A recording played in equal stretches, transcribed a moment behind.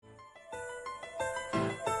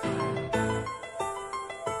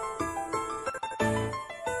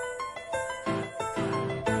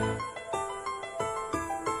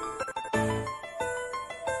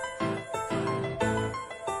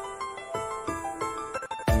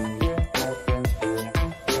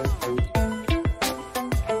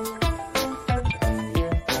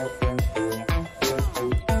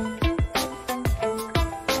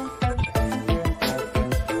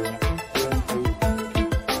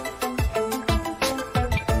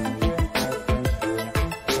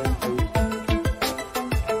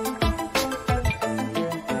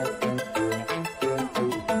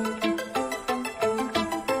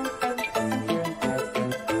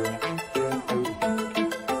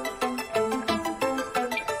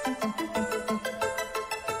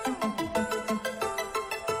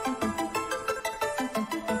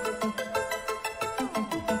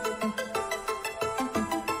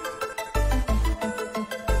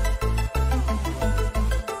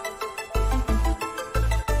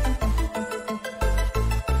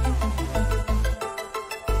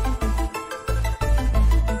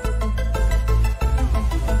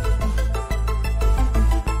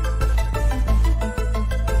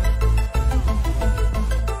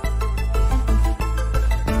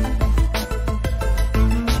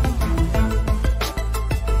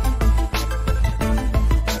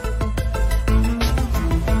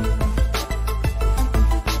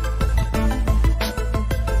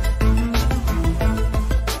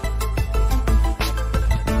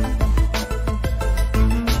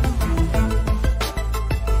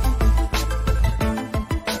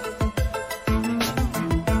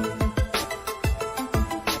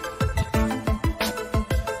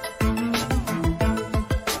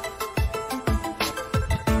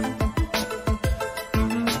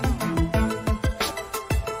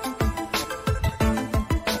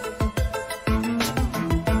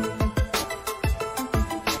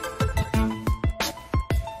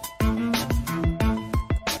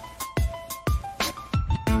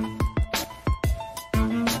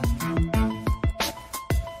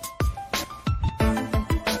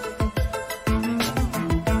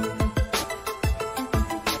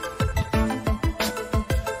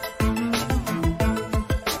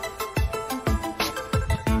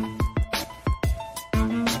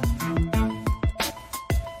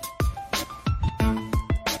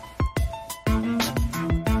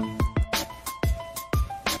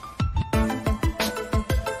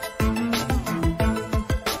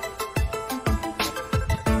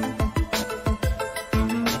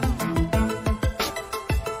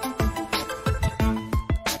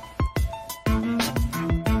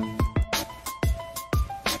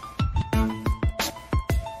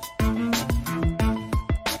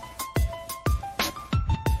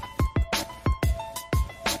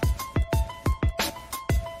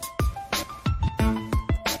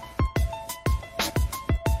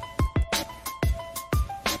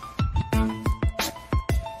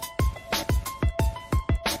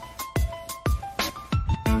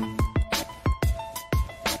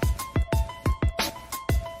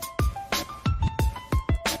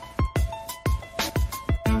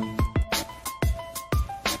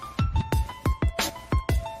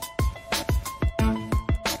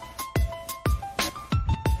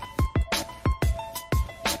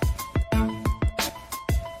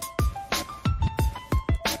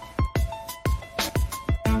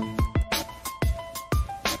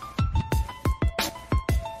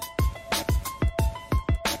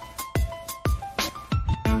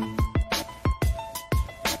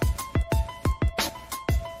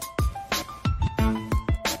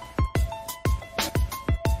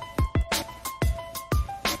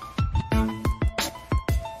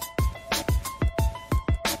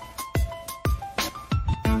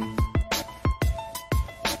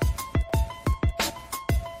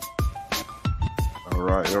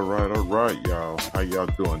All right, y'all. How y'all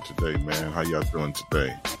doing today, man? How y'all doing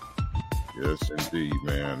today? Yes, indeed,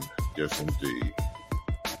 man. Yes, indeed.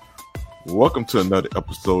 Welcome to another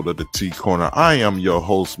episode of the T Corner. I am your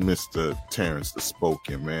host, Mr. Terrence the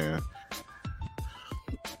Spoken, man.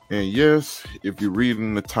 And yes, if you're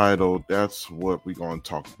reading the title, that's what we're going to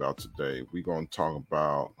talk about today. We're going to talk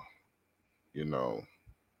about,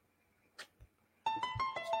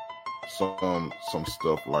 some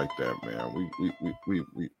stuff like that, man.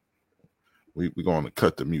 We're going to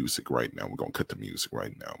cut the music right now. We're going to cut the music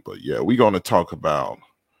right now. But yeah, we're going to talk about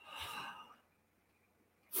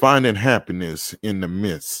finding happiness in the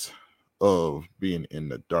midst of being in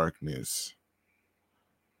the darkness,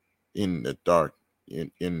 in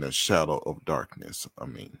the shadow of darkness. I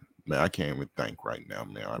mean, man, I can't even think right now,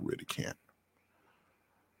 man. I really can't.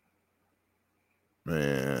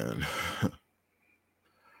 Man.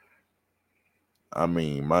 I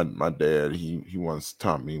mean, my dad, he once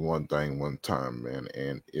taught me one thing one time, man,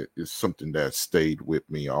 and it's something that stayed with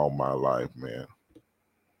me all my life, man.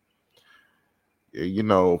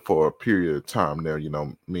 For a period of time there,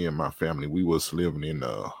 me and my family, we was living in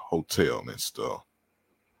a hotel and stuff,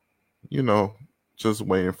 you know, just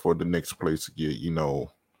waiting for the next place to get,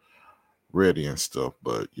 ready and stuff.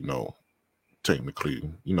 But,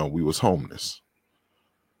 technically, we was homeless.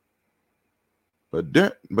 But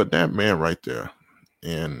that man right there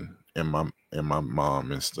and my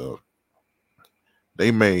mom and stuff, they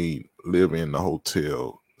made living in the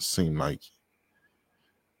hotel seem like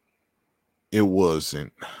it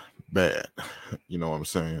wasn't bad. You know what I'm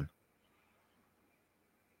saying?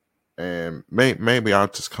 And maybe I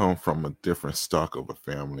just come from a different stock of a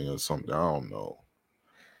family or something. I don't know.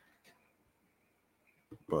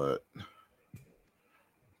 But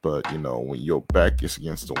when your back is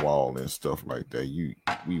against the wall and stuff like that,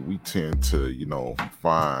 we tend to,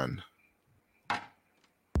 find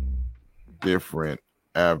different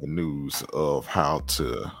avenues of how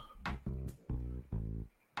to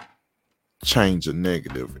change a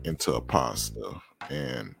negative into a positive.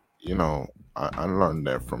 And I learned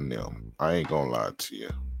that from them. I ain't gonna lie to you.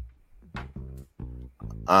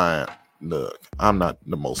 I'm not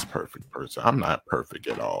the most perfect person. I'm not perfect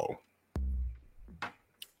at all.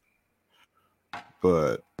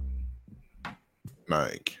 But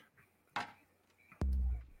like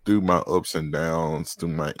through my ups and downs, through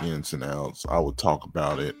my ins and outs, I would talk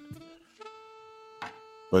about it.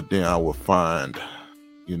 But then I would find,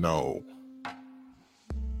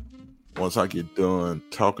 once I get done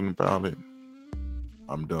talking about it,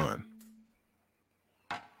 I'm done.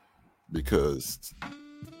 Because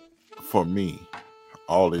for me,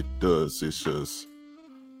 all it does is just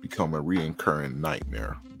become a reoccurring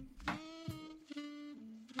nightmare.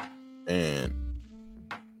 And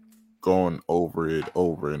going over it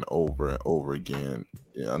over and over and over again,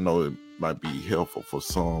 I know it might be helpful for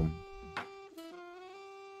some,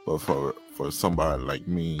 but for somebody like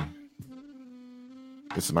me,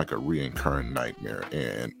 it's like a reoccurring nightmare.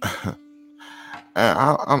 And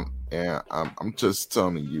I'm just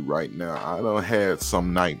telling you right now, I done had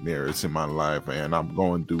some nightmares in my life, and I'm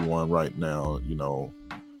going through one right now,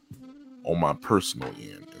 on my personal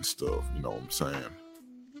end and stuff, you know what I'm saying?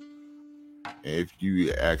 And if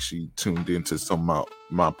you actually tuned into some of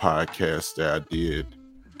my podcasts that I did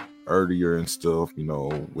earlier and stuff,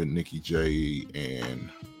 with Nikki J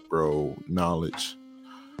and Bro Knowledge,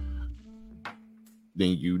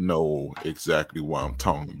 then you know exactly what I'm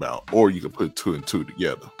talking about. Or you can put two and two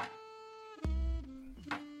together.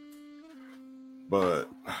 But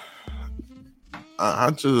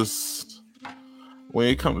I just, when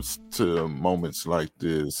it comes to moments like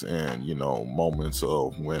this and, moments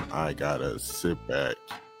of when I gotta sit back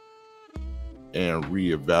and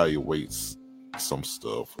reevaluate some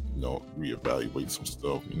stuff,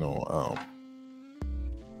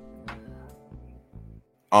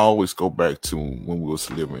 I always go back to when we was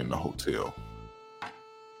living in the hotel.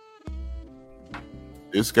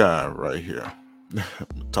 This guy right here, I'm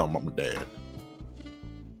talking about my dad,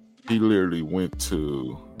 he literally went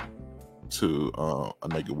to I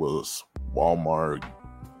think it was Walmart.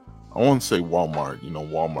 I want to say Walmart.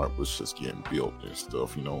 Walmart was just getting built and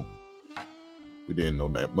stuff. We didn't know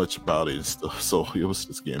that much about it and stuff, so it was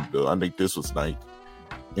just getting built. I think this was like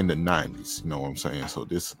in the 90s. You know what I'm saying? So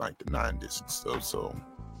this is like the 90s and stuff. So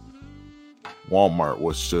Walmart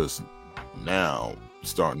was just now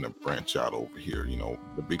starting to branch out over here.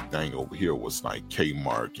 The big thing over here was like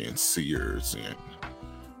Kmart and Sears and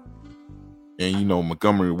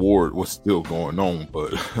Montgomery Ward was still going on,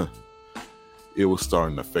 but it was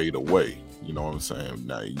starting to fade away. You know what I'm saying?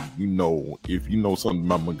 Now, if you know something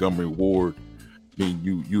about Montgomery Ward, then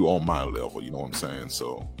you on my level, you know what I'm saying?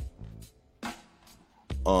 So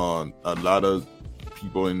a lot of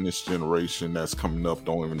people in this generation that's coming up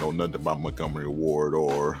don't even know nothing about Montgomery Ward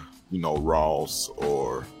or Ross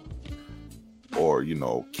or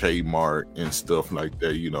Kmart and stuff like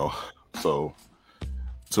that, So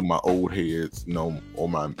to my old heads, or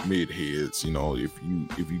my mid heads, if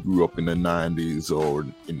you grew up in the '90s or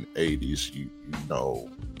in the '80s, you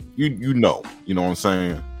know what I'm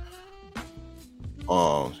saying.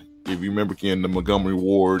 Uh, if you remember getting the Montgomery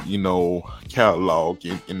Ward, catalog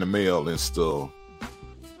in the mail and stuff,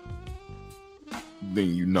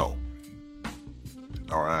 then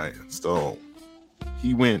All right, so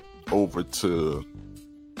he went over to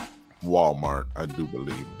Walmart, I do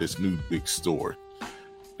believe, this new big store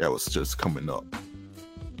that was just coming up.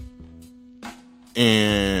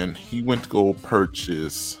 And he went to go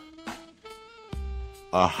purchase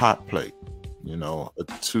a hot plate, a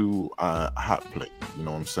two hot plate, you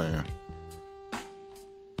know what I'm saying?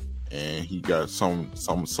 And he got some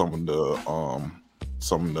of the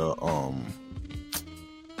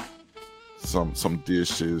some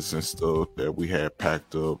dishes and stuff that we had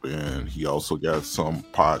packed up, and he also got some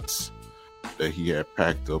pots that he had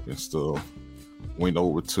packed up and stuff. Went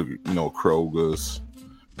over to Kroger's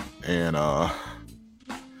and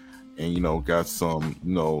got some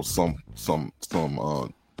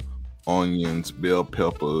onions, bell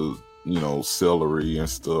peppers, celery and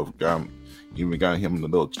stuff. Even got him the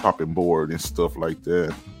little chopping board and stuff like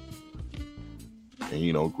that.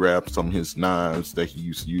 And grabbed some of his knives that he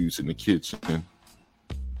used to use in the kitchen.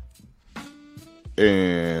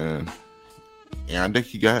 And I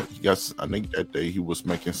think I think that day he was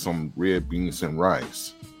making some red beans and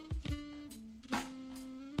rice.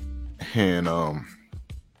 And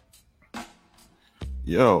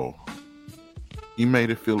he made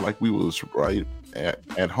it feel like we was right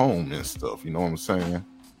at home and stuff, you know what I'm saying?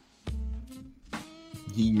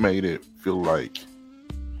 He made it feel like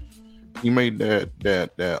he made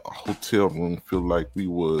that hotel room feel like we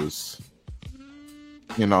was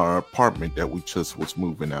in our apartment that we just was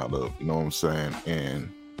moving out of, you know what I'm saying?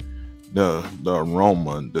 And the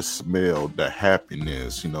aroma, the smell, the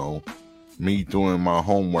happiness, me doing my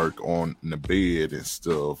homework on the bed and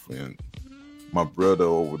stuff, and my brother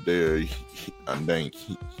over there, I think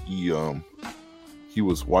he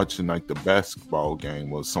was watching like the basketball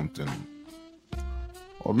game or something,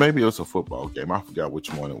 or maybe it was a football game. I forgot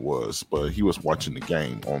which one it was, but he was watching the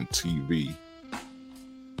game on TV.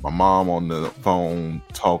 My mom on the phone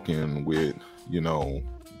talking with,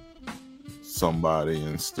 somebody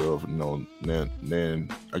and stuff, then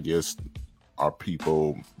I guess our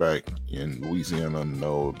people back in Louisiana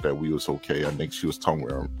know that we was okay. I think she was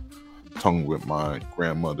talking with my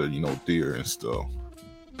grandmother, dear and stuff.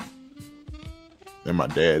 And my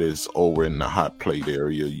dad is over in the hot plate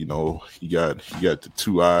area, he got the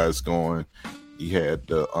two eyes going. He had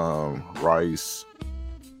the rice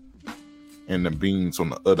and the beans on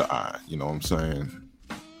the other eye, you know what I'm saying?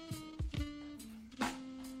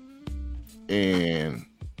 And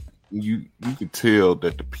you could tell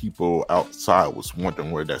that the people outside was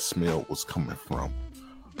wondering where that smell was coming from.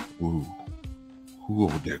 Ooh, who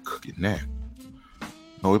over there cooking that?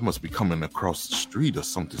 No, it must be coming across the street or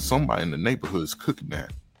something. Somebody in the neighborhood is cooking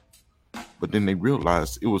that. But then they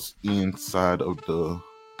realized it was inside of the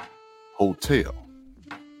hotel.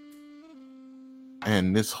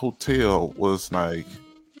 And this hotel was like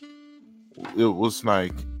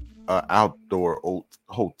an outdoor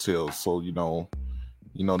hotel. So, the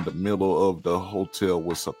middle of the hotel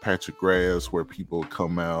was a patch of grass where people would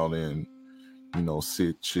come out and,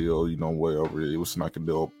 sit, chill, wherever. It was like a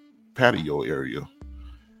little patio area.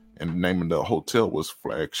 And the name of the hotel was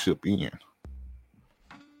Flagship Inn.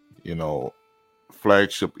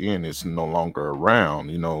 Flagship Inn is no longer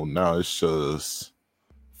around. Now it's just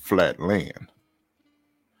flat land.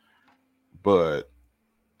 But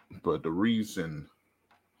the reason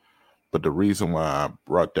why I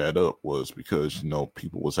brought that up was because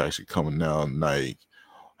people was actually coming down, like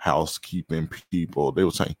housekeeping people. They were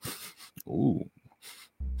saying, "Ooh,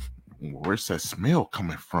 where's that smell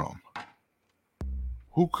coming from?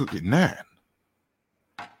 Who cooking that?"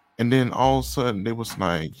 And then all of a sudden they was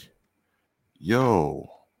like, "Yo,"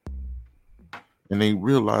 and they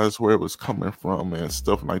realized where it was coming from and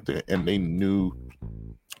stuff like that, and they knew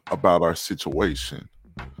about our situation.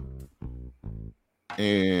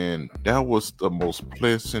 And that was the most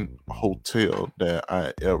pleasant hotel that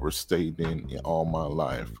I ever stayed in all my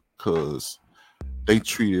life, because they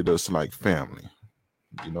treated us like family.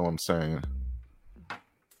 You know what I'm saying?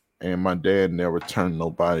 And my dad never turned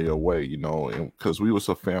nobody away, and because we was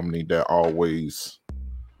a family that always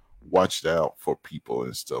watched out for people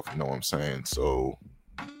and stuff. You know what I'm saying? So,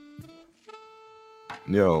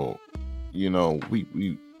 you know,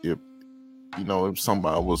 we if if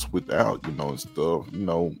somebody was without, and stuff,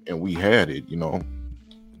 and we had it,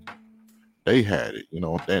 they had it,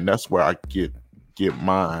 and that's where I get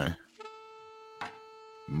my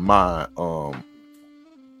my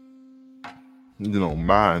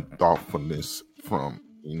thoughtfulness from,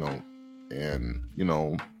 and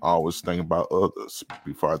I always think about others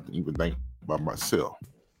before I even think about myself.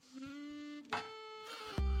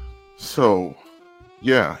 So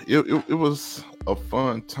yeah, it was a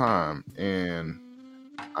fun time, and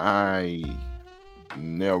I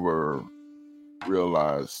never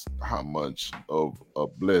realized how much of a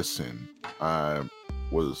blessing I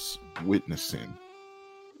was witnessing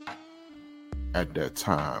at that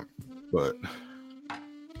time, but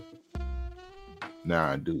now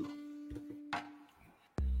I do,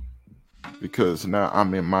 because now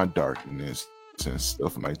I'm in my darkness and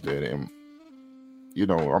stuff like that, and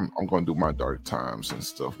I'm gonna do my dark times and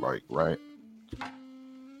stuff, like, right,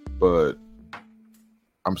 but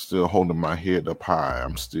I'm still holding my head up high.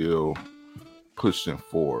 I'm still pushing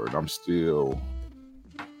forward. I'm still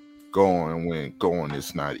going when going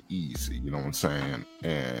is not easy. You know what I'm saying?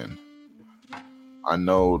 And I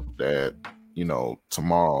know that,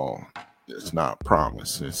 tomorrow is not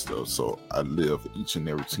promised and stuff. So I live each and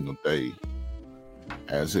every single day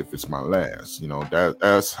as if it's my last.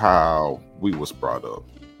 That's how we was brought up.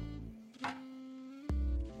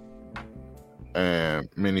 And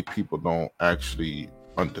many people don't actually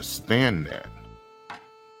understand that.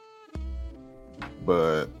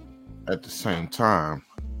 But at the same time,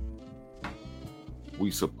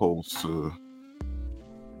 we supposed to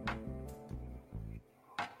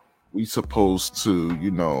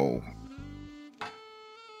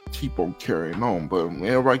keep on carrying on. But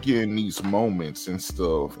whenever I get in these moments and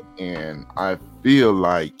stuff, and I feel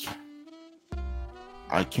like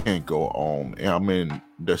I can't go on, and I'm in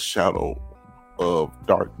the shadow of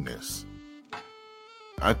darkness,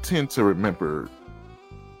 I tend to remember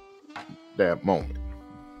that moment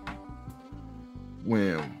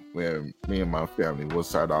when me and my family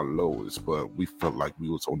was at our lowest, but we felt like we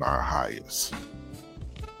was on our highest.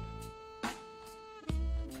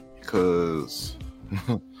 Because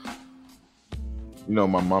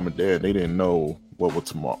my mom and dad, they didn't know what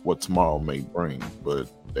tomorrow may bring, but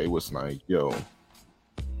they was like, yo,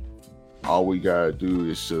 all we gotta do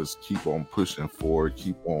is just keep on pushing forward,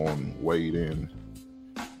 keep on waiting,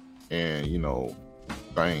 and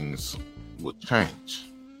things will change.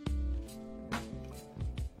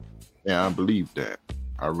 And I believe that.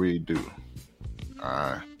 I really do.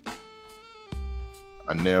 I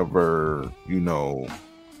never,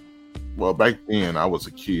 well, back then I was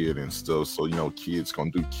a kid and stuff, so kids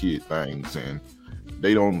gonna do kid things, and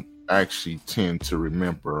they don't actually tend to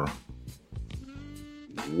remember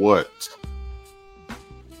what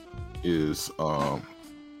is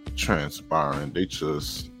transpiring. They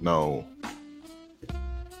just know,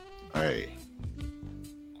 hey,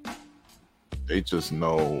 they just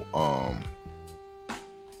know,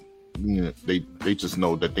 they just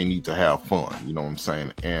know that they need to have fun. You know what I'm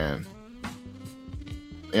saying? And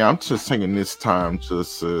I'm just taking this time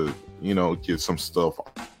just to, get some stuff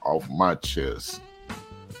off my chest,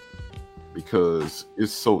 because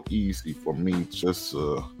it's so easy for me just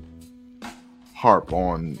to harp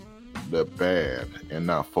on the bad and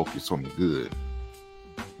not focus on the good.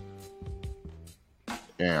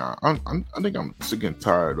 And I think I'm sick and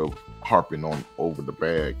tired of harping on over the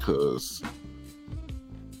bad, because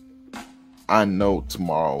I know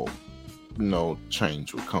tomorrow,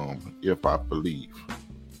 change will come if I believe.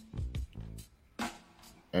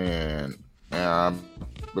 And I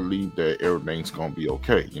believe that everything's gonna be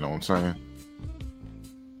okay. You know what I'm saying?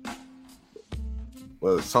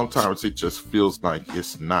 But sometimes it just feels like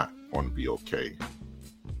it's not going to be okay,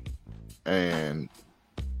 and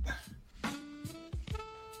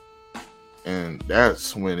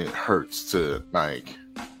that's when it hurts to, like,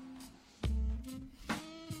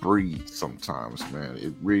 breathe. Sometimes, man,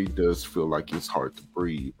 it really does feel like it's hard to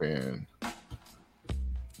breathe. And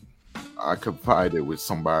I confided with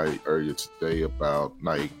somebody earlier today about,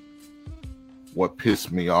 like, what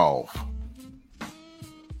pissed me off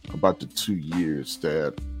about the 2 years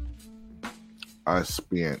that I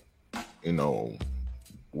spent,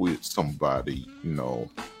 with somebody,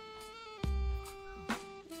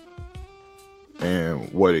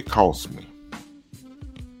 and what it cost me.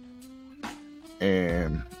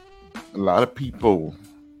 And a lot of people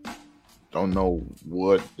don't know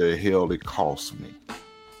what the hell it cost me.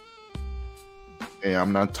 And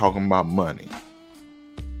I'm not talking about money.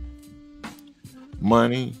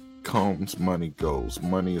 Money comes, money goes.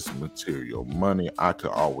 Money is material. Money I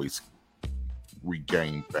could always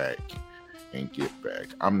regain back and get back.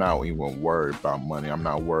 I'm not even worried about money. I'm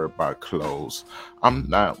not worried about clothes. I'm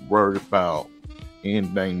not worried about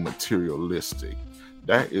anything materialistic.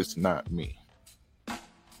 That is not me.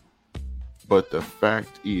 But the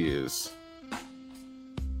fact is,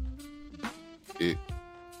 it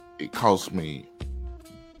it cost me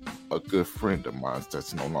a good friend of mine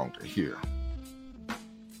that's no longer here.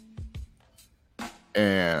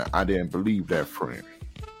 And I didn't believe that friend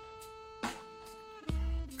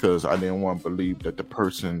because I didn't want to believe that the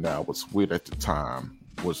person that I was with at the time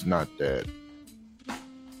was not that,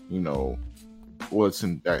 you know,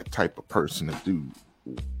 wasn't that type of person to do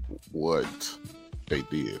what they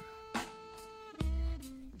did.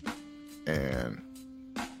 And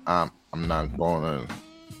I'm not gonna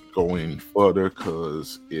go any further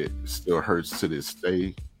because it still hurts to this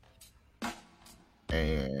day.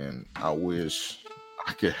 And I wish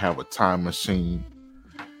I could have a time machine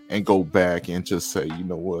and go back and just say, you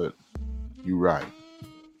know what, you're right.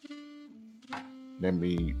 Let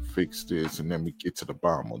me fix this and let me get to the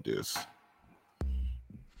bottom of this.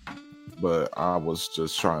 But I was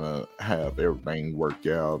just trying to have everything work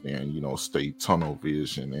out and, stay tunnel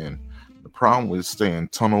vision. And the problem with staying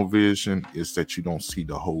tunnel vision is that you don't see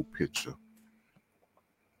the whole picture.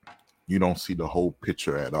 You don't see the whole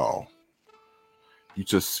picture at all. You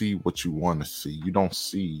just see what you want to see. You don't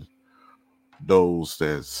see those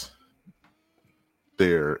that's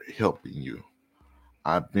there helping you.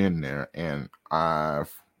 I've been there and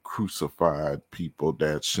I've crucified people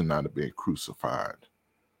that should not have been crucified.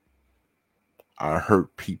 I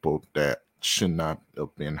hurt people that should not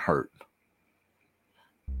have been hurt.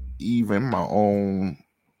 Even my own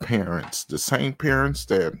parents, the same parents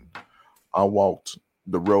that I walked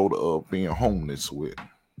the road of being homeless with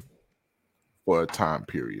for a time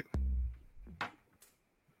period.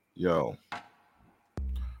 Yo,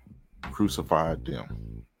 crucified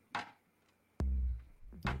them.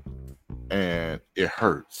 And it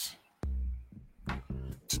hurts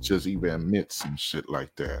to just even admit some shit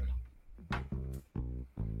like that.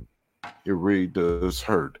 It really does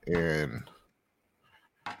hurt. And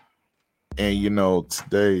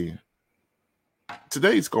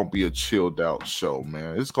today's gonna be a chilled out show,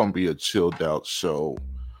 man. It's gonna be a chilled out show.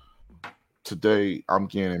 Today I'm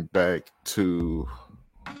getting back to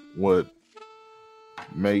what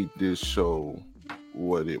made this show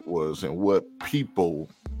what it was and what people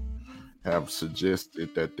have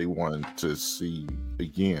suggested that they wanted to see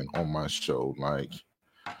again on my show. Like,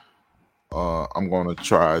 I'm going to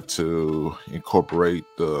try to incorporate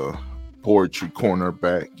the poetry corner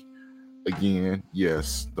back again.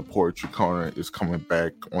 Yes, the poetry corner is coming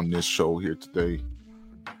back on this show here today.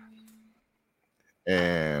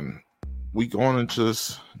 And we going to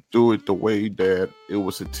just do it the way that it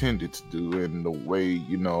was intended to do, and the way,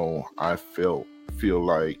 I feel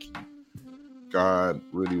like God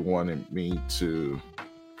really wanted me to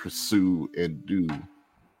pursue and do.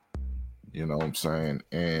 You know what I'm saying?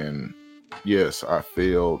 And yes, I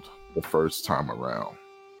failed the first time around.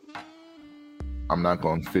 I'm not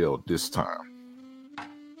going to fail this time.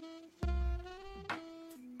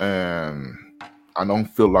 And I don't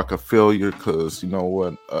feel like a failure because, you know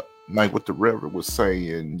what? Like what the Reverend was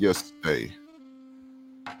saying yesterday.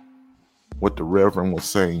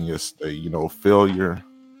 Failure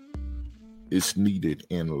is needed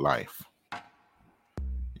in life.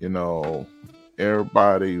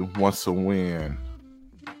 Everybody wants to win,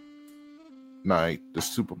 like the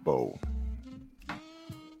Super Bowl.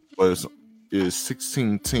 But it's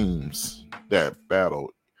 16 teams that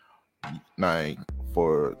battle, like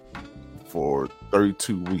for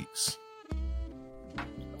 32 weeks.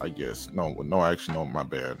 I guess. Actually, no, my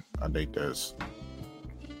bad. I think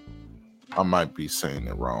I might be saying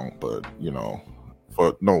it wrong, but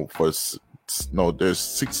there's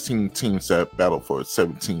 16 teams that battle for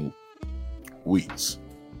 17 weeks.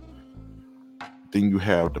 Then you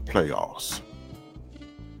have the playoffs.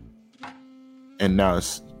 And now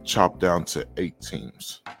it's chopped down to 8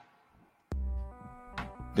 teams.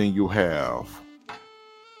 Then you have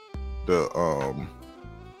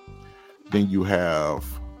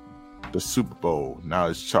the Super Bowl. Now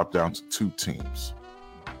it's chopped down to 2 teams.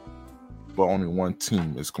 But only one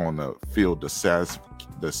team is going to feel the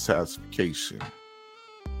satisfaction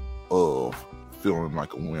of feeling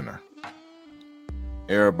like a winner.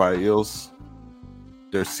 Everybody else,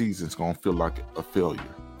 their season's going to feel like a failure.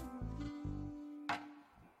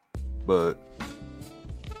 But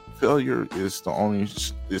failure is the only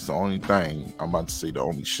thing. I'm about to say the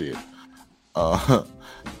only shit.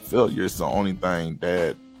 Failure is the only thing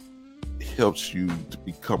that helps you to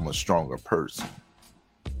become a stronger person.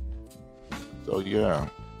 So yeah,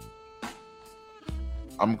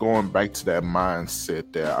 I'm going back to that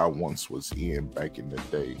mindset that I once was in back in the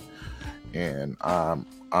day, and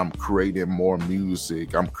I'm creating more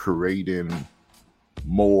music. I'm creating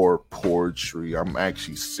more poetry. I'm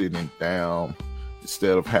actually sitting down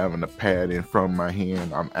instead of having a pad in front of my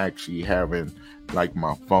hand. I'm actually having like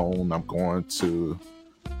my phone. I'm going to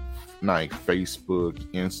like Facebook,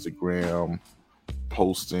 Instagram,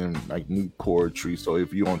 posting like new poetry. So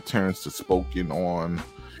if you're on Terrence the Spoken on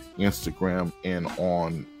Instagram and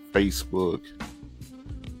on Facebook,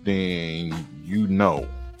 then you know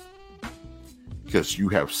because you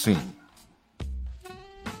have seen.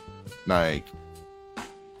 Like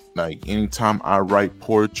anytime I write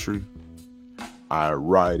poetry, I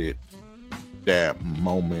write it that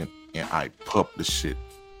moment and I publish it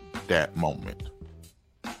that moment.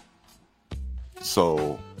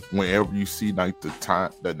 So whenever you see like the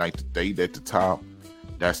time, that like the date at the top,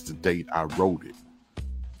 that's the date I wrote it.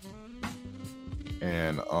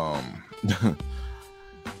 And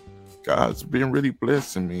God's been really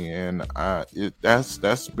blessing me, and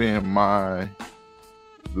that's been my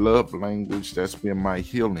love language. That's been my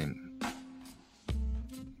healing,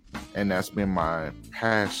 and that's been my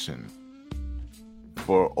passion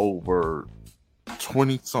for over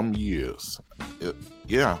 20 some years.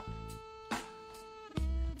 Yeah.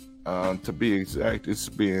 To be exact, it's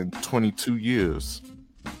been 22 years.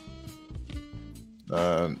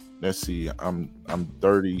 Let's see, I'm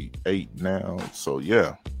 38 now, so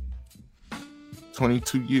yeah,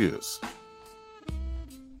 22 years.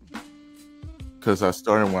 Because I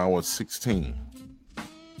started when I was 16,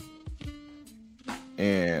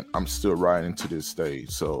 and I'm still writing to this day.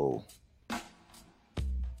 So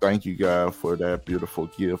thank you, God, for that beautiful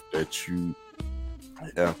gift that you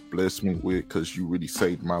have blessed me with, because you really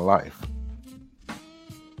saved my life.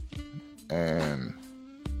 And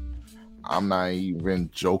I'm not even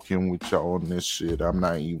joking with y'all on this shit. I'm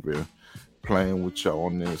not even playing with y'all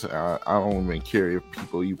on this. I don't even care if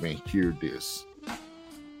people even hear this,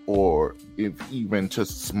 or if even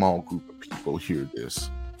just a small group of people hear this,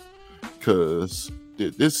 because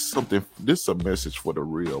this is a message for the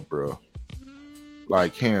real, bro.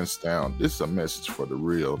 Like, hands down, this is a message for the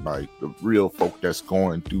real, like the real folk that's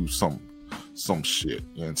going through some shit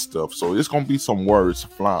and stuff. So it's gonna be some words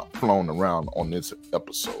flown around on this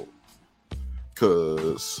episode,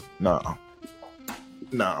 cause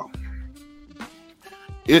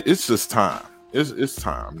it's just time. It's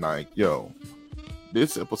time. Like, yo,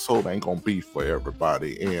 this episode ain't gonna be for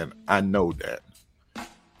everybody, and I know that.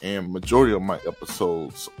 And majority of my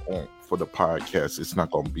episodes for the podcast, it's not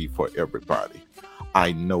gonna be for everybody.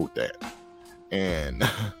 I know that. And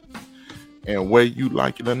whether you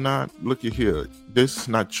like it or not, look at here. This is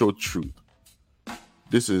not your truth.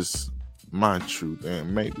 This is my truth,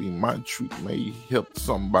 and maybe my truth may help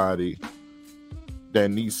somebody that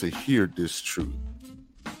needs to hear this truth.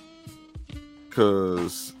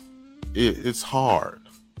 Because it's hard.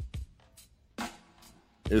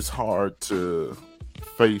 It's hard to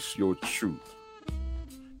face your truth.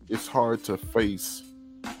 It's hard to face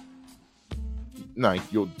like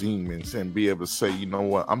your demons and be able to say, you know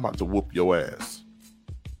what, I'm about to whoop your ass.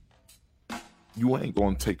 You ain't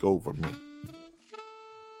gonna take over me.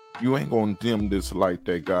 You ain't gonna dim this light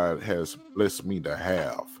that God has blessed me to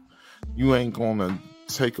have. You ain't gonna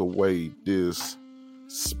take away this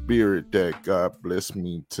spirit that God blessed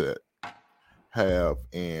me to have,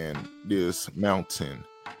 and this mountain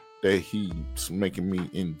that He's making me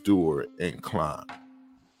endure and climb.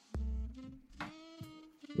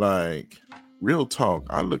 Like, real talk,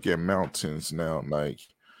 I look at mountains now like,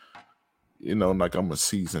 you know, like I'm a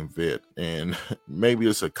seasoned vet, and maybe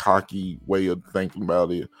it's a cocky way of thinking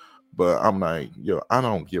about it, but I'm like, yo, I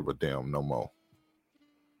don't give a damn no more.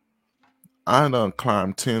 I done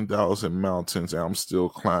climbed 10,000 mountains, and I'm still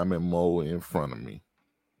climbing more in front of me.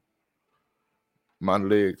 My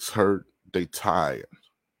legs hurt, they tired,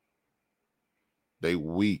 they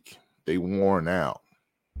weak, they worn out.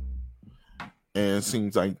 And it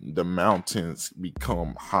seems like the mountains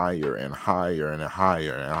become higher and higher and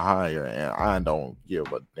higher and higher, and I don't give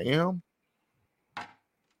a damn.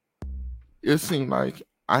 It seems like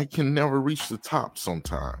I can never reach the top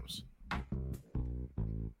sometimes.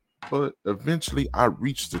 But eventually I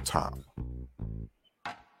reach the top.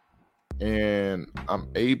 And I'm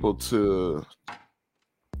able to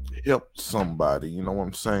help somebody, you know what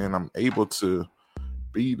I'm saying? I'm able to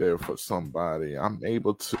be there for somebody. I'm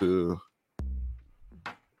able to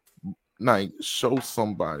like show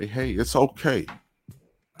somebody, hey, it's okay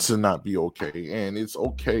to not be okay, and it's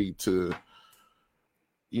okay to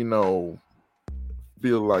you know,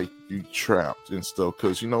 feel like you trapped and stuff.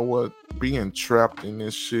 Cause you know what? Being trapped in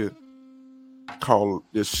this shit called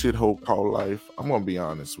this shithole called life. I'm gonna be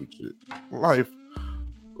honest with you. Life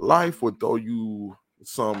life would throw you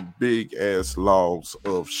some big ass logs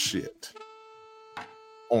of shit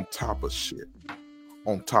on top of shit.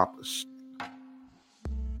 On top of shit.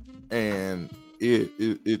 And it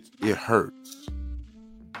hurts.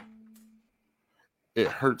 It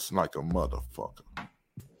hurts like a motherfucker.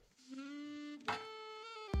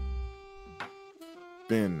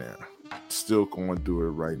 Been there. Still going to do it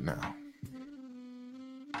right now.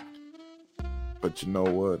 But you know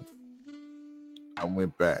what? I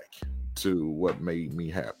went back to what made me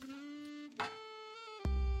happy.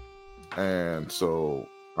 And so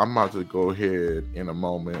I'm about to go ahead in a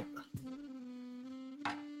moment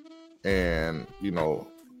and,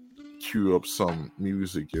 cue up some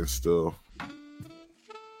music and stuff.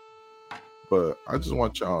 But I just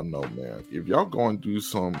want y'all to know, man, if y'all going to do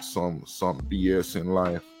some BS in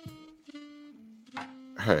life,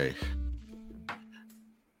 hey,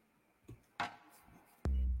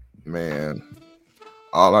 man,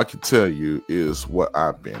 all I can tell you is what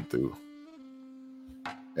I've been through.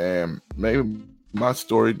 And maybe my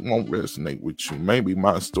story won't resonate with you. Maybe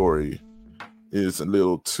my story is a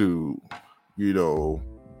little too,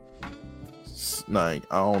 like,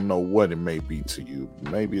 I don't know what it may be to you.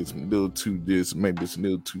 Maybe it's a little too this, maybe it's a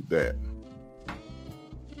little too that.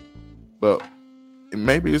 But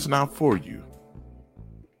maybe it's not for you.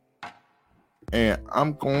 And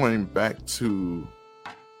I'm going back to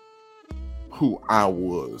who I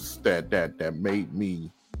was that made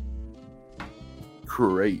me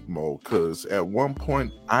create more. Because at one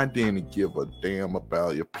point, I didn't give a damn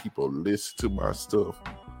about if people listen to my stuff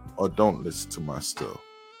or don't listen to my stuff.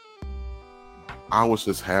 I was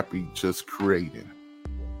just happy just creating.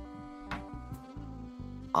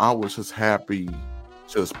 I was just happy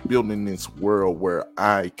just building this world where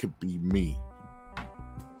I could be me.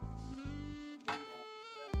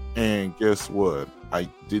 And guess what? I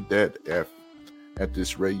did that at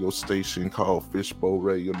this radio station called Fishbowl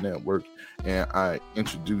Radio Network, and I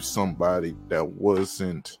introduced somebody that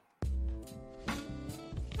wasn't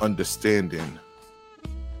understanding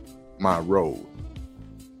my role.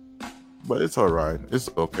 But it's all right. It's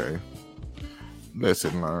okay.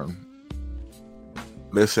 Lesson learned.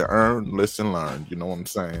 Lesson earned, lesson learned. You know what I'm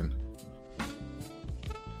saying?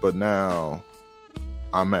 But now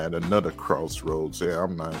I'm at another crossroads. Yeah,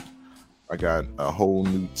 I got a whole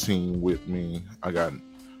new team with me. I got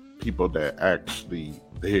people that actually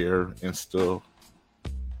there and stuff.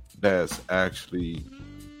 That's actually,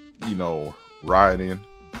 riding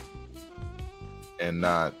and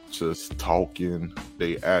not just talking.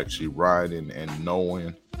 They actually riding and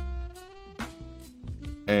knowing.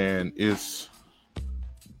 And it's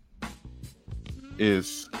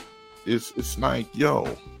like,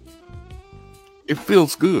 yo, it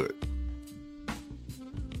feels good.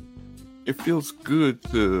 It feels good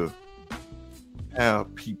to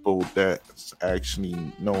have people that's actually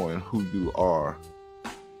knowing who you are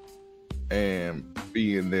and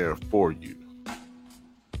being there for you.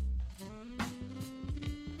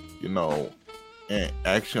 And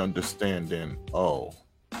actually understanding, oh,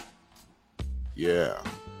 yeah,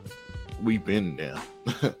 we've been there.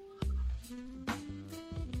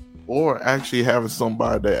 Or actually having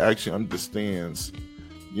somebody that actually understands,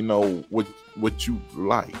 what you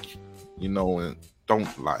like, and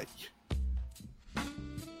don't like.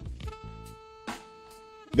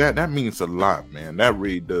 That means a lot, man. That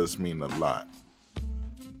really does mean a lot.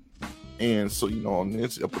 And so, on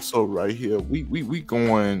this episode right here, we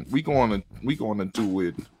going to do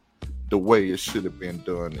it the way it should have been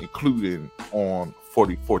done, including on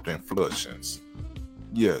 44th and Flushings.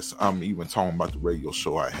 Yes, I'm even talking about the radio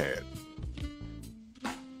show I had.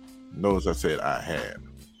 Notice I said I had.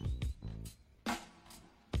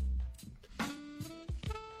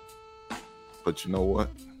 But you know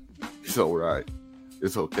what? It's all right.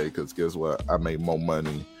 It's okay, because guess what? I made more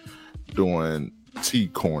money doing T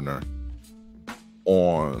Corner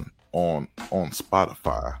on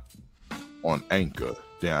Spotify, on Anchor,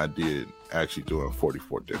 than I did actually doing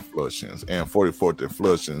 44th and Flushings. And 44th and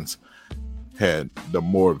Flushings had the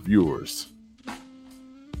more viewers,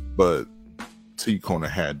 but T Corner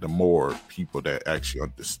had the more people that actually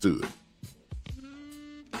understood.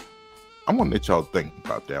 I'm gonna let y'all think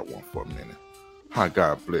about that one for a minute. How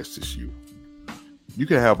God blesses you. You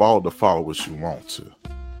can have all the followers you want to,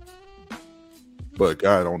 but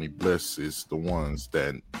God only blesses the ones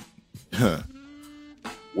that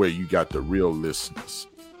where you got the real listeners.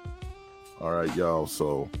 All right, y'all.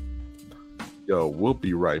 So Yo, we'll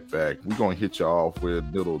be right back. We're gonna hit y'all off with a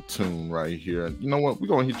little tune right here. And you know what? We're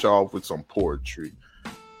gonna hit y'all off with some poetry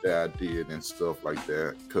that I did and stuff like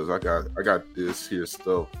that. Cause I got this here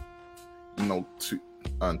stuff,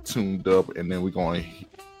 tuned up, and then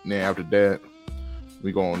then after that,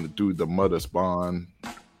 we're going to do the Mother's Bond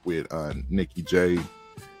with Nikki J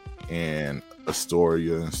and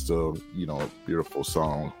Astoria and stuff. Beautiful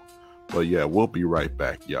song. But yeah, we'll be right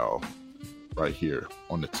back, y'all. Right here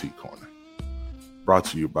on the T Corner. Brought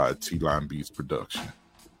to you by T-Line Beats Production.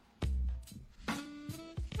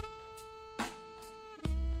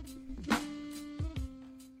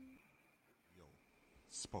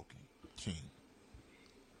 Spoken King.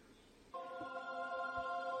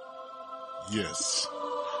 Yes,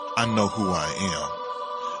 I know who I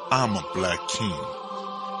am. I'm a black king.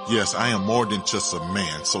 Yes, I am more than just a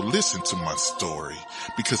man. So listen to my story,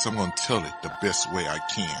 because I'm going to tell it the best way I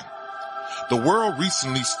can. The world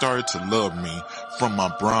recently started to love me, from my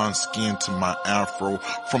bronze skin to my afro,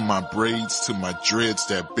 from my braids to my dreads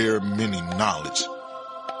that bear many knowledge.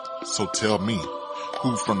 So tell me,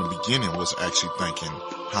 who from the beginning was actually thinking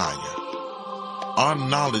higher? Our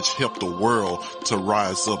knowledge helped the world to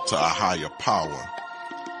rise up to a higher power.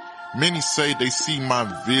 Many say they see my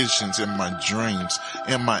visions and my dreams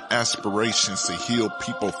and my aspirations to heal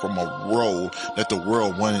people from a role that the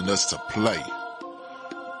world wanted us to play.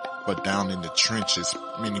 But down in the trenches,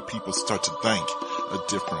 many people start to think a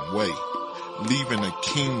different way, leaving a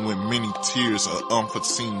king with many tears of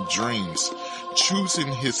unforeseen dreams, choosing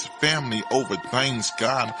his family over things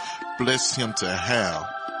God blessed him to have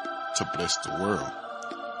to bless the world.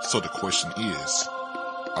 So the question is,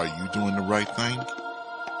 are you doing the right thing?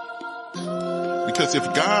 Because if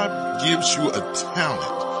God gives you a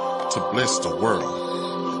talent to bless the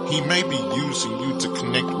world, he may be using you to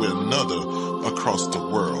connect with another across the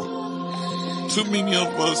world. Too many of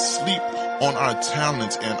us sleep on our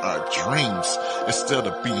talents and our dreams instead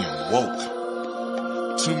of being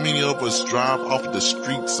woke. Too many of us drive off the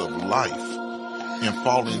streets of life and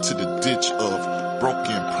fall into the ditch of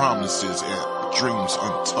broken promises and dreams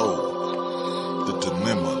untold. The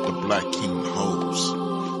dilemma the black king holds.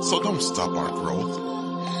 So don't stop our growth.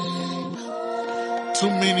 Too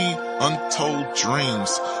many untold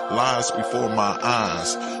dreams lies before my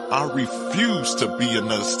eyes. I refuse to be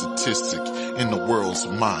another statistic in the world's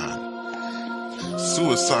mind.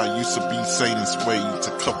 Suicide used to be Satan's way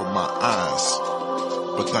to cover my eyes.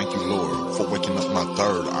 But thank you, Lord, for waking up my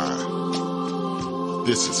third eye.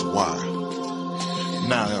 This is why.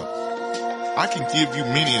 Now, I can give you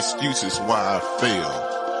many excuses why I failed.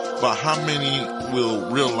 But how many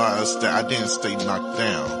will realize that I didn't stay knocked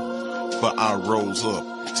down, but I rose up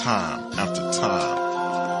time after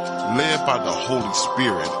time, led by the Holy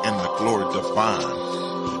Spirit and the glory divine?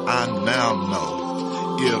 I now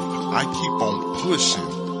know if I keep on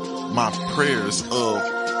pushing, my prayers of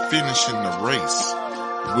finishing the race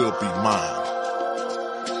will be mine.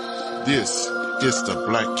 This is the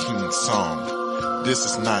Black King song. This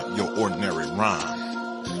is not your ordinary rhyme.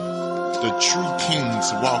 The true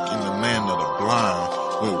kings walk in the land of the blind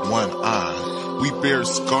with one eye. We bear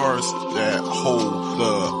scars that hold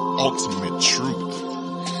the ultimate truth.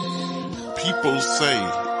 People say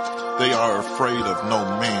they are afraid of no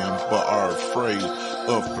man, but are afraid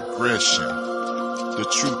of progression. The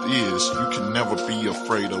truth is, you can never be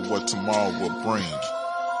afraid of what tomorrow will bring.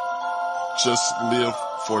 Just live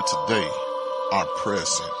for today, our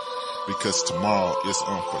present, because tomorrow is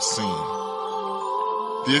unforeseen.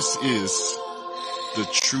 This is the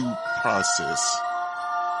true process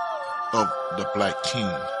of the Black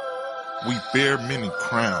King. We bear many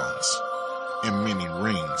crowns and many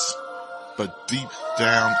rings, but deep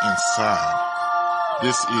down inside,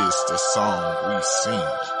 this is the song we sing,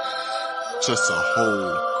 just to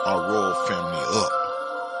hold our royal family up,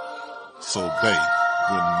 so they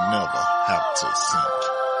will never have to sink.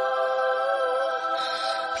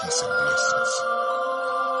 Peace and blessings.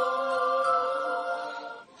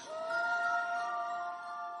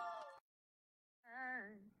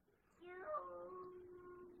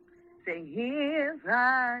 Say if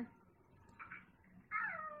I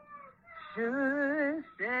should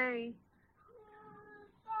stay,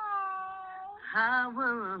 I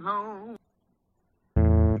will home.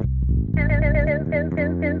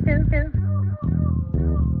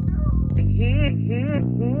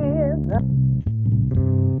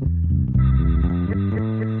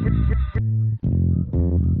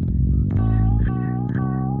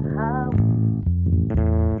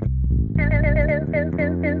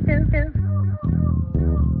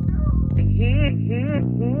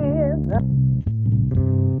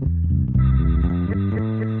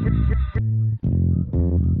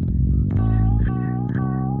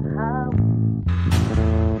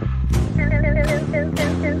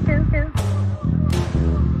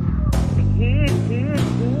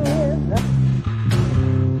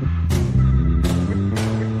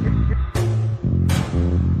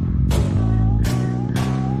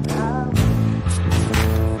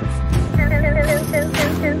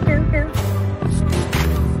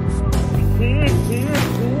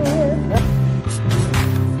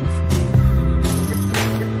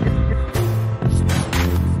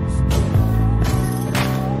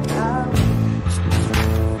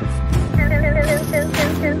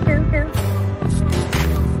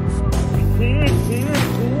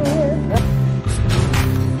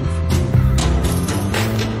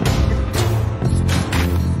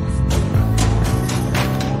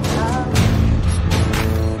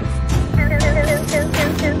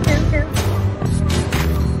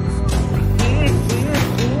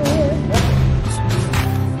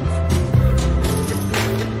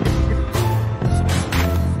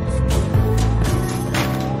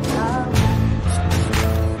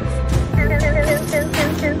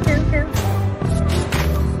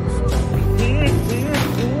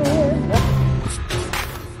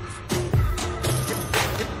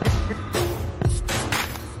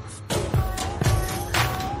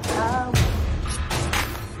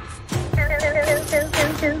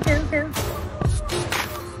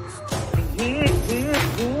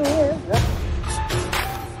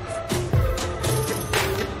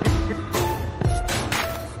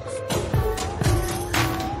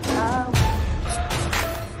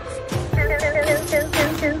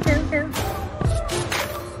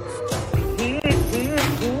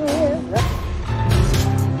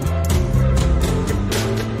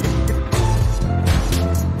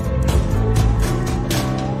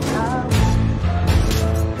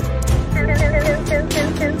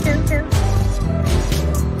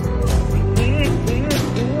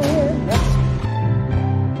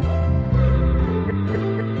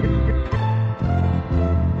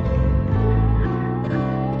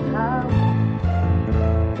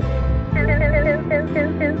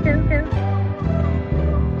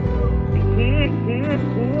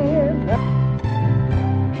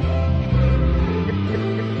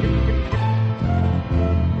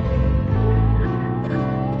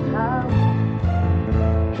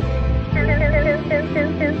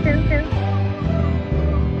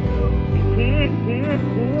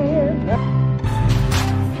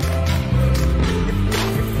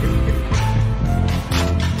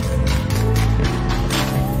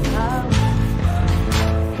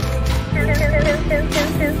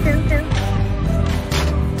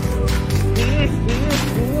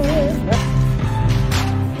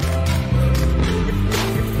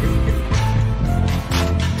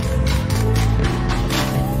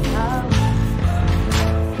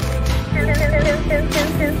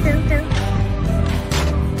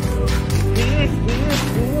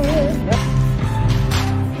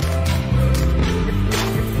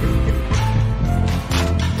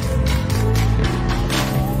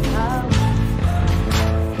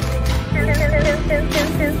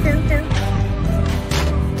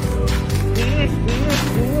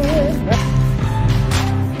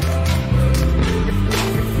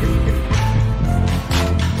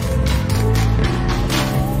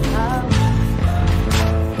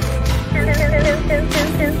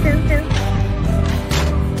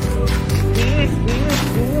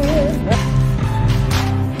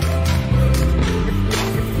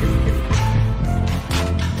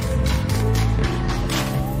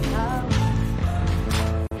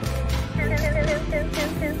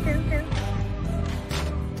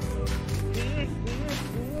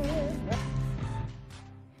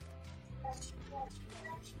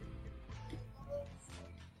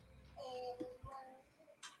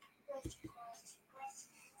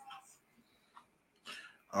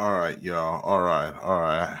 All right, y'all. All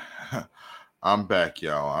right. I'm back,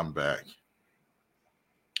 y'all. I'm back.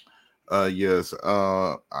 Yes.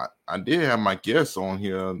 I did have my guests on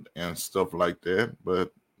here and stuff like that,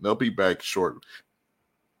 but they'll be back shortly.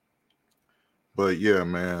 But yeah,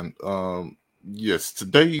 man. Yes,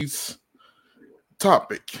 today's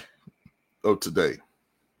topic of today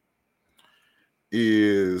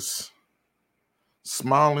is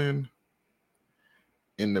smiling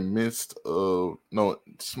in the midst of no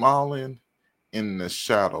smiling in the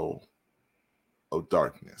shadow of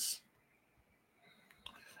darkness.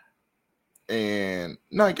 And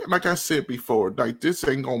like I said before, like this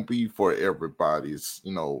ain't gonna be for everybody's,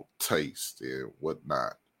 taste and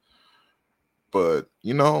whatnot. But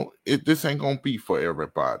this ain't gonna be for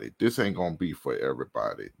everybody. This ain't gonna be for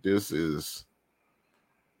everybody. This is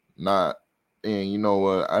not. And you know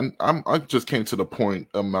what? I just came to the point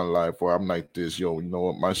of my life where I'm like this, yo. You know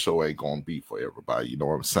what? My show ain't gonna be for everybody. You know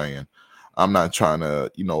what I'm saying? I'm not trying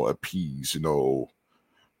to, appease,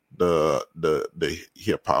 the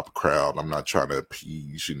hip hop crowd. I'm not trying to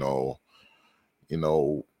appease, you know,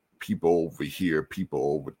 people over here,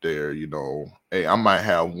 people over there, Hey, I might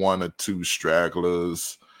have one or two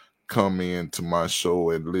stragglers come into my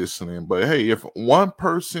show and listening. But hey, if one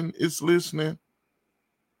person is listening,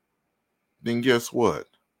 then guess what?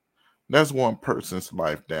 That's one person's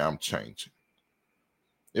life that I'm changing.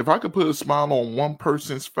 If I could put a smile on one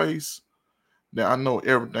person's face, then I know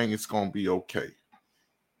everything is gonna be okay.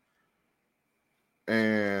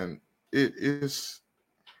 And it is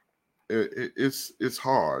it's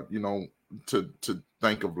hard, to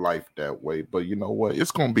think of life that way. But you know what?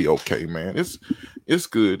 It's gonna be okay, man. It's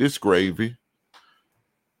good. It's gravy.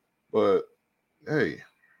 But hey,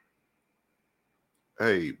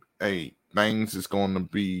 hey, things is gonna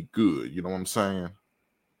be good. You know what I'm saying?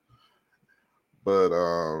 But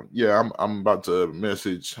yeah, I'm about to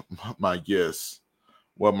message my guest,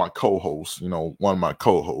 well, my co-host, one of my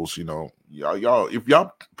co-hosts, y'all, if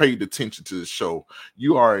y'all paid attention to the show,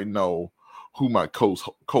 you already know who my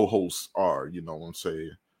co-hosts are. You know what I'm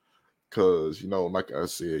saying? Because like I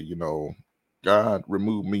said, God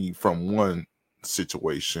removed me from one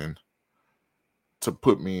situation to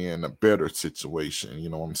put me in a better situation. You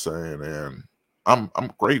know what I'm saying? And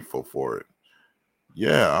I'm grateful for it.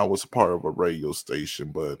 Yeah, I was a part of a radio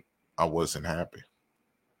station, but I wasn't happy.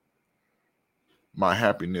 My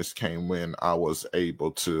happiness came when I was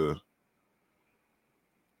able to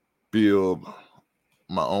build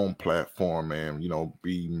my own platform and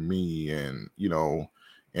be me, and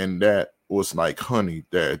and that was like honey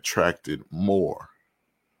that attracted more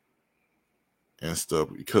and stuff,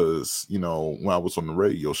 because when I was on the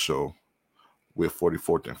radio show with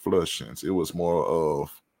 44th and Flushings, it was more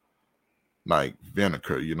of like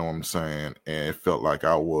vinegar, you know what I'm saying, and it felt like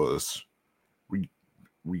I was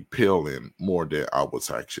repelling more than I was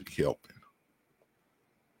actually helping.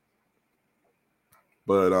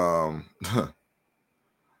 But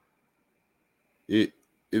it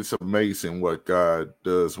it's amazing what God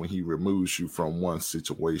does when He removes you from one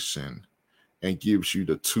situation and gives you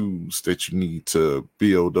the tools that you need to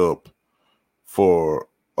build up for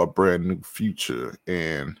a brand new future.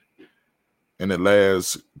 And the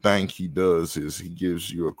last thing He does is He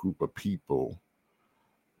gives you a group of people,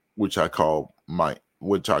 which I call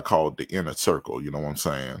the inner circle. You know what I'm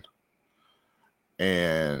saying?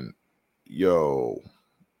 And yo,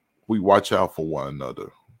 we watch out for one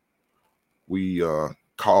another. We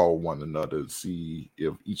call one another to see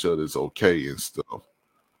if each other's okay and stuff.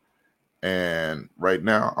 And right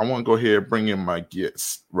now, I want to go ahead and bring in my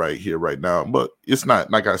guest right here, right now. But it's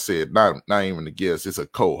not, like I said, not even a guest, it's a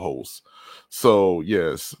co-host. So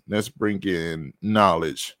yes, let's bring in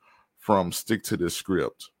knowledge from Stick to the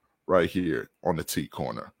Script right here on the T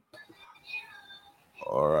Corner.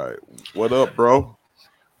 All right. What up, bro?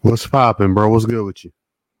 What's popping, bro? What's good with you?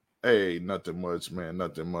 Hey, nothing much, man.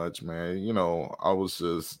 Nothing much, man. I was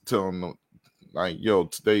just telling them, like, yo,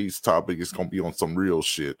 today's topic is gonna be on some real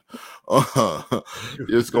shit.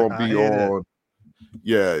 It's gonna be on,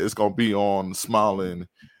 yeah, it's gonna be on smiling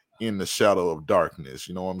in the shadow of darkness.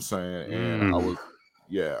 You know what I'm saying? And I was,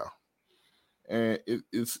 yeah, and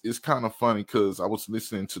it's kind of funny because I was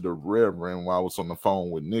listening to the Reverend while I was on the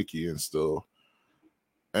phone with Nikki and stuff,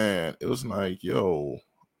 and it was like, yo,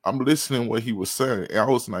 I'm listening what he was saying, and I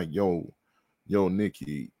was like, yo,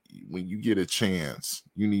 Nikki, when you get a chance,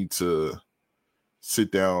 you need to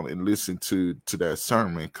sit down and listen to that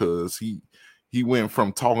sermon, because he went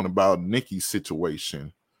from talking about Nikki's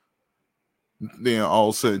situation, then all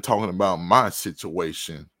of a sudden talking about my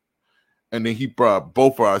situation, and then he brought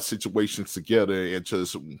both of our situations together and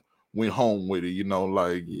just went home with it.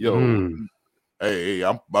 Like, yo, hey,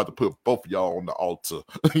 I'm about to put both of y'all on the altar.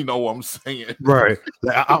 You know what I'm saying? Right.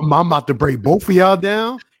 Like, I'm about to break both of y'all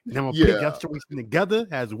down, and I'm gonna Yeah. pick y'all situation together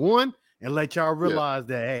as one, and let y'all realize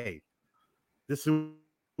that hey, this is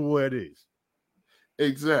what it is.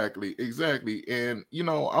 Exactly. And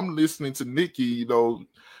I'm listening to Nikki,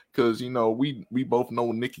 because we both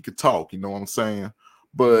know Nikki could talk, you know what I'm saying?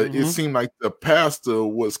 But it seemed like the pastor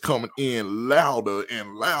was coming in louder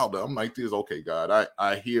and louder. I'm like this, okay, God,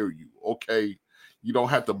 I hear you. Okay. You don't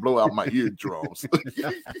have to blow out my eardrums.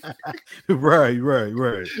 Right.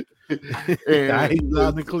 And I hate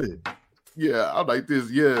loud and clear. yeah, I'm like this.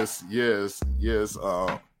 Yes.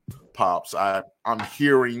 Pops, I'm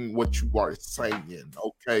hearing what you are saying.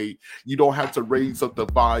 Okay, you don't have to raise up the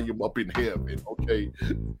volume up in heaven. Okay,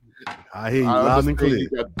 I hear you loud and clear.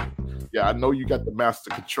 I know you got the master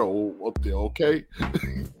control up there. Okay,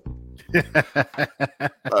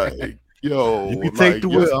 like, yo, you can take the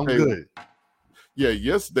wheel. I'm good. Yeah,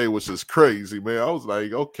 yesterday was just crazy, man. I was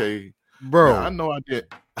like, okay, bro. Man, I know I did,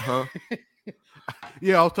 huh?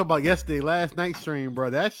 Yeah, I was talking about yesterday, last night's stream, bro.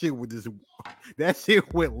 That shit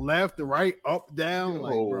went left, right, up, down,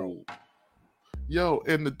 bro. Yo,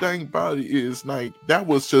 and the thing about it is, like, that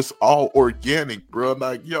was just all organic, bro.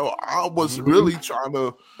 Like, yo, I was really trying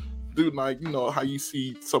to do, like, how you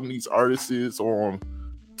see some of these artists on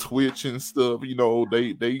Twitch and stuff.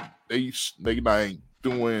 They like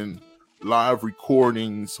doing live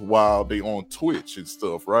recordings while they on Twitch and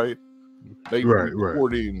stuff, right? They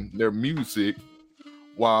recording their music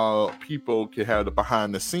while people can have the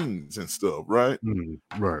behind the scenes and stuff, right?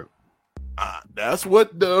 Right. That's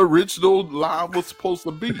what the original live was supposed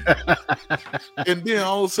to be. And then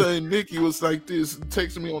all of a sudden, Nikki was like this,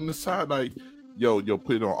 texting me on the side, like, yo,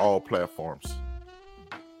 put it on all platforms.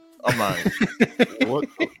 I'm like,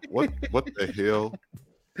 what the hell?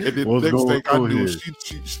 And then the next thing I knew,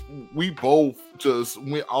 we both just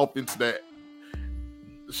went off into that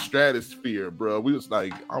stratosphere, bro. I was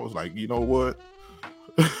like, you know what?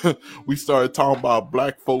 We started talking about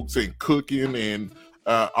black folks and cooking, and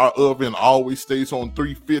our oven always stays on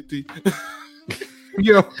 350.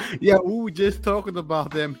 Yeah, we were just talking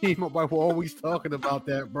about that. Me and my wife were always talking about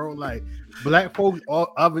that, bro. Like, black folks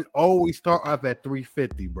oven always start up at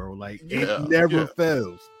 350, bro. Like, it never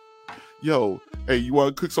fails. Yo, hey, you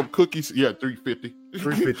want to cook some cookies? Yeah, 350.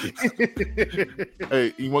 350.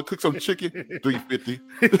 Hey, you want to cook some chicken? 350.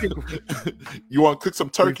 You want to cook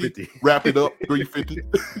some turkey? Wrap it up, 350.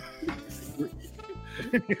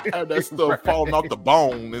 Have that stuff falling off the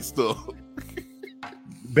bone and stuff.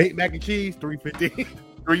 Baked mac and cheese, 350.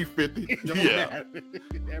 350. Yeah.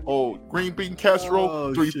 Oh, green bean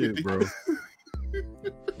casserole, 350. Shit, bro.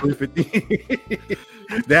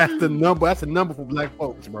 350. That's the number. That's a number for black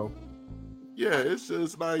folks, bro. Yeah, it's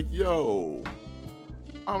just like, yo,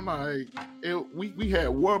 I'm like, we had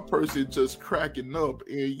one person just cracking up,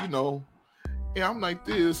 and and I'm like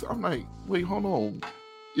this. I'm like, wait, hold on,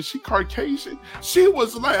 is she Caucasian? She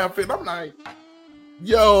was laughing. I'm like,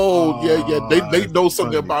 yo, they know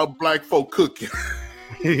something about black folk cooking.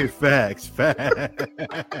 Facts,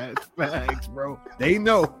 bro. They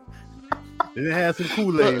know. They had some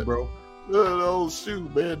Kool-Aid, bro. Oh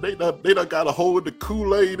shoot, man! They done got a hold of the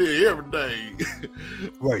Kool-Aid and everything.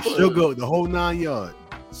 Right, sugar, the whole 9 yards.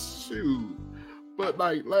 Shoot, but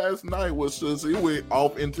like last night was just, it went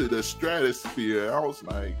off into the stratosphere. I was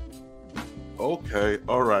like, okay,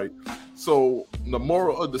 all right. So the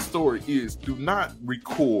moral of the story is, do not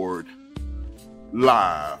record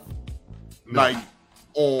live, like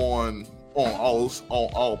on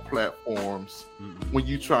all platforms when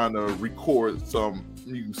you trying to record some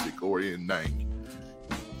music or anything.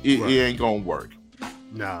 It ain't gonna work.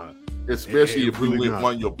 Nah, especially if really you with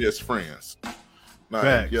one of your best friends. Like,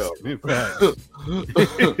 facts. Yo,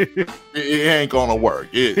 it ain't gonna work.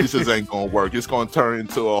 It just ain't gonna work. It's gonna turn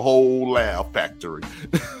into a whole laugh factory.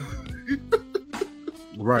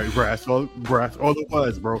 Right. That's all it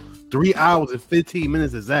was, bro. 3 hours and 15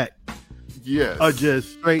 minutes exact. Yes.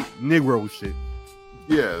 Just straight Negro shit.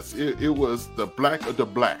 Yes, it was the black of the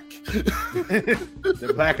black.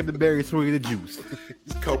 The black of the berry, sweet of the juice.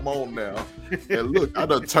 Come on now. And look, I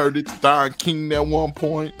done turned it to Don King at one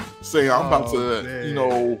point, saying I'm about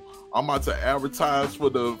to advertise for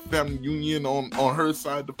the family union on her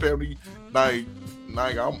side of the family. Like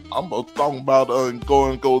I'm talking about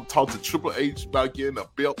go talk to Triple H about getting a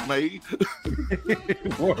belt made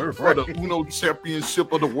for the Uno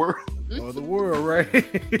Championship of the world. Of the world, right?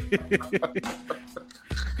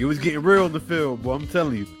 It was getting real in the field, boy. I'm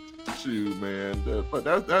telling you. Shoot, man. But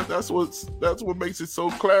that's what makes it so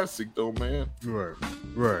classic, though, man. Right.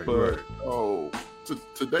 But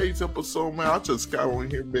today's episode, man, I just got on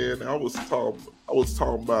here, man. I was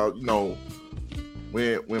talking about,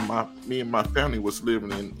 when me and my family was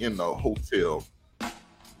living in the hotel,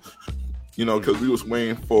 because we was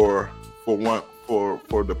waiting for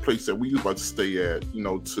the place that we was about to stay at,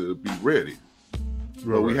 to be ready.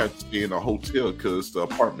 Right, But we had to stay in a hotel because the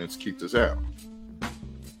apartments kicked us out.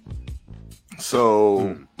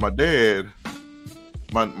 So my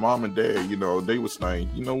mom and dad, they was like,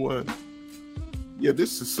 you know what? Yeah,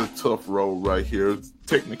 this is a tough road right here.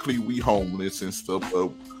 Technically, we homeless and stuff,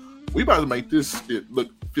 but we about to make this shit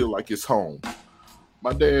feel like it's home.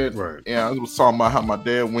 My dad, Right. and I was talking about how my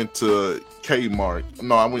dad went to Kmart.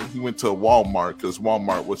 No, he went to Walmart because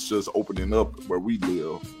Walmart was just opening up where we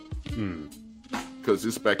live. Because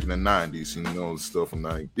it's back in the 90s, stuff. And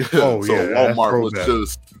like, Oh, so yeah, that's Walmart throwback.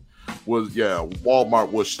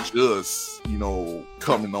 Walmart was just,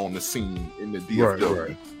 coming on the scene in the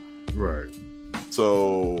DFW. Right.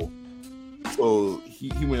 So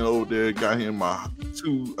he went over there, got him a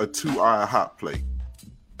 2-eye hot plate.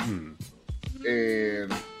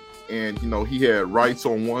 And he had rice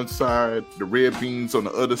on one side, the red beans on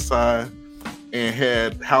the other side, and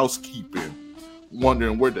had housekeeping,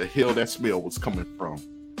 wondering where the hell that smell was coming from.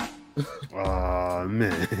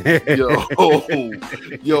 Man.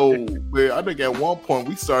 yo, man, I think at one point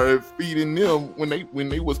we started feeding them when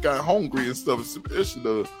they got hungry and stuff,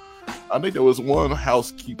 especially I think there was one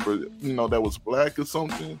housekeeper, that was black or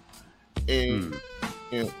something, and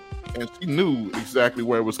she knew exactly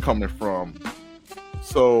where it was coming from.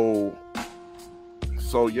 So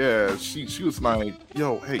yeah, she was like,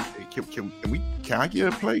 "Yo, hey, can I get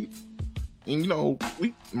a plate?" And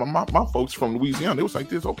my folks from Louisiana, they was like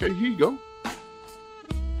this. Okay, here you go.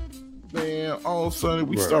 Man, all of a sudden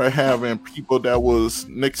we started having people that was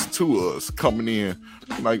next to us coming in,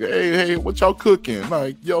 like, hey, what y'all cooking?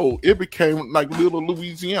 Like, yo, it became like little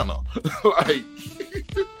Louisiana, like,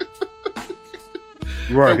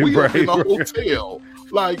 Right. and we Right. was in a hotel.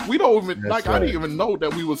 Like, we don't even I didn't even know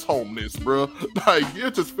that we was homeless, bro. Like,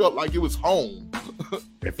 it just felt like it was home.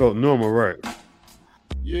 It felt normal, right?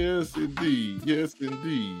 Yes, indeed.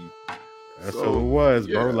 That's all it was,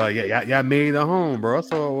 bro. yeah. Like, y'all made a home, bro.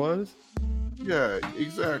 That's all it was. Yeah,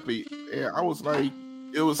 exactly. And I was like,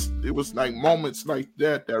 it was like moments like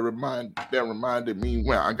that reminded me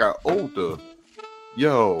when I got older.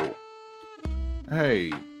 Yo,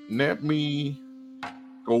 hey, let me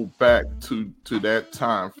go back to that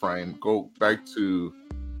time frame. Go back to,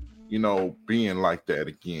 being like that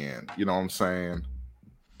again. You know what I'm saying?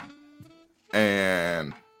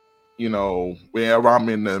 And whenever I'm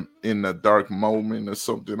in the dark moment or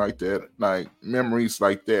something like that, like memories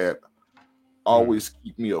like that always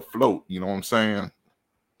keep me afloat. You know what I'm saying?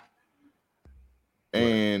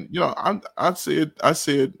 And I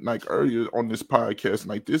said like earlier on this podcast,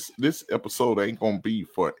 like this episode ain't gonna be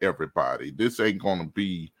for everybody. This ain't gonna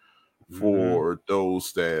be for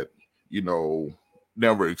those that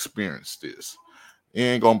never experienced this. It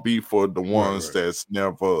ain't gonna be for the ones that's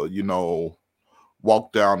never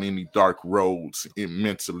walk down any dark roads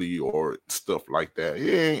mentally or stuff like that.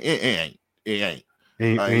 It ain't.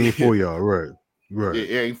 Ain't for y'all, right?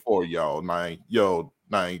 It ain't for y'all.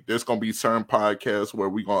 Like, there's gonna be certain podcasts where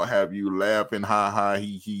we gonna have you laughing, ha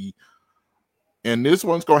he, and this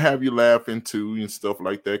one's gonna have you laughing too and stuff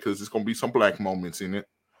like that because there's gonna be some black moments in it.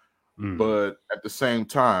 But at the same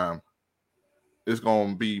time, it's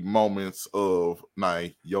gonna be moments of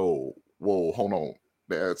like, yo, whoa, hold on,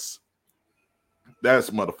 that's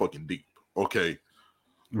motherfucking deep. Okay.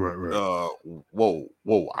 Right.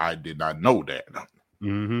 Whoa, I did not know that.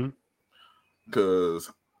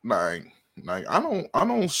 Cause like I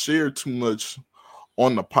don't share too much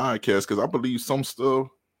on the podcast because I believe some stuff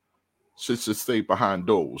should stay behind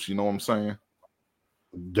doors. You know what I'm saying?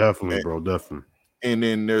 Definitely, bro. Definitely. And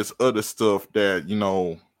then there's other stuff that,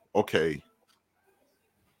 okay,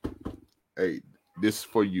 hey, this is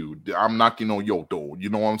for you. I'm knocking on your door. You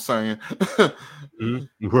know what I'm saying?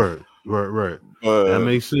 Right. That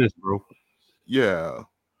makes sense, bro. Yeah.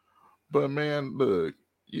 But man, look,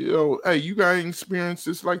 hey, you got any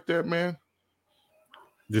experiences like that, man?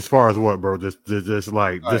 As far as what, bro? Just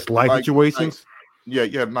like life situations?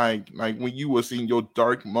 Yeah, like when you was in your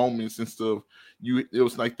dark moments and stuff, it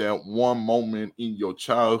was like that one moment in your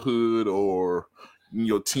childhood or in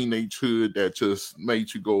your teenagehood that just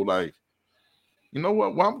made you go like, you know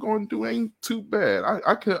what I'm going to do ain't too bad.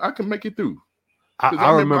 I can make it through.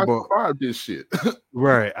 I remember I survived this shit.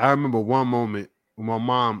 Right. I remember one moment when my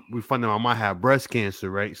mom had breast cancer,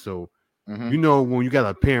 right? So when you got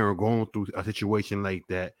a parent going through a situation like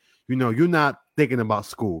that, you're not thinking about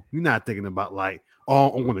school. You're not thinking about like,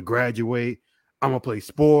 oh, I'm going to graduate. I'm gonna play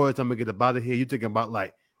sports. I'm gonna get up out of here. You're thinking about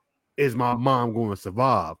like, is my mom going to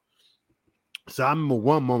survive? So I remember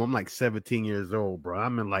one moment, I'm like 17 years old, bro.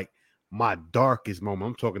 I'm in like my darkest moment.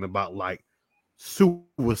 I'm talking about like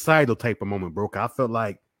suicidal type of moment, bro. I felt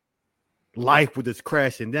like life was just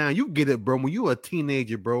crashing down. You get it, bro. When you a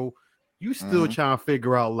teenager, bro, you still trying to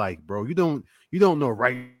figure out life, bro. You don't know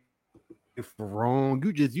right from wrong.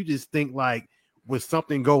 You just think like when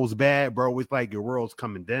something goes bad, bro, it's like your world's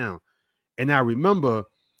coming down. And I remember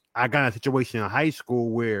I got in a situation in high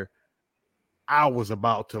school where I was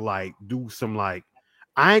about to like do some like,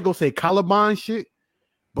 I ain't gonna say Columbine shit,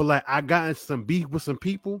 but like I got in some beef with some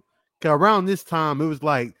people. Cause around this time it was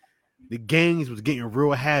like the gangs was getting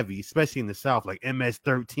real heavy, especially in the South, like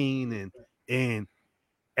MS-13 and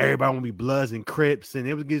everybody want to be Bloods and Crips, and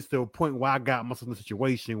it was getting to a point where I got myself in a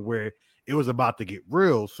situation where it was about to get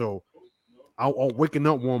real. So I was waking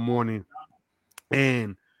up one morning,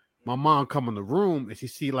 and my mom come in the room, and she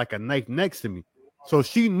see like a knife next to me. So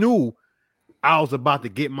she knew I was about to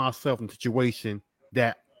get myself in a situation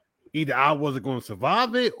that either I wasn't going to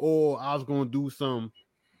survive it or I was going to do some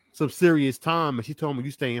serious time. And she told me,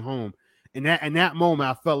 "You staying home." And that moment,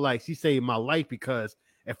 I felt like she saved my life, because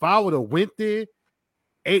if I would have went there,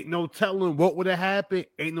 ain't no telling what would have happened.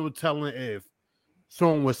 Ain't no telling if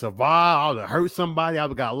someone would survive. I would have hurt somebody. I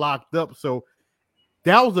would have got locked up. So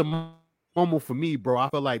that was a moment for me, bro. I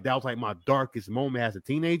felt like that was like my darkest moment as a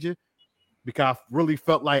teenager, because I really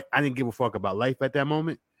felt like I didn't give a fuck about life at that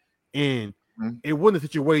moment. And it wasn't a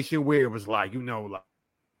situation where it was like, we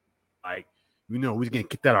was getting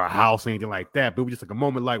kicked out of our house or anything like that. But it was just like a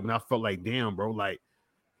moment like when I felt like, damn, bro, like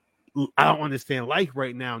I don't understand life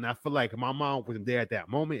right now. And I feel like if my mom wasn't there at that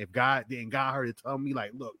moment, if God didn't got her to tell me,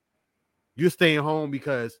 like, look, you're staying home,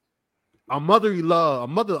 because a mother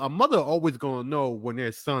always gonna know when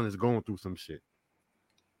their son is going through some shit.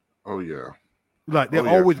 Oh yeah. Like they're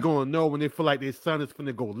always gonna know when they feel like their son is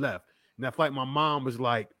gonna go left. And I feel like my mom was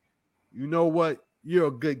like, you know what? You're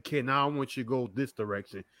a good kid. Now I want you to go this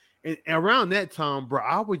direction. And around that time, bro,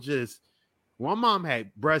 I would just, when my mom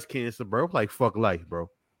had breast cancer, bro, it was like fuck life, bro.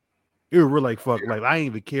 It was really like fuck life. I didn't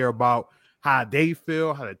even care about how they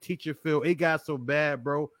feel, how the teacher feel. It got so bad,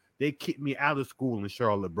 bro. They kicked me out of school in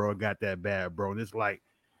Charlotte, bro. It got that bad, bro. And it's like,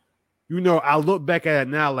 I look back at it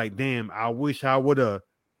now like, damn, I wish I would have,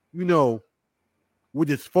 with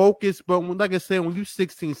this focus. But like I said, when you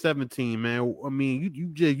 16, 17, man, I mean,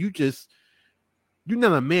 you're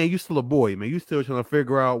not a man. You're still a boy, man. You still trying to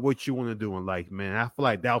figure out what you want to do in life, man. I feel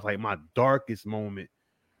like that was like my darkest moment,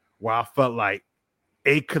 where I felt like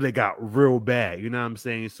it could have got real bad. You know what I'm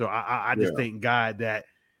saying? So I just thank God that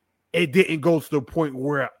it didn't go to the point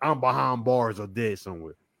where I'm behind bars or dead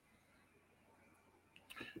somewhere.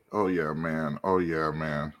 Oh yeah, man. Oh yeah,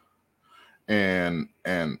 man. And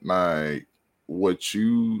like what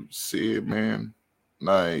you said, man,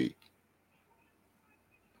 like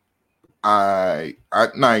I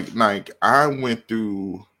went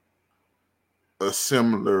through a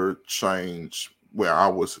similar change where I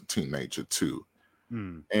was a teenager too.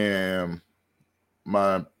 And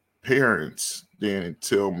my parents didn't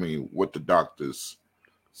tell me what the doctors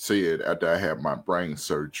said after I had my brain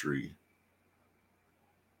surgery,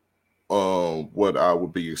 what I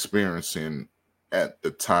would be experiencing at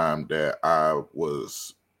the time that I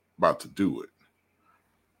was about to do it.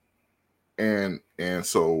 And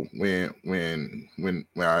so when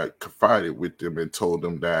I confided with them and told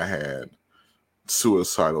them that I had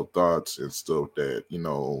suicidal thoughts and stuff, that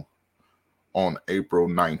on April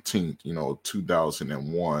 19th,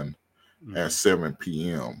 2001 at 7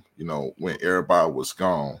 p.m., when everybody was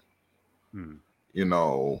gone,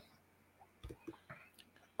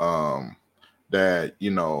 that,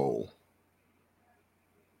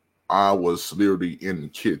 I was literally in the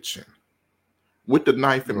kitchen with the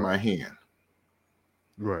knife in my hand.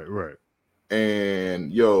 Right.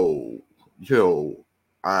 And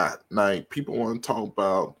I like, people want to talk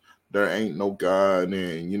about there ain't no God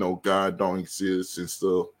and God don't exist and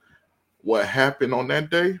stuff. What happened on that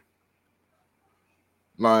day?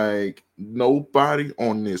 Like, nobody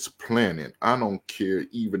on this planet, I don't care,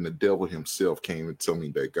 even the devil himself can't even tell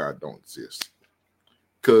me that God don't exist.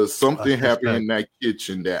 Because something happened in that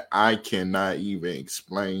kitchen that I cannot even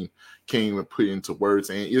explain, can't even put into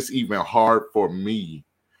words. And it's even hard for me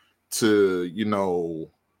to,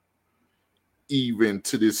 even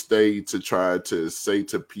to this day, to try to say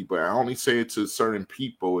to people. I only say it to certain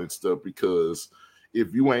people and stuff, because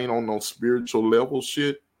if you ain't on no spiritual level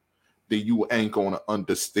shit, then you ain't gonna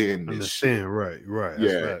understand this shit. Right.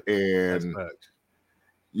 Yeah. And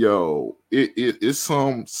it's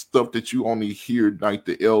some stuff that you only hear like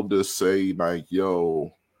the elders say, like,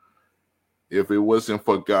 if it wasn't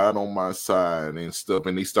for God on my side and stuff,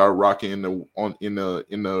 and they start rocking in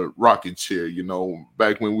the rocking chair,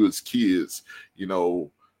 back when we was kids,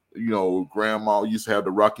 grandma used to have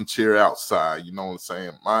the rocking chair outside, you know what I'm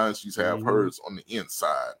saying? Mine used to have hers on the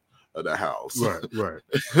inside of the house. Right.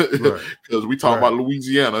 Because we talk about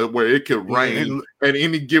Louisiana where it could rain at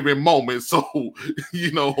any given moment. So,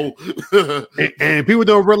 and people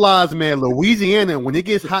don't realize, man, Louisiana, when it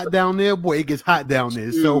gets hot down there, boy, it gets hot down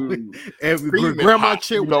there. So if grandma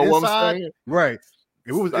chair was inside, right.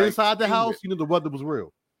 If it was inside the house, the weather was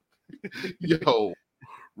real.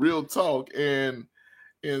 Real talk. And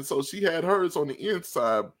so she had hers on the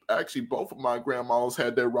inside. Actually, both of my grandmas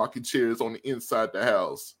had their rocking chairs on the inside the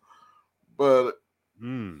house. But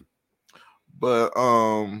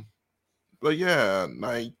yeah,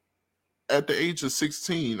 like at the age of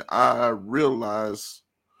 16, I realized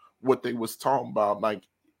what they was talking about. Like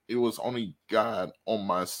it was only God on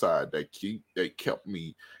my side that kept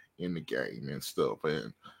me in the game and stuff.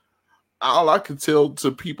 And all I can tell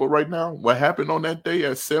to people right now, what happened on that day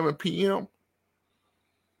at 7 p.m.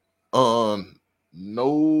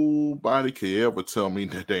 Nobody could ever tell me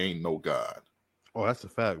that there ain't no God. Oh, that's a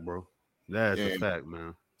fact, bro. That's a fact,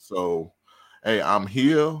 man. So, hey, I'm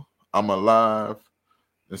here. I'm alive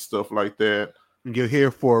and stuff like that. You're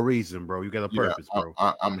here for a reason, bro. You got a purpose, bro.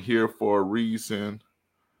 I'm here for a reason.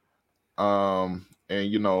 And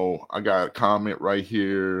I got a comment right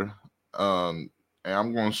here. And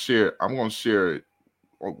I'm gonna share it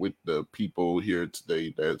with the people here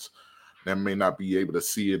today that may not be able to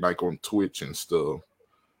see it like on Twitch and stuff.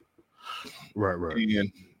 Right.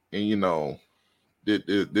 And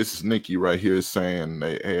this is Nikki right here saying,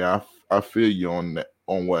 "Hey, I feel you on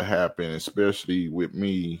what happened, especially with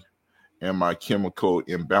me and my chemical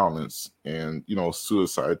imbalance and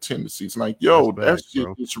suicide tendencies." Like, that's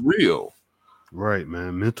just real, right,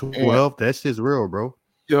 man? Mental health, that shit's real, bro.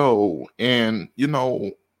 And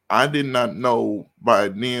I did not know by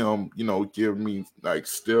them, giving me like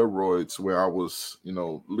steroids where I was,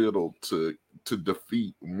 little to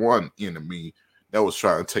defeat one enemy that was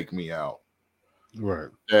trying to take me out. Right.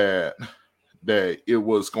 That it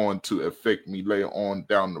was going to affect me later on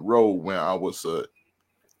down the road when I was a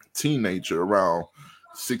teenager around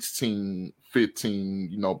 16,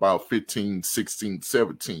 15, about 15, 16,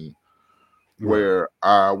 17, where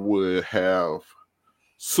I would have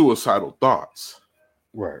suicidal thoughts.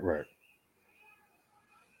 Right.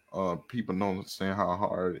 People don't understand how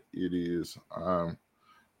hard it is. I'm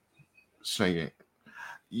saying,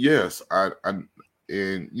 yes,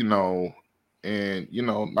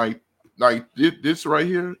 like this right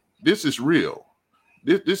here, this is real.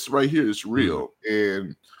 This right here is real,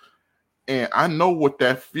 and I know what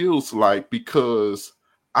that feels like because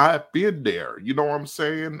I've been there. You know what I'm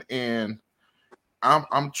saying? And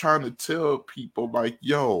I'm trying to tell people like,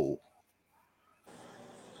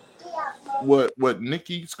 what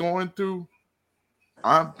Nikki's going through,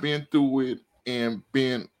 I've been through it and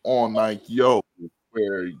been on like,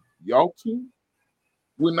 where y'all two,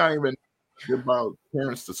 we're not even about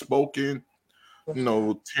Terrence the Spoken,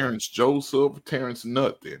 Terrence Joseph, Terrence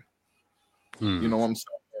nothing. You know what I'm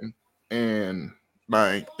saying? And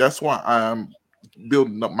like that's why I'm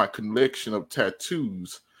building up my collection of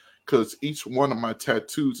tattoos, because each one of my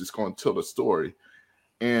tattoos is going to tell a story.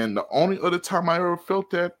 And the only other time I ever felt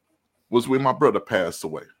that was when my brother passed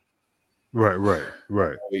away. Right.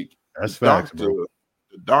 Like, that's facts, bro.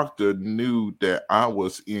 The doctor knew that I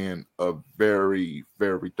was in a very,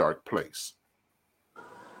 very dark place.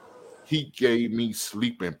 He gave me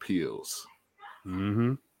sleeping pills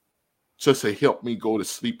just to help me go to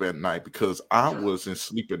sleep at night because I wasn't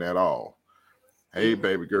sleeping at all. Hey,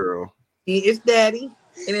 baby girl. He is daddy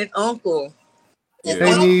and it's uncle. Yeah.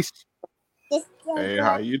 Hey, niece. Hey,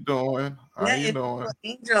 how you doing? How you doing?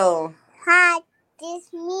 Angel. Hi,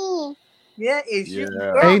 this me. Yeah, it's you.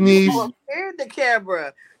 Yeah. Girl, Hey, niece. you all up in the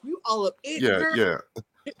camera. You all up in Yeah.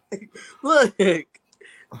 Look.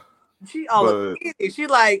 She all up in it. She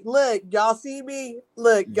like, look, y'all see me?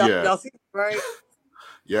 Look, y'all see me, right?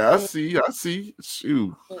 Yeah, I see.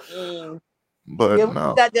 Shoot. But yeah, no.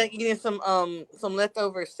 We got done eating some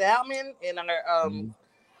leftover salmon and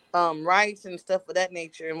our rice and stuff of that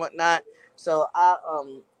nature and whatnot. So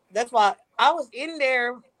that's why I was in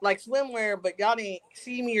there like swimwear, but y'all didn't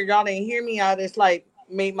see me or y'all didn't hear me. I just like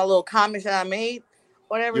made my little comments that I made,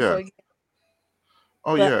 whatever. Yeah.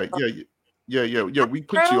 So Yeah. We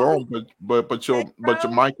put you on, but your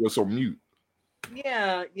mic was on mute.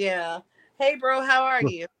 Yeah. Hey, bro, how are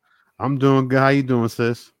you? I'm doing good. How you doing,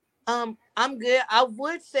 sis? I'm good. I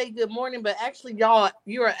would say good morning, but actually, y'all,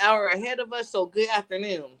 you're an hour ahead of us, so good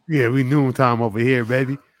afternoon. Yeah, we noon time over here,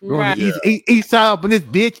 baby. Right. Yeah. East side up in this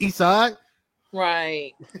bitch, east side.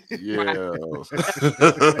 Right. Yeah.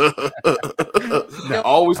 Yo,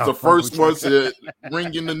 Always Oh, the first ones that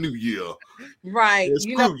ring in the new year. right. Yeah,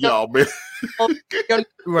 You know, screw y'all, man. your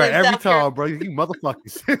Right, in every South Carolina, time, bro. You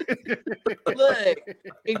motherfuckers. look,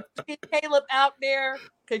 if you get Caleb out there,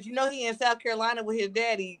 because you know he in South Carolina with his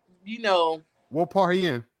daddy, you know, What part he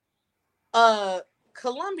in?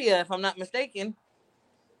 Columbia, if I'm not mistaken.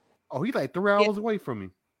 Oh, he like 3 hours away from me.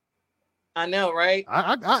 I know, right?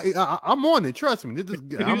 I'm on it. Trust me. This is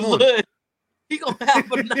good. I'm on Look, he gonna have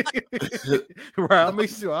a night. it. Right, I'll make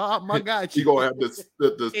sure. I got He you. gonna have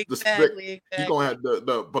the Exactly. he gonna have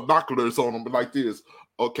the binoculars on him like this.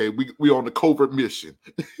 Okay, we on the covert mission.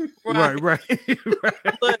 Right. Look, Right.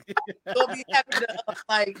 gonna be having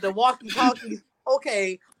like the walkie-talkies.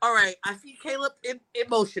 Okay, all right. I see Caleb in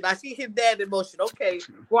motion. I see his dad in motion. Okay,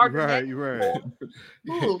 Right.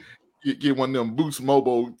 Ooh. Get one of them Boost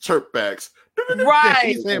Mobile chirp backs. Right,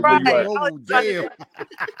 He said, right. right. I was Oh, trying to damn.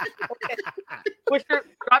 okay.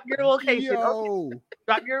 Drop your location. Okay. Yo.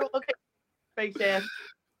 Drop your location, face ass.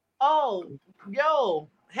 Oh, yo,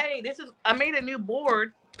 hey, I made a new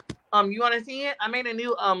board. You want to see it? I made a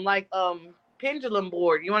new pendulum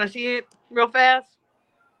board. You want to see it real fast?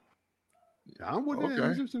 I'm with Okay.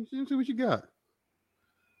 it. Let's see what you got.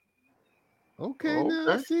 Okay, now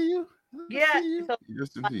I Okay. see you. Yeah. So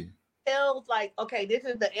Yes, indeed. tells like, okay, this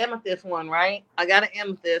is the amethyst one, right? I got an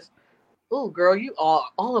amethyst. Ooh, girl, you are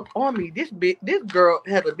all up on me. This girl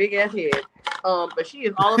has a big ass head. But she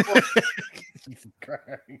is all up on me.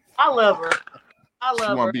 I love her. I She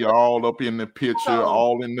love want her. to be all up in the picture, So-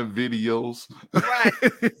 all in the videos. Right.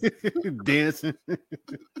 Dancing.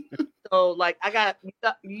 So like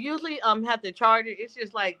usually have to charge it. It's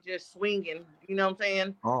just like swinging. You know what I'm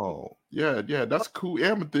saying? Oh, yeah, that's cool.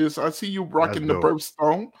 Amethyst. I see you rocking the dope.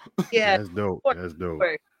 birthstone. Yeah. That's dope. That's dope.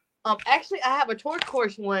 Actually, I have a torch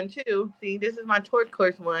course one too. See, this is my torch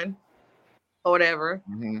course one, or whatever.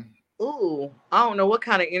 Mm-hmm. Ooh, I don't know what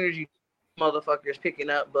kind of energy motherfuckers picking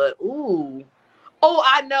up, but ooh, oh,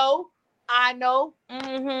 I know.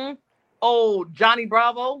 Mm-hmm. Oh, Johnny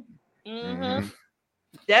Bravo. Mm-hmm.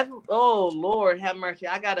 That's Lord have mercy.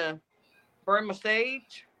 I gotta burn my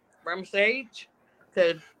sage,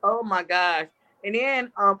 cause oh my gosh. And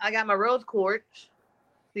then I got my rose quartz.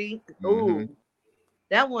 See, ooh,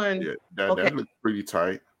 that one. Yeah, that looks pretty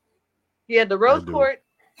tight. Yeah, the rose I do. quartz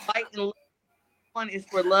light and love one is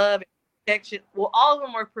for love and protection. Well, all of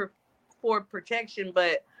them are for protection,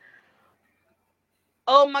 but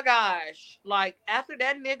oh my gosh, like after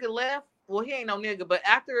that nigga left, well, he ain't no nigga, but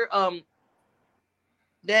after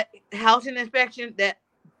that housing inspection, that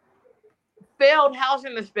failed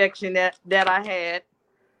housing inspection that I had,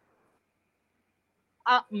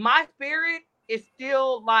 my spirit is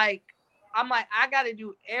still like, I'm like, I got to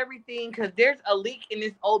do everything because there's a leak in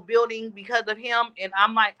this old building because of him, and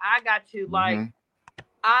I'm like, I got to like,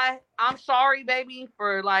 I'm sorry, baby,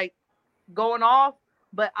 for like going off,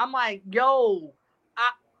 but I'm like, yo,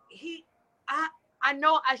 I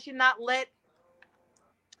know I should not let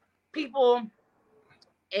people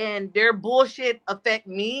and their bullshit affect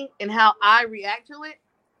me and how I react to it.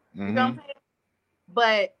 You know what I'm saying?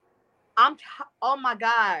 But oh my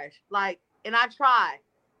gosh, like, and I try.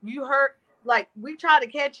 You heard, like, we tried to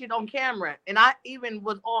catch it on camera, and I even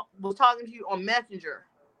was talking to you on Messenger.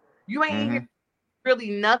 You ain't hear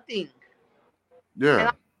really nothing.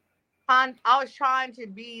 Yeah. And I was trying to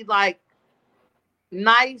be like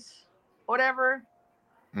nice, whatever.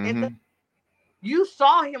 And you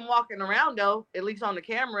saw him walking around though, at least on the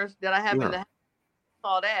cameras that I have in the house.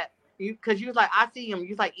 Saw that because you was like, I see him. You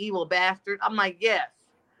was like, evil bastard. I'm like, yes,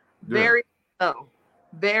 very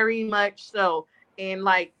much so. And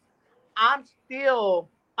like, I'm still.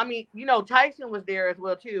 I mean, you know, Tyson was there as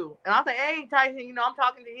well too. And I was like, hey, Tyson, you know, I'm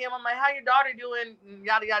talking to him. I'm like, how your daughter doing?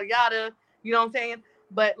 Yada yada yada. You know what I'm saying?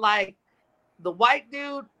 But like, the white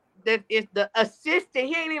dude that is the assistant.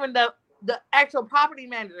 He ain't even the actual property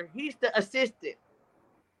manager. He's the assistant.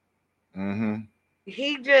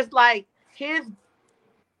 He just like his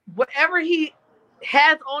whatever he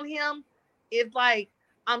has on him is like,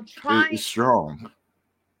 I'm trying. It's strong.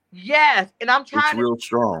 Yes, and I'm trying. It's real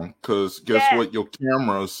strong because guess what? Your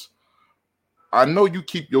cameras. I know you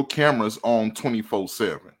keep your cameras on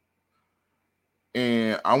 24/7.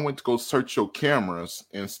 And I went to go search your cameras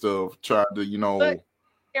and stuff. Tried to, you know,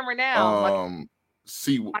 camera now.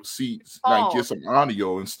 See, like get some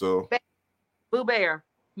audio and stuff. Boo Bear,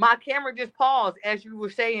 my camera just paused as you were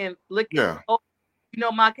saying. Look, you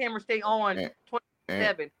know, my camera stay on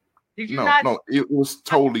 27. Did you not? No, it was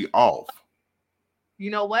totally off.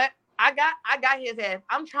 You know what? I got his ass.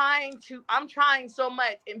 I'm trying so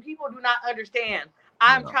much, and people do not understand.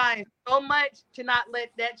 I'm Yeah. trying so much to not let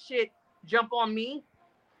that shit jump on me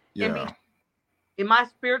and be Yeah. in my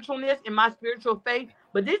spiritualness, in my spiritual faith.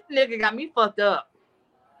 But this nigga got me fucked up.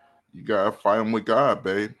 You gotta fight him with God,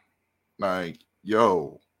 babe. Like,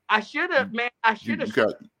 yo, I should have, man. I you, should you have.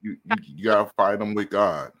 got you gotta fight him with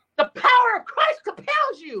God. The power of Christ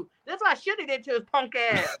compels you. That's what I should have did to his punk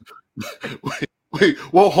ass. Wait,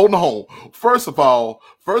 well, hold on. First of all,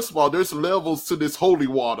 there's levels to this holy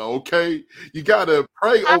water, okay? You gotta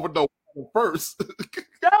pray over the water first.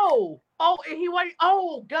 No. Oh, and he went.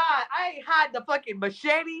 Oh God, I ain't hide the fucking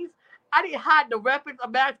machetes. I didn't hide the weapons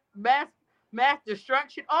of mass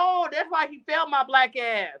destruction. Oh, that's why he failed my black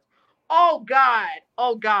ass. Oh God.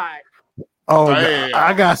 Oh God. Oh, Damn.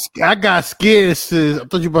 I got scared. Sis. I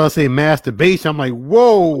thought you were about to say masturbation. I'm like,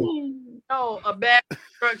 whoa. No, a mass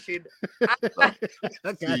destruction.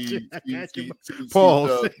 I got you. See,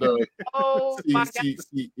 Pause. Oh my God.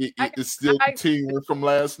 it's still continuing from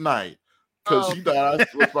last night. Because Oh. you thought I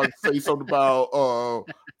was about to say something about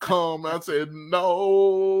come. I said,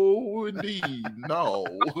 no, indeed, no.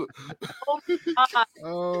 God.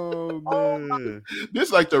 Oh Oh, man. This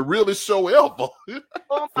is like the realest show ever.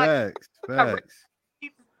 Oh my Facts.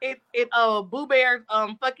 it Boo Bear's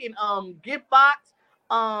fucking gift box.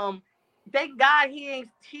 Thank God he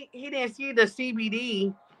didn't see the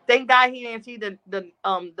CBD. Thank God he didn't see the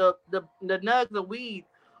nugs of weed.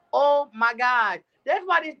 Oh my God. That's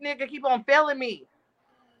why this nigga keep on failing me.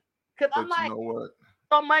 Cause But I'm like, you know what?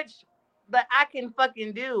 so much that I can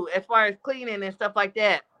fucking do as far as cleaning and stuff like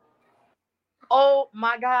that. Oh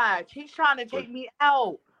my God. He's trying to take me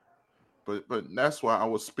out. But that's why I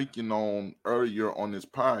was speaking on earlier on this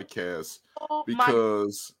podcast, Oh my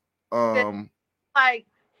because like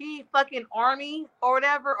he fucking army or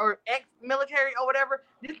whatever or ex-military or whatever.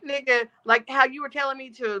 This nigga, like how you were telling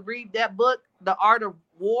me to read that book, The Art of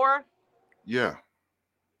War. yeah.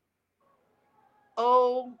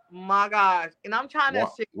 Oh my gosh. And I'm trying to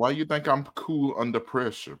Why you think I'm cool under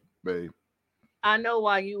pressure, babe? I know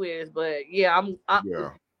why you is, but yeah, Yeah.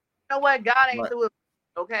 you know what? God ain't Like, through it.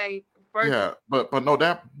 Okay. First, yeah, but no,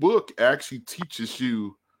 that book actually teaches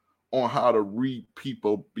you on how to read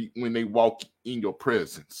people when they walk in your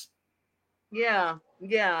presence. yeah.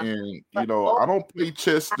 And But, I don't play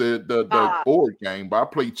chess the God. board game, but I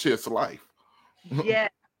play chess life. Yeah.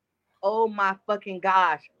 Oh my fucking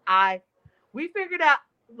gosh. We figured out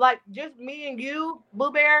like just me and you,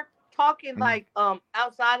 Boo Bear, talking like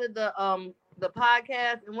outside of the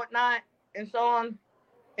podcast and whatnot and so on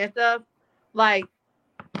and stuff. Like,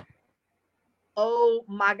 oh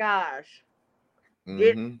my gosh.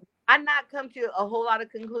 Did I not come to a whole lot of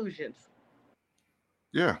conclusions?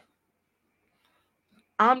 Yeah.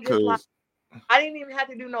 I'm just like I didn't even have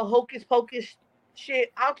to do no hocus pocus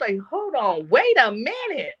shit. I was like, hold on, wait a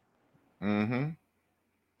minute.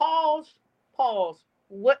 Pause.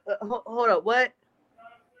 What? Hold up. What?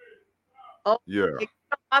 Oh, yeah.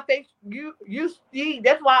 My face. You see?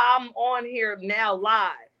 That's why I'm on here now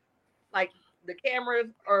live. Like the cameras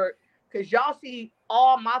are, cause y'all see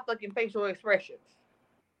all my fucking facial expressions.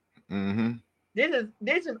 This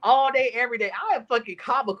is all day, every day. I am fucking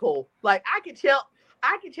comical. Like I can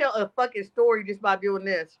tell a fucking story just by doing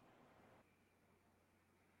this.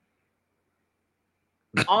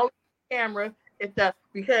 All camera is stuff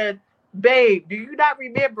because, babe, do you not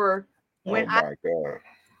remember when God.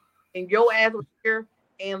 And your ass was here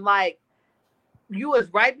and like you was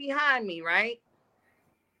right behind me, right?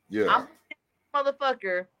 Yeah. I'm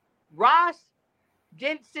motherfucker Ross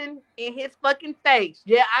Jensen in his fucking face.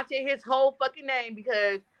 Yeah, I say his whole fucking name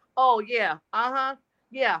because yeah,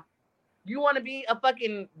 yeah. You want to be a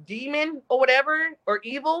fucking demon or whatever or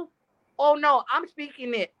evil? Oh no, I'm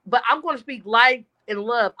speaking it, but I'm gonna speak life and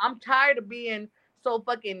love. I'm tired of being so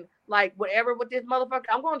fucking like whatever with this motherfucker.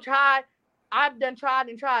 I'm gonna try. I've done tried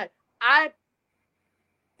and tried. I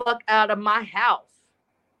fuck out of my house.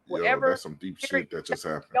 Whatever. Yo, that's some deep shit that just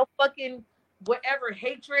happened. No fucking whatever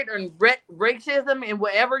hatred and racism and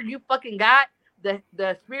whatever you fucking got,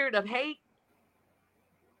 the spirit of hate.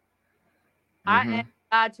 I ask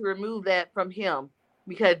God to remove that from him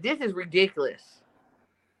because this is ridiculous.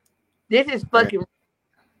 This is fucking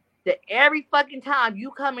that every fucking time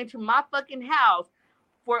you come into my fucking house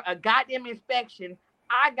for a goddamn inspection,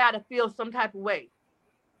 I gotta feel some type of way.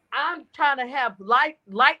 I'm trying to have light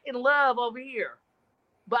and love over here.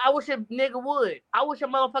 But I wish a nigga would. I wish a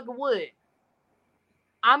motherfucker would.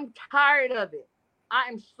 I'm tired of it. I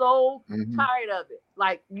am so tired of it.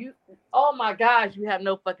 Like you, oh my gosh, you have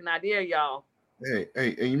no fucking idea, y'all. Hey,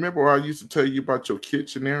 and you remember what I used to tell you about your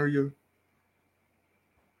kitchen area?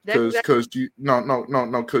 Because you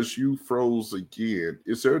because you froze again.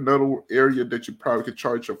 Is there another area that you probably could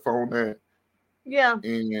charge your phone at? Yeah.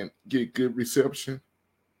 And get good reception?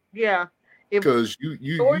 Yeah. Because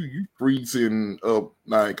you freezing up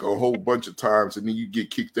like a whole bunch of times and then you get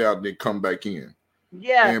kicked out and then come back in.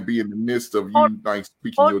 Yeah. And be in the midst of you like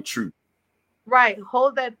speaking your truth. Right.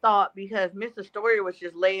 Hold that thought because Mr. Story was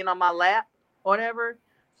just laying on my lap or whatever.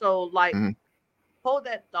 So like hold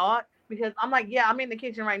that thought because I'm like, yeah, I'm in the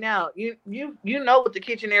kitchen right now. You know what the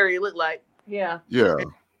kitchen area look like. Yeah. Yeah.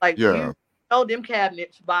 Like you know them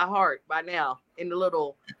cabinets by heart by now in the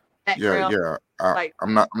little background. Yeah.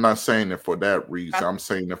 I'm not saying it for that reason. I'm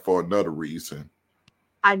saying it for another reason.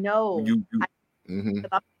 I know.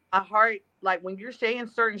 My heart, like when you're saying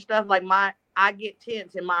certain stuff, like I get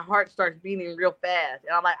tense and my heart starts beating real fast,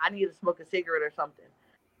 and I'm like, I need to smoke a cigarette or something.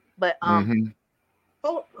 But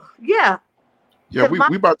oh yeah. Yeah, we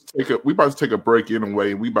about to take a break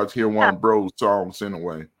anyway. We about to hear one of Bro's songs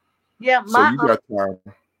anyway. Yeah, so you got time.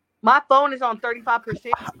 My phone is on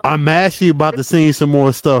 35%. I'm actually about to sing some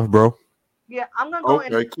more stuff, bro. Yeah, I'm gonna go.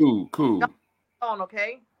 Okay, cool. On,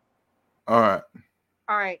 okay. All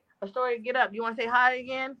right. A Story, get up. You want to say hi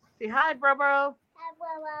again? Say hi, bro. Hi, bro.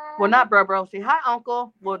 Well, not bro. Say hi,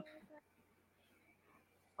 uncle. Well,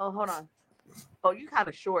 hold on. Oh, you kind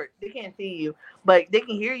of short. They can't see you, but they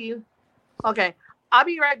can hear you. Okay, I'll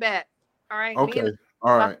be right back. All right. Okay.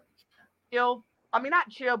 All right. Chill. I mean, not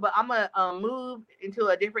chill, but I'm gonna move into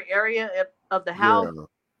a different area of the house. Yeah.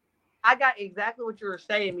 I got exactly what you were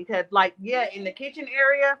saying because, like, yeah, in the kitchen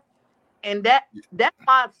area, and that's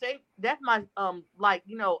my like,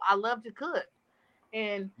 you know, I love to cook,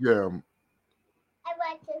 and yeah, I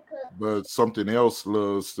like to cook. But something else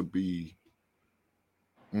loves to be.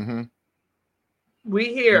 We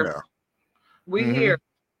here. We here.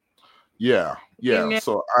 Yeah.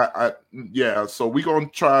 So so we're gonna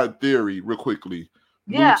try a theory real quickly.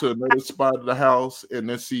 Move to another spot of the house and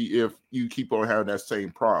let's see if you keep on having that same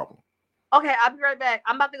problem. Okay, I'll be right back.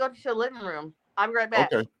 I'm about to go to the living room. I'll be right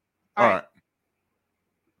back. Okay. All right.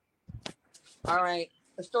 All right.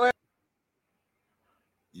 The Story.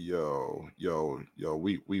 Yo.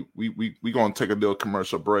 We gonna take a little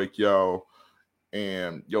commercial break, y'all.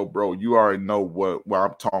 And yo, bro, you already know what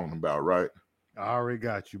I'm talking about, right? I already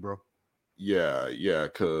got you, bro. Yeah,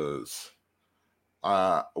 because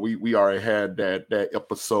we already had that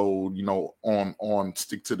episode, you know, on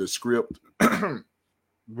Stick to the Script.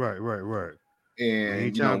 Right.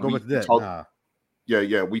 And you know, go with that.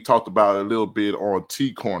 Yeah, we talked about it a little bit on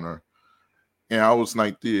T Corner. And I was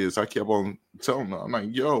like this. I kept on telling them, I'm like,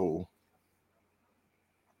 yo,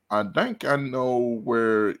 I think I know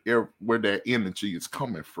where that energy is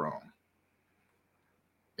coming from.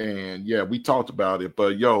 And yeah, we talked about it,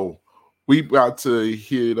 but yo, we about to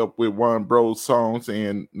hit up with one Bro's songs,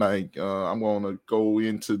 and like I'm gonna go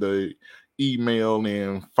into the email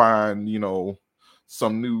and find, you know,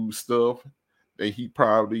 some new stuff that he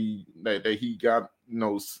probably that he got, you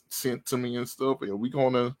know, sent to me and stuff, and we're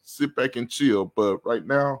gonna sit back and chill. But right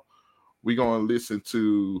now, we're gonna listen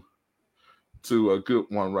to a good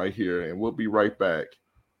one right here, and we'll be right back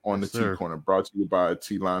on the T Corner, brought to you by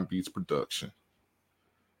T-Line Beats Production.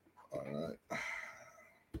 All right.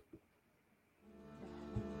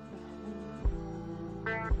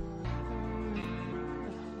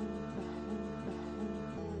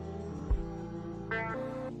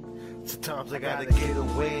 Sometimes I gotta get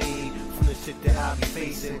away from the shit that I be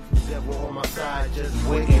facing. The devil on my side just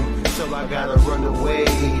waiting, so I gotta run away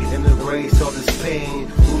and erase all this pain.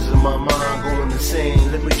 Losing my mind, going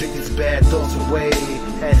insane. Let me drink these bad thoughts away.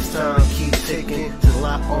 As time keeps ticking, to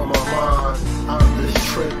lock on my mind. I'm just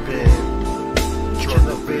tripping, trying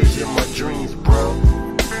to vision my dreams, bro.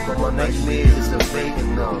 But my nightmares are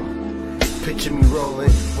evading them. Picture me rolling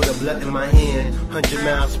with a blunt in my hand, 100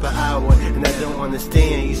 miles per hour, and I don't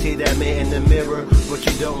understand. You see that man in the mirror, but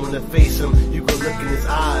you don't want to face him. You go look in his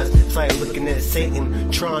eyes, it's like looking at Satan.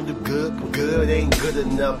 Trying to do good, but good ain't good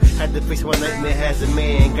enough. Had to face my nightmare as a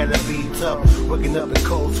man, gotta be tough. Waking up in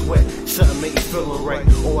cold sweat, something make you feel alright.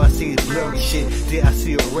 All I see is blurry shit, then I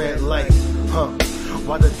see a red light.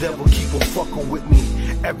 Why the devil keep on fucking with me?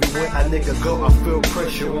 Everywhere I nigga go, I feel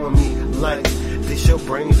pressure on me. Like, this your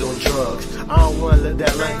brains on drugs. I don't wanna let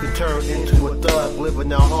that life turn into a thug.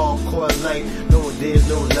 Living a hardcore life, knowing there's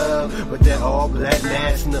no love. But that all black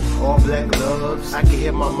mask and the all black gloves. I can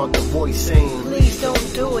hear my mother voice saying, please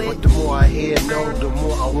don't do it. But the more I hear no, the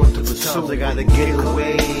more I want to pursue. I gotta get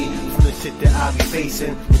away from the shit that I be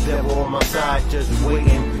facing. The devil on my side just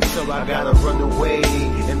waiting, so I gotta run away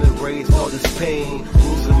and erase all this pain.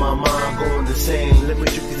 Losing my mind, going insane. Let me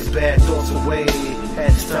drink these bad thoughts away.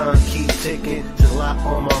 As time keep ticking, just a lot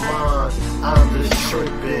on my mind. I'm just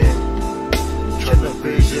tripping, trying to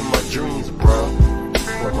vision my dreams, bro.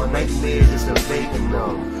 But my nightmares is a vacant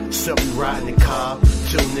numb. So we riding the car,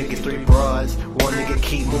 2 niggas, 3 broads. 1 nigga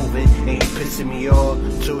keep moving, and he pissing me off.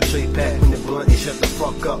 2 straight pack when the blunt and shut the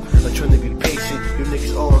fuck up. I'm trying to be patient, you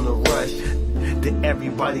niggas all in a rush. Then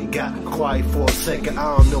everybody got quiet for a second.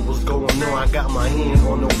 I don't know what's going on. I got my hand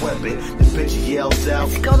on the weapon. The bitch yells out,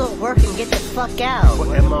 let's go to work and get the fuck out.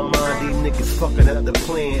 But in my mind, these niggas fucking up the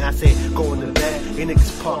plan. I said, go in the back, these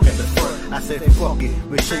niggas park at the front. I said, fuck it,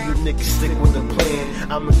 make sure you niggas stick with the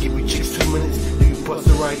plan. I'ma give you chicks 2 minutes, then you bust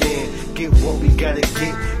it right in. Get what we gotta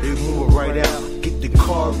get, then move it right out. Get the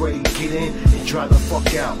car ready, get in, and drive the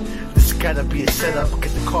fuck out. This gotta be a setup,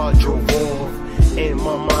 cause the car drove off. In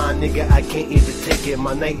my mind, nigga, I can't even take it.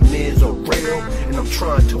 My nightmares are real, and I'm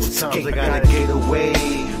trying to escape. I gotta get away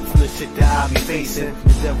from the shit that I be facing.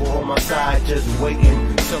 The devil on my side just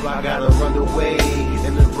waiting, so I gotta run away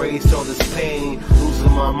and erase all this pain.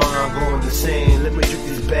 Losing my mind, going insane. Let me drink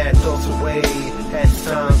these bad thoughts away. As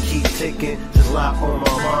time keep ticking, just a lot on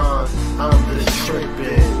my mind. I'm just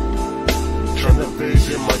tripping, trying to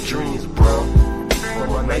vision my dreams, bro. But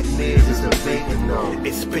my nightmares is a vacant numb.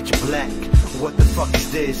 It's pitch black. What the fuck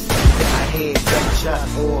is this? I hear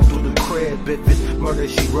gunshots all through the crib. If it's murder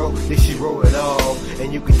she wrote, then she wrote it all.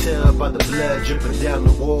 And you can tell by the blood dripping down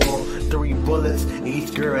the wall. 3 bullets in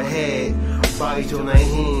each girl head, bodies on their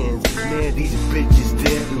hands. Man, these bitches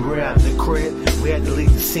dead. We ran out the crib, we had to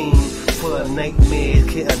leave the scene. Full of nightmares,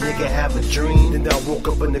 can a nigga have a dream? Then I woke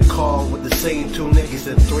up in the car with the same 2 niggas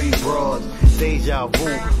and 3 broads. Deja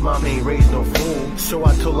vu, mom ain't raised no fool. So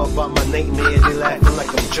I told her about my nightmares, they laughing like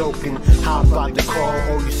I'm joking. Hop out the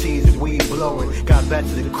car, all you see is weed blowing. Got back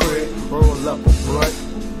to the crib, roll up a blunt,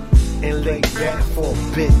 and lay back for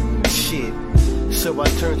a bit. Shit. So I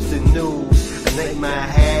turned to the news, a nightmare I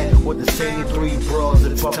had with the same 3 broads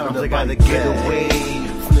that sometimes I gotta get away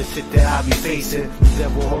from the shit that I be facing. The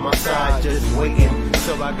devil on my side just waiting,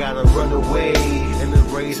 so I gotta run away and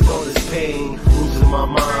erase all this pain. Losing my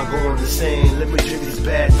mind, going insane. Let me drink these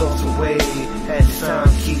bad thoughts away. As time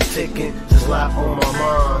keep ticking, just a lot on my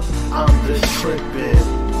mind. I'm just tripping,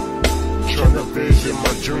 trying to vision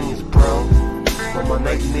my dreams, bro. But my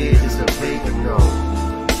nightmares is a vacant numb.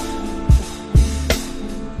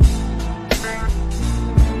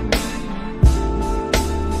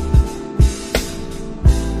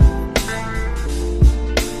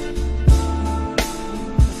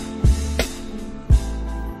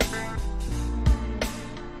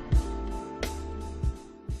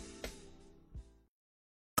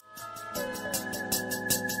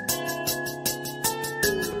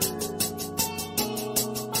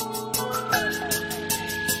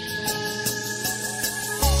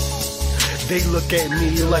 They look at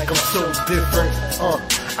me like I'm so different,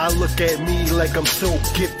 I look at me like I'm so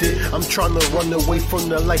gifted. I'm trying to run away from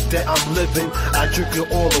the life that I'm living. I drink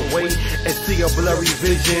it all away and see a blurry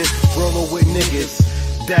vision. Rolling with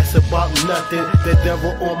niggas, that's about nothing. The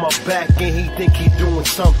devil on my back and he think he doing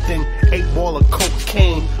something. 8 ball of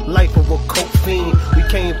cocaine, life of a coke fiend. We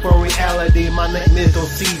came from reality, my nightmares don't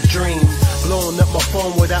see dreams. Blowing up my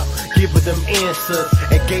phone without giving them answers.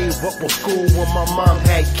 And gave up on school when my mom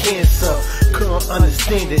had cancer. Couldn't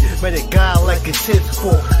understand it, met a guy like it's his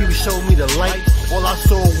fault. He would show me the light, all I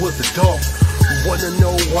saw was the dark. Wanna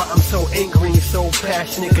know why I'm so angry and so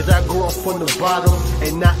passionate? Cause I grew up from the bottom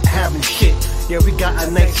and not having shit. Yeah, we got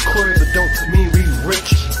a nice crib, but don't mean we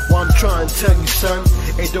rich. Well, I'm trying to tell you, son,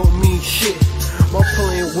 it don't mean shit. My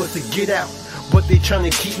plan was to get out, but they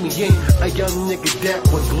tryna keep me in. A young nigga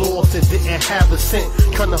that was lost and didn't have a cent,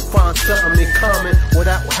 tryna find something in common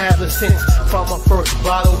without having sense. Found my first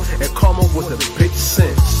bottle and karma was a bitch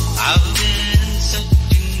since. I've been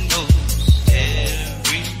searching those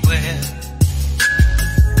everywhere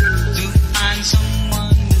to find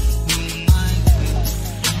someone with whom I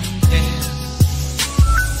could compare.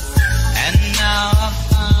 And now I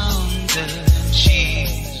found her,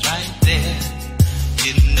 she's right there.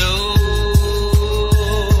 You know.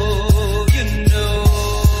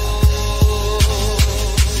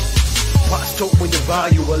 When the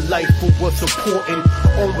value of life for what's important,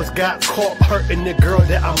 almost got caught hurting the girl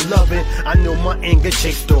that I'm loving. I know my anger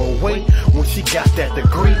chased her away. When she got that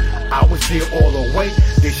degree, I was there all the way.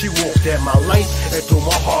 Then she walked at my life and threw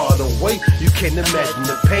my heart away. You can't imagine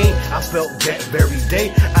the pain I felt that very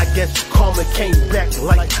day. I guess karma came back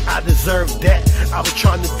like I deserved that. I was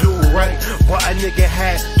trying to do right, but a nigga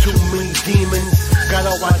had too many demons.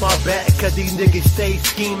 Gotta watch my back, cause these niggas stay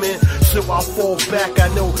scheming. So I fall back, I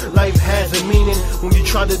know life has a meaning. When you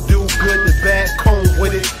try to do good, the bad come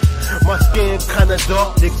with it. My skin kinda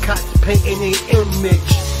dark, the cops painting an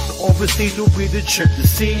image. Overseas will be the trip to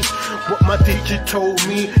see what my teacher told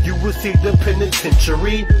me. You will see the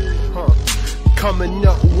penitentiary. Coming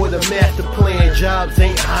up with a master plan. Jobs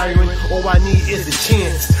ain't hiring, all I need is a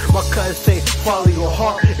chance. My cousin say, follow your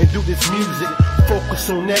heart and do this music. Focus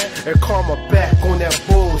on that and karma back on that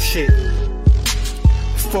bullshit.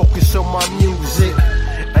 Focus on my music,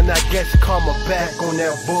 and I guess karma back on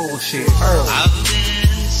that bullshit. I've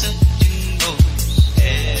been searching most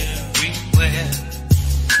everywhere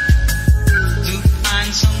to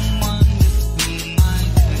find someone with whom I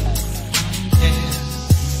could compare.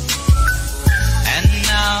 And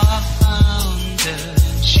now I found her,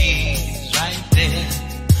 she's right there.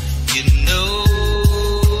 You know.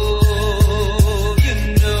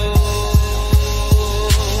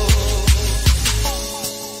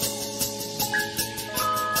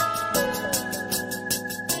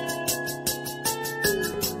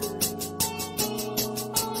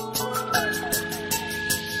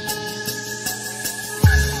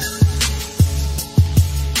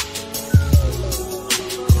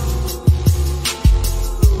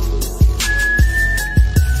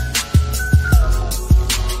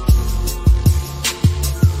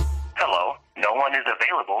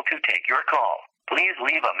 To take your call. Please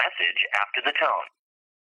leave a message after the tone.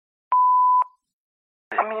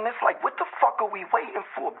 I mean, it's like, what the fuck are we waiting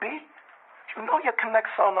for, B? You know your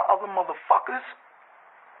connects on the other motherfuckers.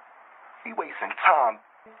 We wasting time.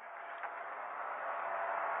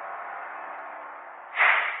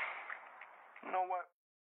 You know what?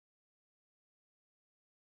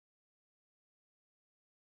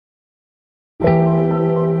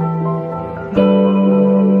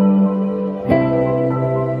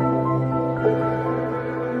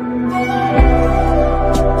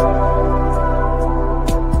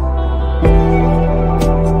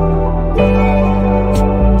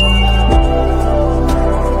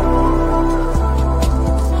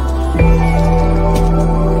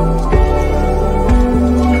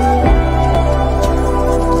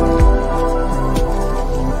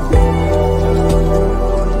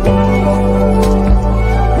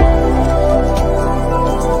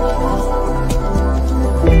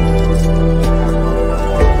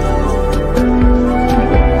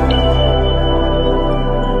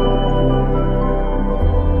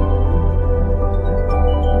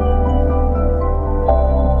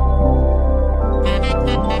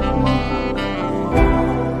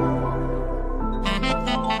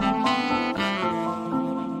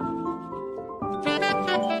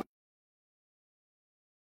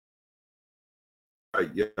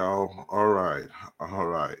 Y'all. All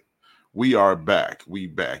right. We are back. We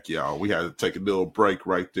back, y'all. We had to take a little break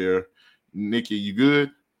right there. Nikki, you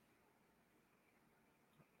good?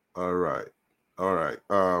 All right.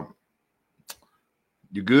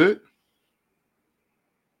 You good?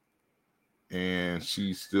 And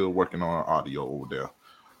she's still working on her audio over there.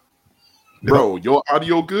 Bro, your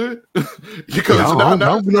audio good? Because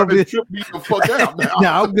now it's trip me the fuck out now.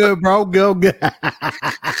 Yeah, I'm good, bro. Good.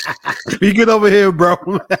 You get over here, bro.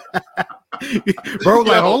 Bro,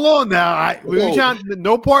 like, hold on now. We trying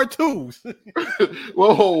no part twos.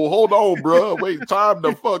 Whoa, hold on, bro. Wait, time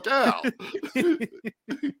the fuck out.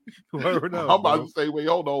 I'm about to say, wait,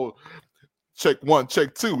 hold on. Check 1,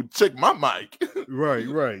 check 2, check my mic.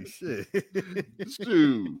 Right. Shit.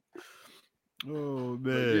 Shoot. Oh man.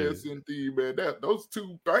 But yes, indeed, man. Those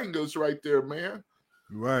two bangers right there, man.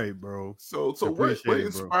 Right, bro. So what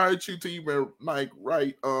inspired you to even like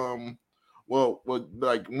write? Well,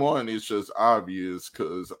 like one is just obvious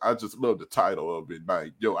because I just love the title of it.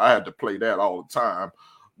 Like, yo, I had to play that all the time,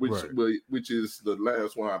 which is the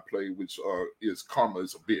last one I played, which is "Karma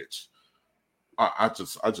Is a Bitch." I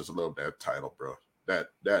just love that title, bro.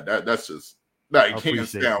 That's just. Like,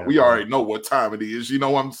 hands down, we already know what time it is. You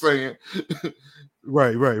know what I'm saying?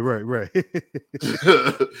 Right.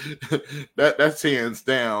 That's hands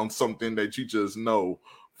down something that you just know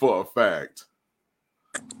for a fact.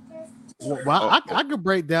 Well, I could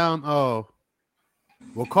break down. Well,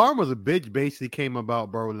 Karma's a Bitch basically came about,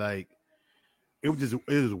 bro. Like, it was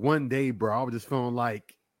one day, bro. I was just feeling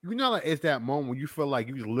like, you know, like it's that moment when you feel like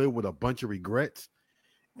you just live with a bunch of regrets,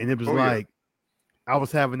 and it was I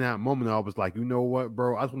was having that moment. I was like, you know what,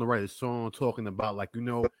 bro? I just want to write a song talking about, like, you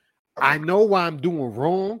know, I know what I'm doing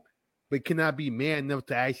wrong, but can I be man enough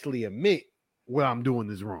to actually admit what I'm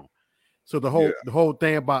doing is wrong? So the whole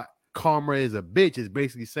thing about Karma Is a Bitch is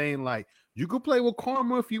basically saying, like, you can play with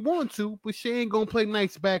Karma if you want to, but she ain't gonna play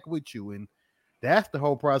nice back with you. And That's the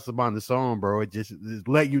whole process behind the song, bro. It just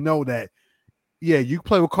let you know that, yeah, you can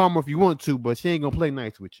play with Karma if you want to, but she ain't gonna play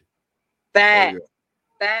nice with you. Facts.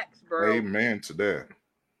 Facts, bro. Amen to that.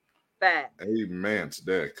 Facts. Amen to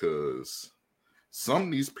that, because some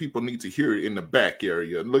of these people need to hear it in the back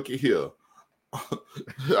area. Look at here.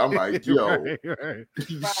 I'm like, yo, right.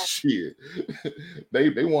 shit.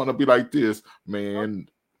 They want to be like this, man.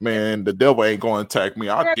 Man, the devil ain't going to attack me.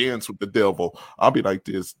 I'll dance with the devil. I'll be like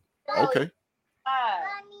this. Okay.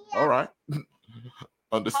 All right.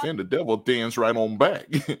 Understand the devil dance right on back.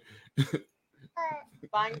 Can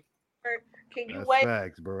you That's wait?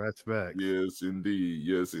 facts, bro. That's facts. Yes, indeed.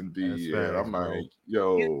 Yes, indeed. That's Yeah, facts, I'm bro. like,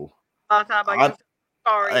 yo. I'll talk about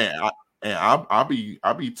sorry. And I be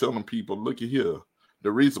telling people, look at here.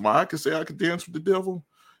 The reason why I can say I could dance with the devil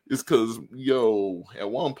is because, yo, at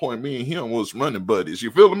one point me and him was running buddies.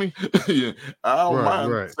 You feeling me? Yeah, I don't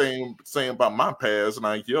mind saying about my past.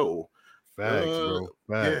 Like, yo, facts, bro.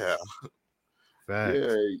 Facts. Yeah. Facts.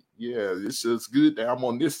 Yeah. It's just good that I'm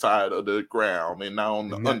on this side of the ground and not on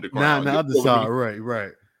the underground. Not on the other side,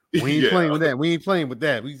 right. We ain't playing with that. We ain't playing with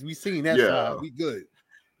that. We seen that side. We good.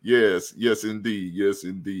 Yes,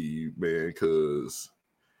 indeed, man. Because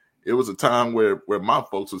it was a time where my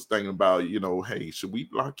folks was thinking about, you know, hey, should we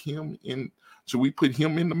lock him in? Should we put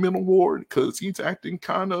him in the mental ward because he's acting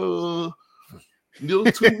kind of a little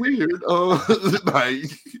too weird?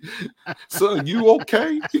 Like, son, you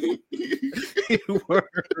okay?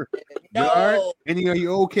 No. All right? Annie, are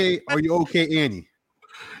you okay? Are you okay, Annie?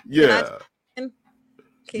 Yeah. Can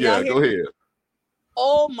yeah, go ahead.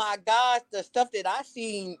 Oh my gosh, the stuff that I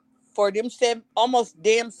seen for them almost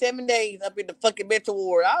 7 days up in the fucking mental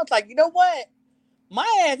ward. I was like, you know what? My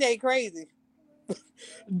ass ain't crazy.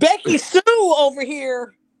 Becky Sue over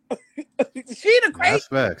here. She the crazy. That's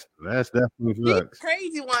facts. That's definitely facts.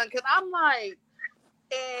 Crazy one, because I'm like,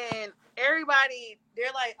 and everybody,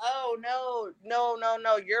 they're like, oh no,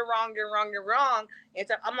 you're wrong. And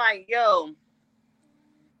so I'm like, yo,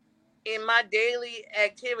 in my daily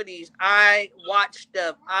activities, I watch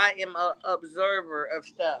stuff. I am an observer of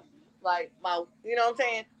stuff. Like you know what I'm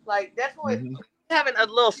saying? Like that's what having a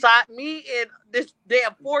little side. Me and this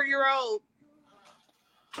damn 4-year-old,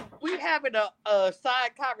 we having a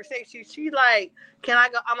side conversation. She's like, "Can I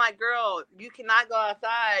go?" I'm like, "Girl, you cannot go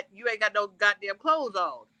outside. You ain't got no goddamn clothes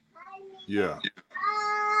on." Yeah.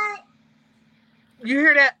 You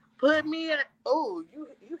hear that? Put me in. Oh, you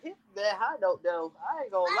hit that high note though. I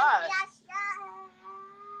ain't gonna lie.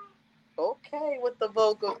 Okay, with the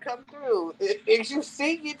vocals come through. Is you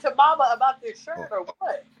singing to mama about this shirt or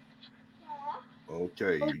what?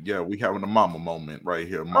 Okay, yeah, we having a mama moment right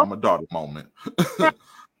here, mama daughter moment. Cause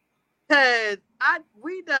I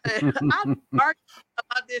argued about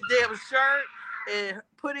this damn shirt and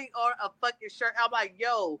putting on a fucking shirt. I'm like,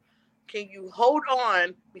 yo, can you hold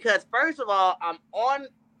on? Because first of all, I'm on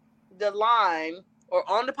the line or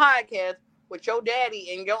on the podcast with your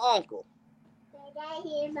daddy and your uncle.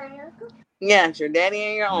 Daddy and my uncle? Yeah, it's your daddy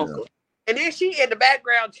and your uncle. And then she in the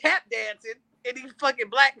background tap dancing in these fucking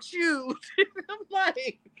black shoes. I'm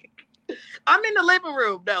like, I'm in the living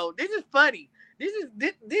room though. This is funny.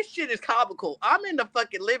 This shit is comical. I'm in the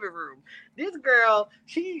fucking living room. This girl,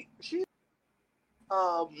 she's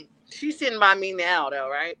sitting by me now though,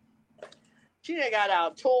 right? She done got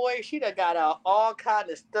out toys. She done got out all kind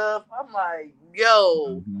of stuff. I'm like,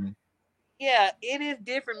 yo. Yeah, it is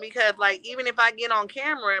different because, like, even if I get on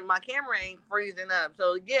camera, my camera ain't freezing up.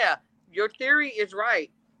 So, yeah, your theory is right.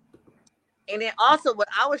 And then also what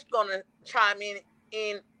I was going to chime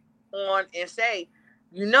in on and say,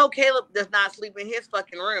 you know, Caleb does not sleep in his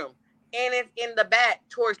fucking room. And it's in the back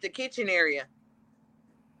towards the kitchen area.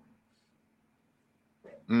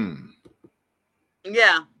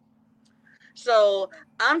 Yeah. So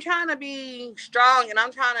I'm trying to be strong and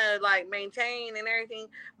I'm trying to, like, maintain and everything.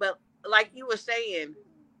 But like you were saying,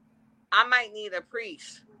 I might need a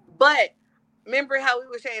priest. But remember how we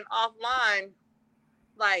were saying offline,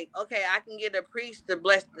 like, okay, I can get a priest to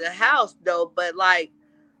bless the house though, but like,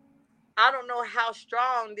 I don't know how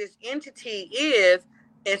strong this entity is.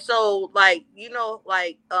 And so, like, you know,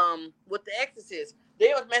 like, with the Exorcist, they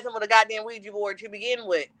was messing with a goddamn Ouija board to begin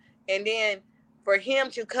with. And then for him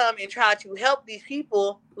to come and try to help these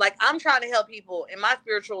people, like I'm trying to help people in my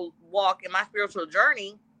spiritual walk, in my spiritual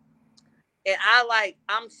journey. And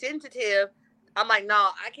I'm sensitive. I'm like, no,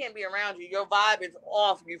 I can't be around you. Your vibe is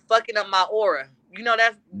off. You fucking up my aura. You know,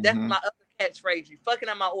 that's my other catchphrase. You fucking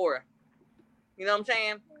up my aura. You know what I'm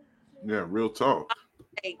saying? Yeah, real talk.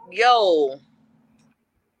 Like, yo,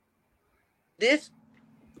 this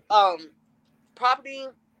property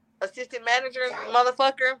assistant manager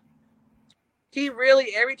motherfucker, he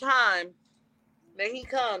really every time that he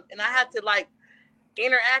comes and I have to like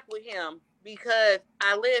interact with him because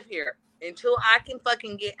I live here. Until I can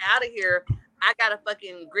fucking get out of here, I gotta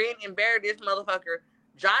fucking grin and bear this motherfucker.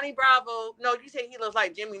 Johnny Bravo. No, you say he looks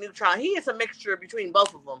like Jimmy Neutron. He is a mixture between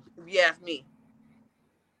both of them, if you ask me.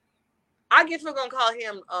 I guess we're gonna call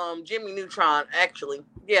him Jimmy Neutron, actually.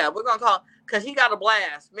 Yeah, we're gonna call because he got a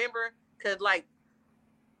blast. Remember? Because like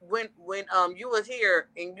when you was here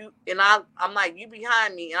and I'm like, you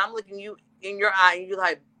behind me and I'm looking you in your eye and you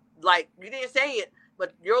like you didn't say it,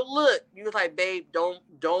 but your look, you was like, babe, don't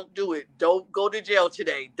do it. Don't go to jail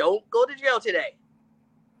today. Don't go to jail today.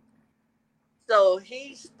 So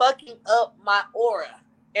he's fucking up my aura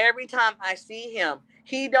every time I see him.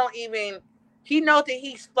 He knows that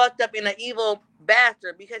he's fucked up in an evil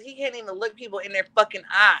bastard because he can't even look people in their fucking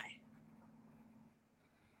eye.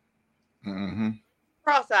 Mm-hmm.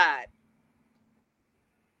 Cross-eyed.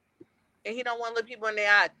 And he don't want to look people in their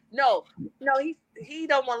eye. No, he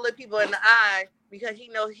don't want to look people in the eye because he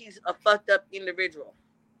knows he's a fucked up individual.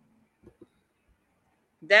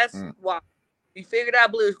 That's why. You figured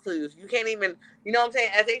out Blue's Clues. You can't even, you know what I'm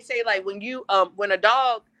saying? As they say, like when a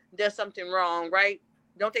dog does something wrong, right?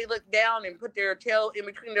 Don't they look down and put their tail in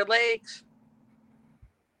between their legs?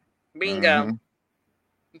 Bingo. Mm-hmm.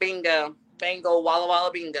 Bingo. Bango, walla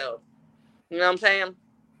walla, bingo. You know what I'm saying?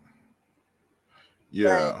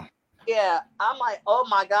 Yeah. But, yeah, I'm like, oh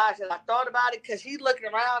my gosh. And I thought about it because he's looking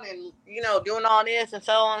around and, doing all this and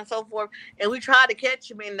so on and so forth. And we tried to catch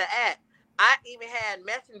him in the act. I even had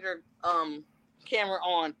Messenger camera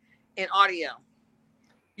on and audio.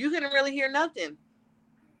 You couldn't really hear nothing.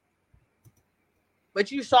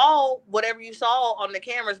 But you saw whatever you saw on the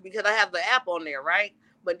cameras because I have the app on there, right?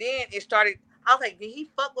 But then it started, I was like, did he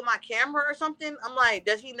fuck with my camera or something? I'm like,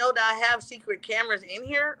 does he know that I have secret cameras in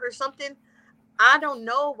here or something? I don't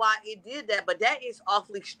know why it did that, but that is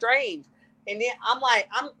awfully strange. And then I'm like,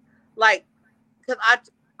 because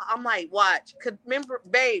I'm like, watch. Because remember,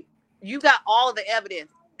 babe, you got all the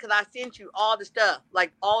evidence because I sent you all the stuff,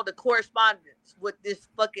 like all the correspondence with this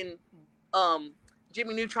fucking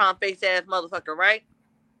Jimmy Neutron face ass motherfucker, right?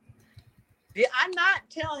 Did I not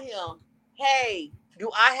tell him, hey, do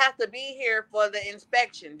I have to be here for the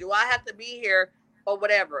inspection? Do I have to be here or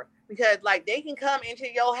whatever? Because like they can come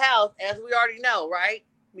into your house, as we already know, right?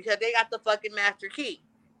 Because they got the fucking master key.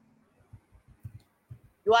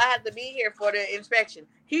 Do I have to be here for the inspection?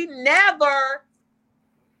 He never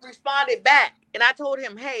responded back. And I told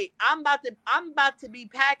him, hey, I'm about to be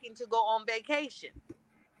packing to go on vacation.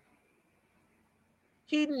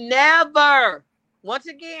 He never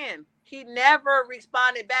responded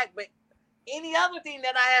back. But any other thing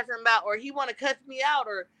that I asked him about, or he want to cuss me out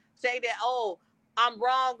or say that, oh, I'm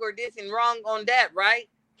wrong or this and wrong on that, right?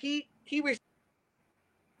 This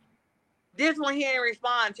one he didn't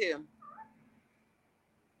respond to.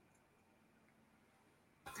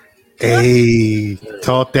 Hey,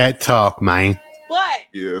 talk that talk, man. But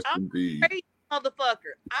yes, I'm indeed. crazy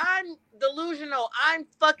motherfucker. I'm delusional. I'm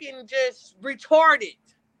fucking just retarded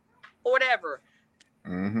or whatever.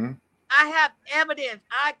 Mm-hmm. I have evidence.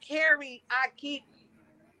 I keep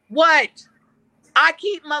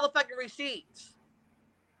motherfucking receipts.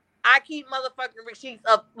 I keep motherfucking receipts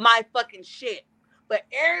of my fucking shit. But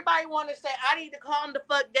everybody want to say I need to calm the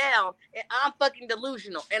fuck down and I'm fucking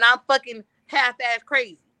delusional and I'm fucking half-ass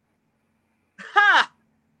crazy. Ha!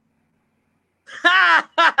 Ha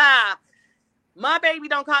ha ha! My baby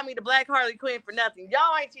don't call me the Black Harley Quinn for nothing.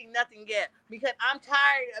 Y'all ain't seen nothing yet because I'm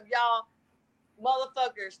tired of y'all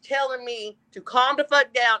motherfuckers telling me to calm the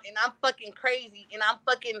fuck down and I'm fucking crazy and I'm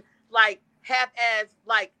fucking like half-ass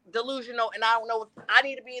like delusional and I don't know I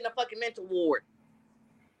need to be in a fucking mental ward.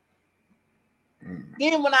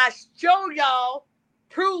 Then when I show y'all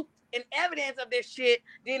proof and evidence of this shit,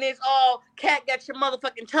 then it's all cat got your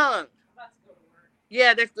motherfucking tongue.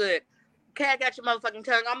 Yeah, that's good. Cat got your motherfucking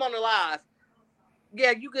tongue. I'm on the live.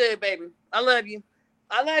 Yeah, you good, baby. I love you.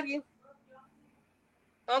 I love you.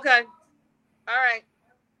 Okay. All right.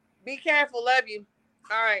 Be careful. Love you.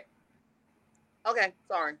 All right. Okay.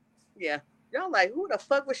 Sorry. Yeah. Y'all like, who the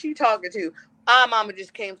fuck was she talking to? Our mama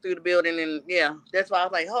just came through the building and yeah, that's why I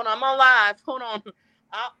was like, hold on, I'm on live. Hold on.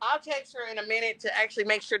 I'll text her in a minute to actually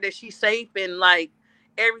make sure that she's safe and like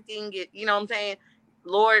everything you know what I'm saying?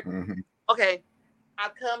 Lord, okay. I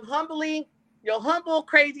come humbly, your humble,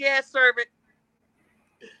 crazy ass servant.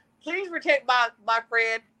 Please protect my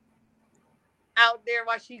friend out there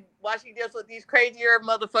while she deals with these crazier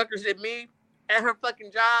motherfuckers than me at her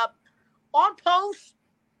fucking job on post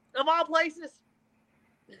of all places.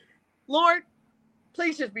 Lord,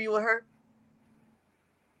 please just be with her.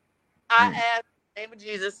 I ask in the name of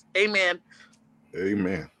Jesus. Amen.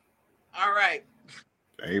 Amen. All right.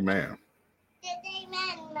 Amen.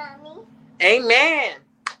 Amen, mommy. Amen.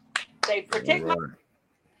 They protect All right.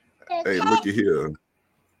 Hey, look at here.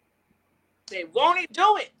 They won't he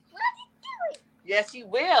do it? Yes, he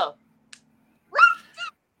will.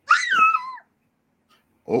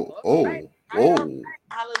 Oh.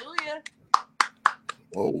 Hallelujah.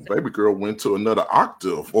 Oh, baby girl went to another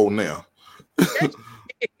octave. Oh, now.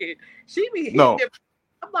 She be hitting No. it.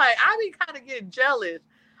 I'm like, I be kind of getting jealous.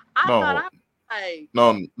 I thought I like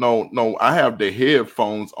No. I have the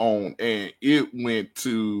headphones on, and it went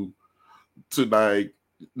to like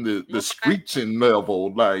the screeching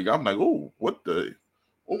level. Like I'm like, oh, what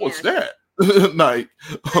was that? Like,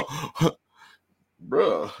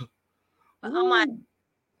 bruh. I'm like,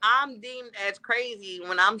 I'm deemed as crazy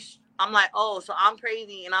when I'm like, oh, so I'm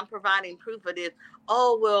crazy and I'm providing proof of this.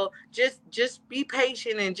 Oh, well, just be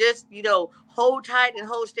patient and just, hold tight and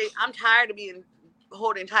hold steady. I'm tired of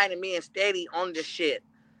holding tight and being steady on this shit.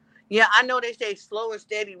 Yeah, I know they say slow and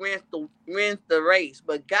steady wins the race,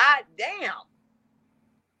 but god damn.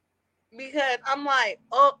 Because I'm like,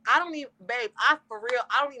 oh, I don't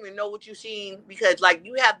even know what you've seen, because like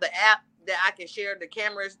you have the app that I can share the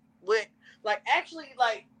cameras with. Like actually,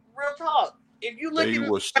 like real talk. If you look They at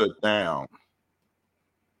was shut down.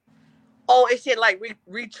 Oh, it said like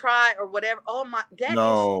retry or whatever. Oh my,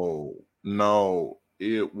 No,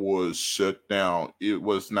 it was shut down. It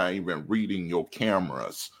was not even reading your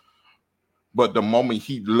cameras. But the moment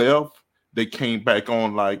he left, they came back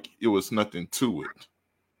on like it was nothing to it.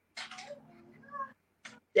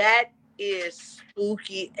 That is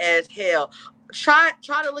spooky as hell. Try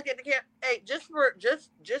to look at the camera. Hey, just for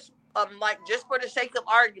the sake of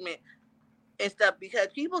argument and stuff, because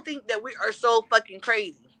people think that we are so fucking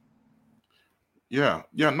crazy. Yeah.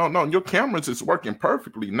 No. Your cameras is working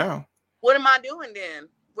perfectly now. What am I doing then?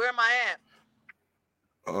 Where am I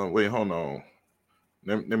at? Wait, hold on.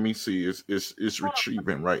 Let me see. It's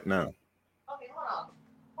retrieving right now. Okay, hold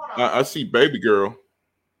on. I see baby girl.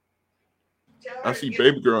 I see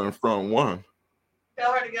baby girl in front one.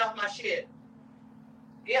 Tell her to get off my shit.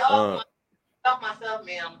 Get off myself,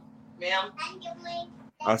 ma'am. Ma'am.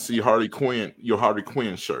 I see Harley Quinn, your Harley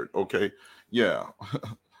Quinn shirt. Okay. Yeah.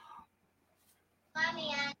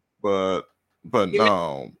 But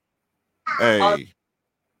no. Hey.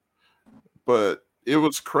 But it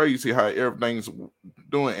was crazy how everything's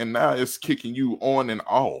doing, and now it's kicking you on and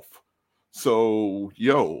off. So,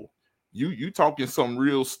 you talking some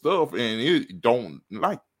real stuff, and it don't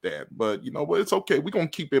like that. But you know what? It's okay. We're gonna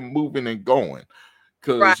keep it moving and going,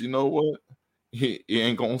 because you know what? It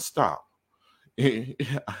ain't gonna stop.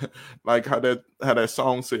 Like how that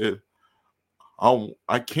song said,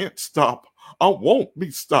 I can't stop. I won't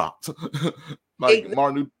be stopped. Like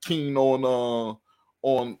Martin Luther King on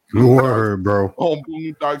word, bro. On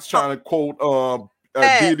Boondocks trying to quote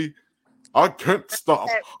Diddy. I can't stop.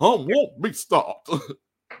 I won't be stopped.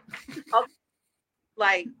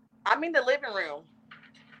 Like I'm in the living room.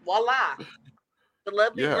 Voila. The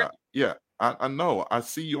lovely Yeah. I know. I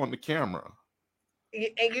see you on the camera. And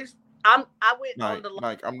I went on the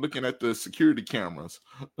like I'm looking at the security cameras.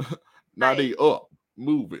 Now they up,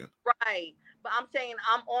 moving. Right. But I'm saying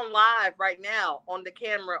I'm on live right now on the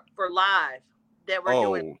camera for live that we're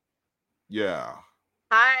doing. Yeah.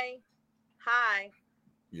 Hi.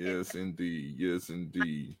 Yes,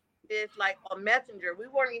 indeed. It's like on Messenger. We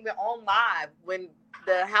weren't even on live when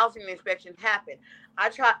the housing inspection happened. I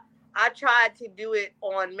tried to do it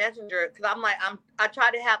on Messenger because I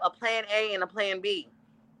tried to have a plan A and a plan B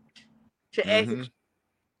to execute.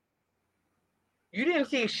 You didn't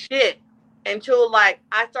see shit until like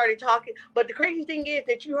I started talking. But the crazy thing is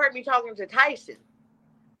that you heard me talking to Tyson.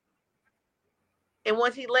 And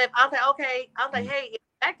once he left, I was like, okay. I was like, hey,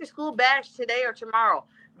 back to school bash today or tomorrow.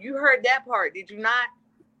 You heard that part, did you not?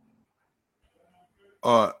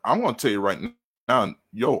 I'm gonna tell you right now,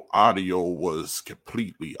 your audio was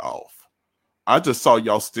completely off. I just saw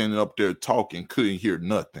y'all standing up there talking, couldn't hear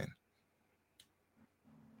nothing.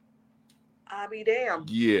 I'll be damned.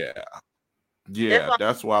 Yeah,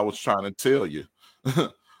 that's why I was trying to tell you.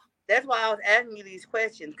 That's why I was asking you these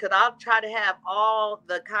questions, because I'll try to have all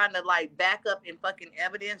the kind of like backup and fucking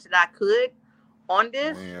evidence that I could on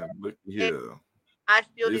this. Man, look here. I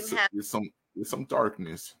still didn't have. It's some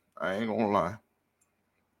darkness. I ain't gonna lie.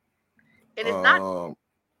 And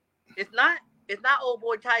it's not old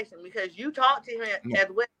boy Tyson, because you talked to him as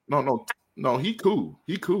well. No, he cool.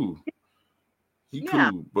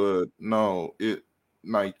 Cool, but no, it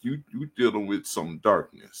like you dealing with some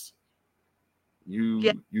darkness.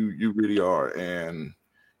 You really are, and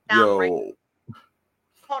hold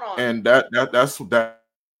on. And that's that.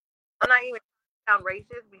 I'm not even sound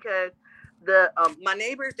racist, because my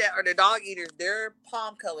neighbors that are the dog eaters, they're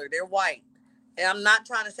palm color, they're white, and I'm not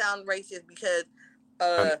trying to sound racist because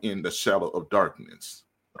in the shadow of darkness,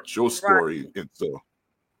 your story right. itself.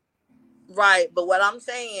 Right, but what I'm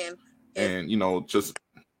saying is, and you know, just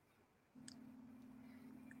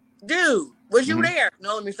dude, was you there?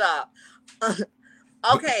 No, let me stop.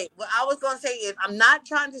 Okay, what I was gonna say is I'm not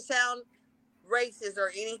trying to sound racist or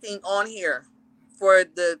anything on here for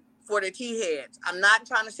the T heads. I'm not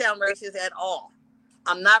trying to sound racist at all.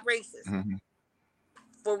 I'm not racist. Mm-hmm.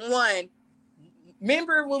 For one,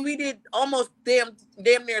 remember when we did almost damn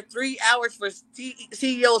near 3 hours for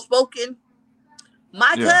CEO Spoken?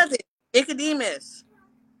 My cousin Nicodemus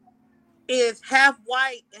is half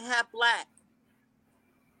white and half black.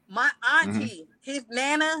 My auntie, his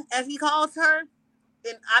Nana, as he calls her,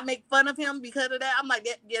 and I make fun of him because of that. I'm like,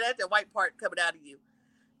 yeah, that's the white part coming out of you.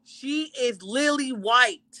 She is lily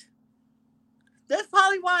white. That's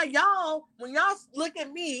probably why y'all, when y'all look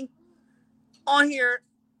at me on here,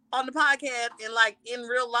 on the podcast, and like in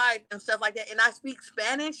real life and stuff like that, and I speak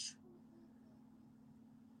Spanish,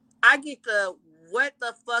 I get the, what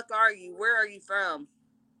the fuck are you? Where are you from?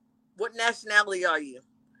 What nationality are you?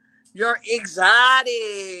 You're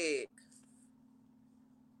exotic.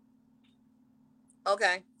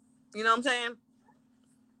 Okay. You know what I'm saying?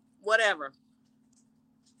 Whatever.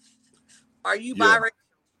 Are you biracial?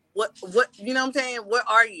 What, you know what I'm saying? What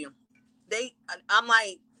are you? I'm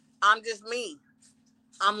like, I'm just me.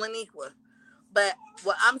 I'm Laniqua. But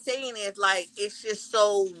what I'm saying is, like, it's just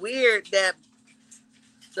so weird that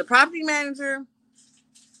the property manager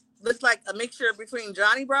looks like a mixture between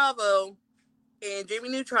Johnny Bravo and Jimmy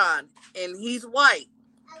Neutron, and he's white.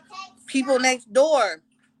 People next door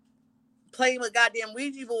playing with goddamn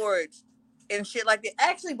Ouija boards and shit like that.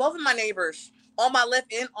 Actually, both of my neighbors on my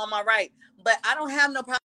left and on my right, but I don't have no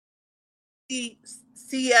problem.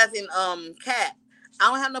 C as in cat.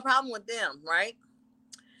 I don't have no problem with them, right?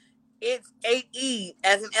 It's 8E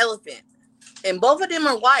as an elephant, and both of them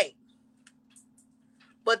are white.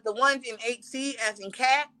 But the ones in 8C as in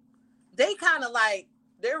cat, they kind of like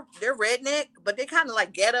they're redneck, but they kind of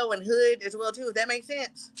like ghetto and hood as well too. If that makes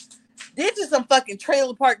sense. This is some fucking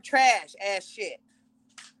trailer park trash ass shit.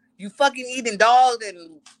 You fucking eating dogs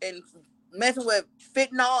and messing with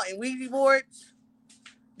fentanyl and Ouija boards.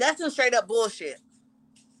 That's some straight up bullshit.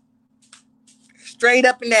 Straight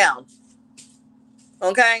up and down.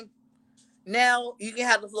 Okay? Now you can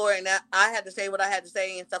have the floor, and I had to say what I had to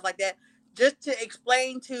say and stuff like that. Just to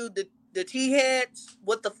explain to the T-heads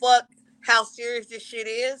what the fuck, how serious this shit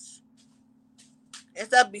is and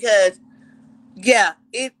stuff, because yeah,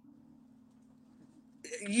 you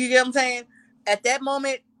get what I'm saying? At that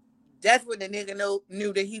moment, that's when the nigga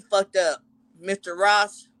knew that he fucked up. Mr.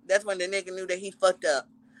 Ross, that's when the nigga knew that he fucked up.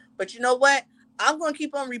 But you know what? I'm going to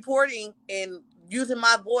keep on reporting and using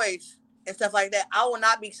my voice and stuff like that. I will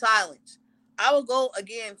not be silenced. I will go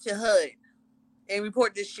again to HUD and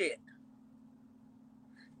report this shit.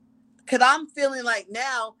 Because I'm feeling like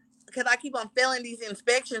now, because I keep on failing these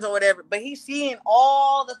inspections or whatever, but he's seeing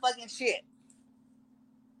all the fucking shit.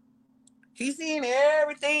 He's seeing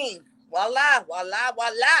everything. Voila, voila,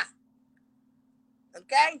 voila.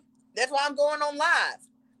 Okay? That's why I'm going on live.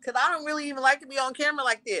 Because I don't really even like to be on camera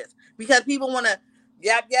like this. Because people want to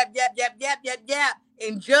yap,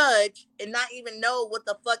 and judge and not even know what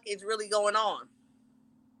the fuck is really going on.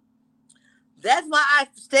 That's why I'm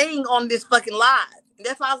staying on this fucking live. And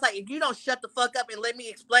that's why I was like, if you don't shut the fuck up and let me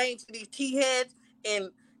explain to these T-heads and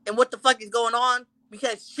what the fuck is going on,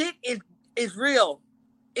 because shit is real.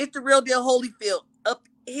 It's the real deal Holyfield up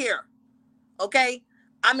here. Okay?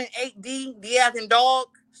 I'm in 8D, D as in dog,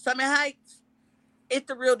 Summit Heights. It's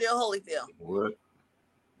the real deal Holyfield. What?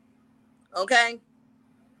 Okay?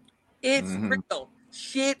 It's real.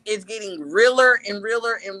 Shit is getting realer and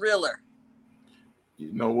realer and realer.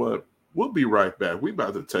 You know what? We'll be right back. We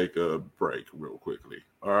about to take a break real quickly.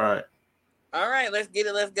 All right. All right, let's get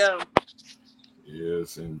it. Let's go.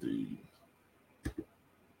 Yes, indeed.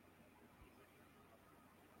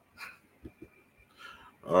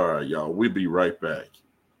 All right, y'all. We'll be right back.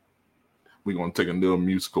 We're going to take a little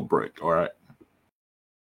musical break. All right.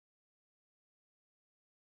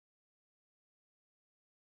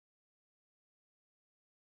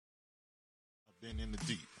 I've been in the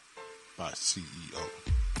deep by CEO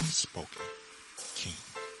Spoken King.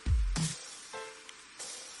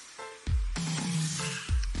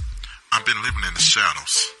 I've been living in the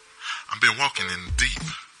shadows. I've been walking in the deep.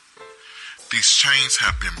 These chains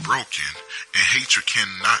have been broken and hatred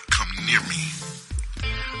cannot come near me.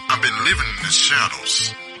 I've been living in the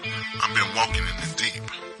shadows. I've been walking in the deep.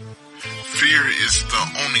 Fear is the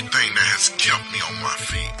only thing that has kept me on my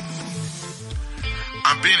feet.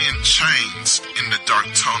 I've been in chains in the dark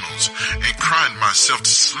tunnels and cried myself to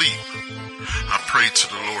sleep. I prayed to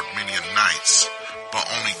the Lord many a nights, but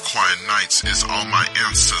only quiet nights is all my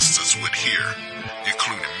ancestors would hear,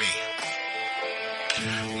 including me.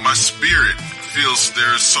 My spirit feels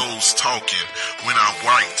their souls talking when I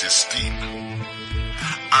write this deep.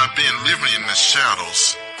 I've been living in the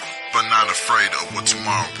shadows, but not afraid of what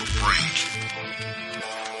tomorrow will bring.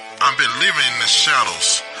 I've been living in the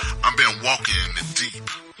shadows, I've been walking in the deep.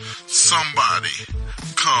 Somebody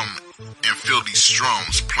come and feel these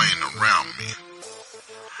drums playing around me.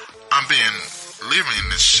 I've been living in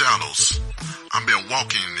the shadows, I've been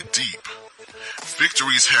walking in the deep.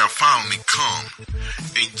 Victories have finally come,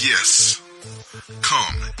 and yes,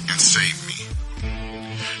 come and save me.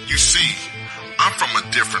 You see, I'm from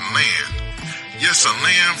a different land. Yes, a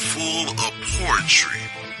land full of poetry.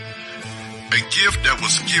 A gift that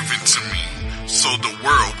was given to me so the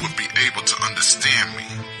world would be able to understand me.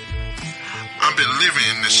 I've been living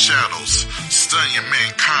in the shadows, studying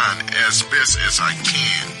mankind as best as I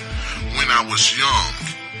can. When I was young,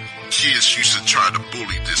 kids used to try to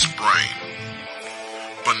bully this brain,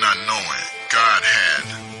 but not knowing God had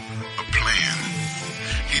a plan.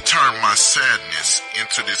 He turned my sadness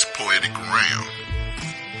into this poetic realm.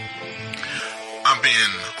 I've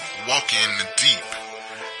been walking in the deep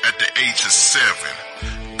at the age of 7,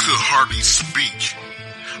 could hardly speak,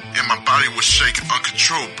 and my body was shaking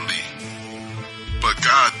uncontrollably. But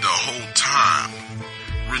God the whole time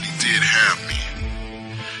really did have me.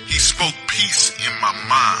 He spoke peace in my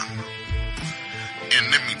mind. And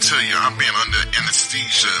let me tell you, I've been under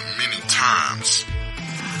anesthesia many times.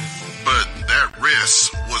 But that rest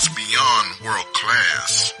was beyond world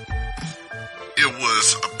class. It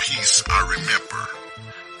was a peace I remember.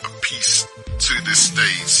 A peace to this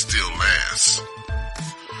day still lasts.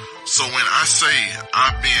 So when I say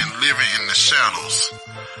I've been living in the shadows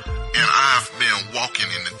and I've been walking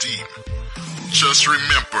in the deep, just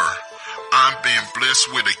remember I've been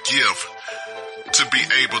blessed with a gift to be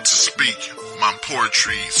able to speak my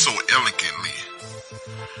poetry so elegantly.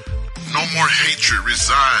 No more hatred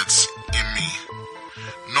resides in me.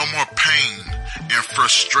 No more pain and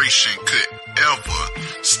frustration could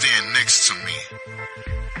ever stand next to me.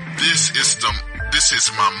 This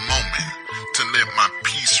is my moment to let my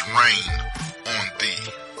peace reign on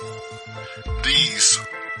thee. These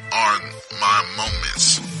are my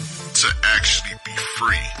moments to actually be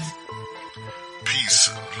free. Peace,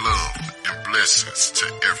 love, and blessings to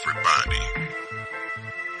everybody.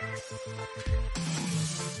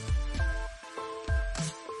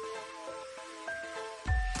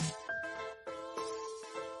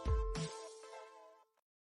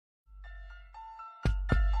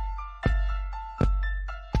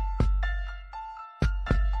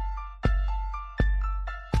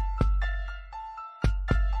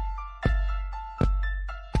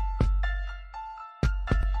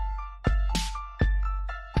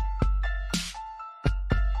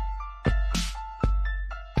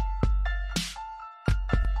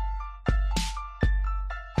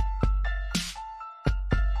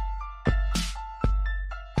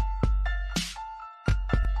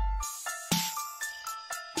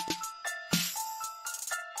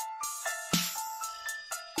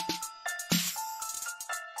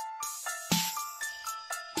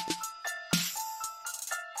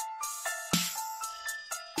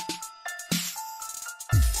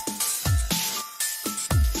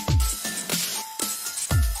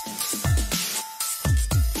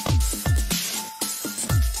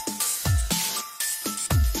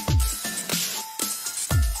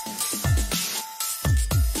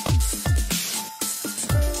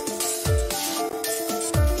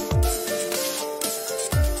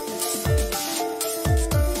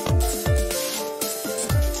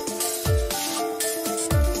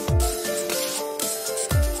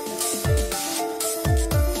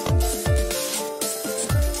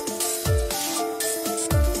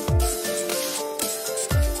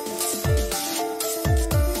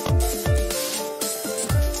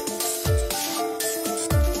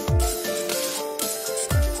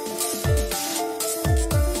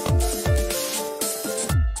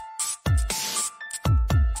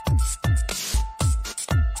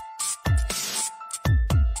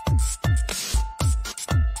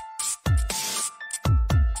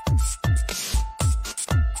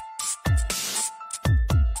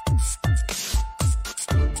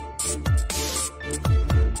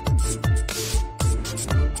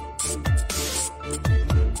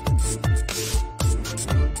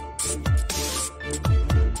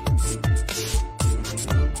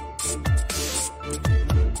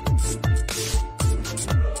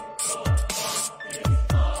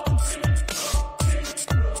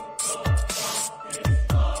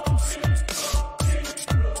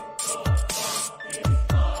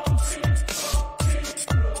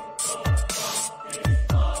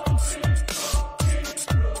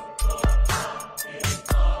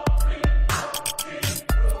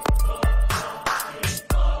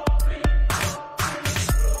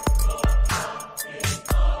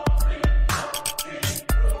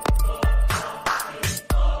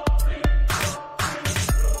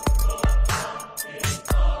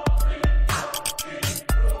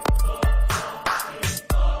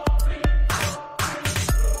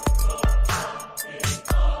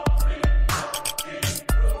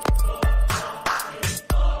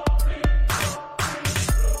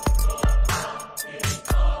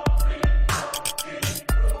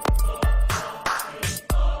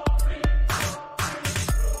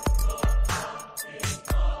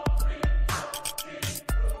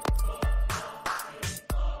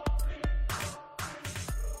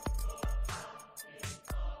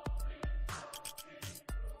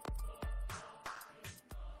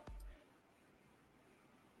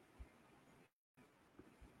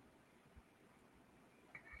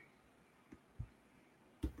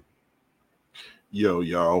 Yo,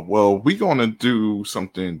 y'all. Well, we're gonna do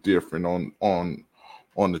something different on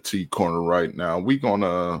the T corner right now. We're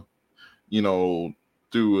gonna,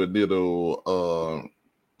 do a little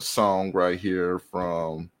song right here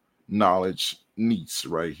from Knowledge Niece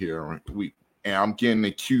right here. And I'm getting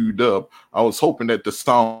it queued up. I was hoping that the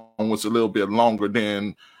song was a little bit longer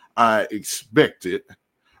than I expected.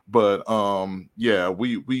 But yeah,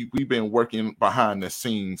 we've been working behind the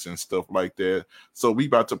scenes and stuff like that. So we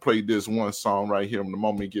about to play this one song right here. And the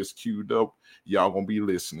moment it gets queued up, y'all gonna be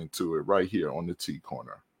listening to it right here on the T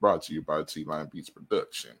Corner, brought to you by T Line Beats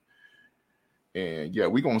Production. And yeah,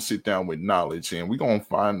 we're gonna sit down with Knowledge, and we're gonna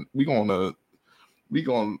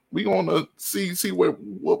see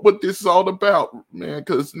what this is all about, man.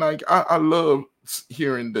 Because like I love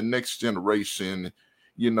hearing the next generation,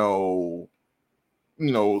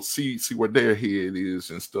 see where their head is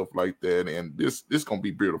and stuff like that. And this gonna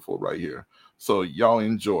be beautiful right here. So y'all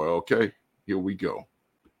enjoy, okay? Here we go.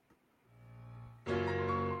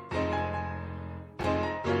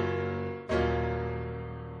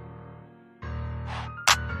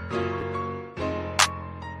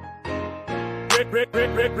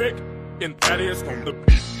 Rick, and Thaddeus on the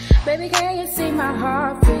beat. Baby, can you see my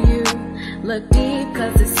heart for you? Look deep,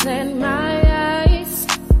 cause it's in my eyes.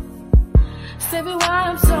 Say me why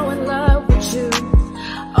I'm so in love with you.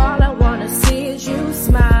 All I wanna see is you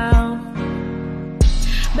smile.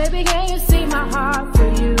 Baby, can you see my heart for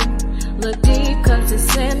you? Look deep, cause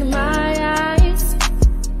it's in my eyes.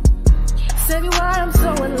 Say me why I'm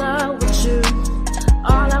so in love with you.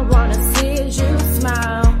 All I wanna see is you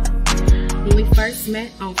smile. When we first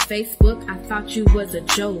met on Facebook, I thought you was a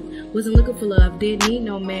joke. Wasn't looking for love, didn't need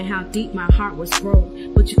no man, how deep my heart was broke.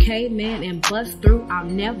 But you came in and bust through, I'll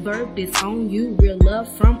never disown you. Real love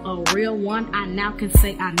from a real one, I now can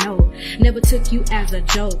say I know. Never took you as a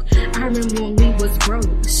joke. I remember when we was broke,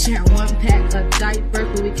 sharing one pack of diapers,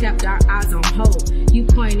 but we kept our eyes on hope. You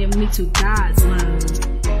pointed me to God's love.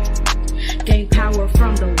 Gain power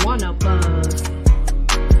from the one above.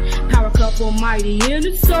 Power couple mighty in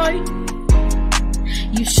the sight.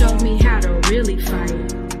 You showed me how to really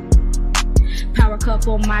fight. Power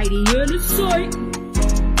couple mighty in the sight.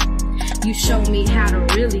 You showed me how to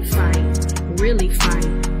really fight. Really fight.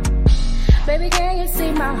 Baby, can you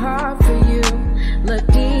see my heart for you? Look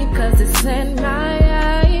deep, cause it's in my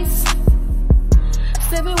eyes.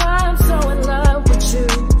 Say me why I'm so in love with you.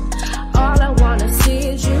 All I wanna see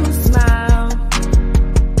is you smile.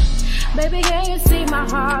 Baby, can you see my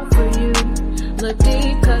heart for you? Look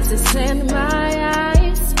deep, cause it's in my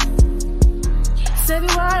eyes. Say me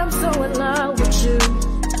why I'm so in love with you.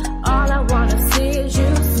 All I wanna see is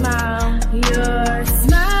you smile. Your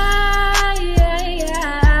smile,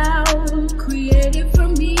 created for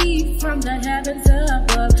me from the heavens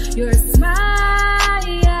above. Your smile,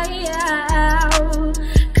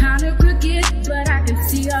 kinda crooked, but I can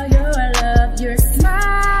see all your love. Your smile,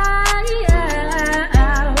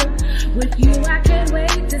 with you I can't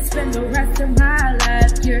wait to spend the rest of my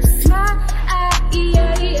life. Your smile,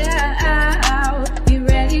 be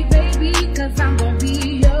ready, baby, cause I'm gonna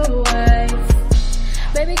be your wife.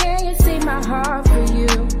 Baby, can you see my heart for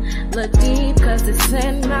you? Look deep, cause it's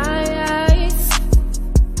in my eyes.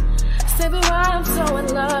 Say me why I'm so in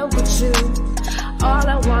love with you. All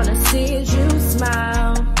I wanna see is you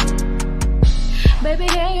smile. Baby,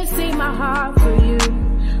 can you see my heart for you?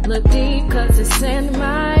 Look deep, cause it's in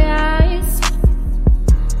my eyes.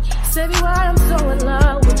 Say me why I'm so in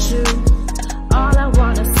love with you. All I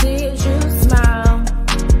wanna see is you smile.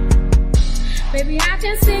 Baby, I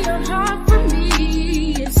can see your heart for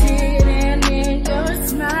me. It's hidden in your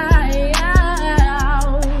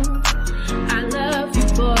smile. I love you,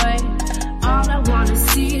 boy. All I wanna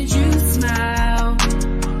see is you smile.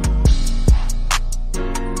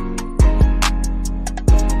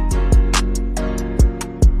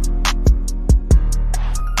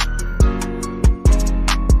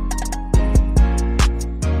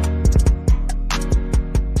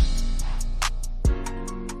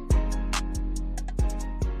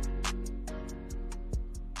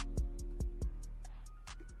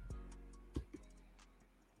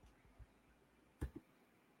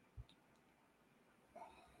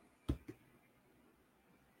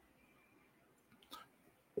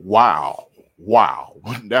 Wow.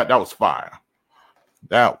 That was fire.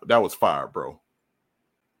 That was fire, bro.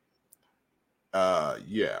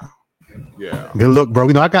 Yeah. Good look, bro.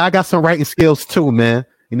 I got some writing skills too, man.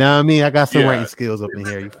 You know what I mean? I got some writing skills up in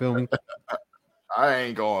here. You feel me? I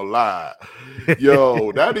ain't gonna lie.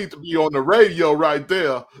 Yo, that needs to be on the radio right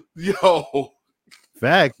there. Yo.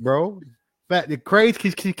 Fact, bro. Fact. The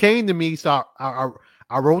crazy, she came to me, so I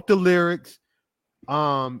wrote the lyrics.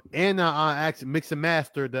 And I actually mix and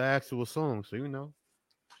master the actual song, so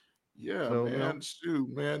Yeah, So, man.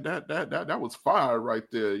 Shoot, man. That was fire right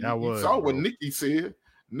there. That You was, saw what bro. Nikki said. Yeah,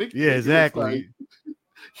 Nikki was like, exactly.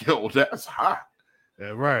 yo, that's hot.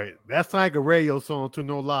 Yeah, right. That's like a radio song too,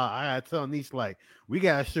 no lie. I gotta tell Niche, like, we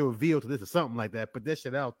gotta show a video to this or something like that. Put that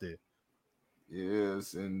shit out there.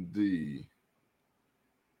 Yes, indeed.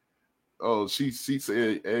 Oh, she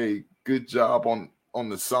said, "Hey, good job on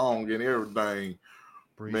the song and everything, man."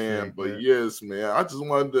 Appreciate But that. yes, man, I just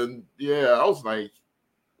wanted to. Yeah, I was like,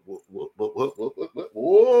 what?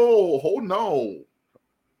 Whoa, hold on.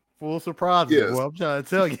 Full surprises, Yes. boy. I'm trying to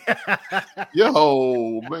tell you.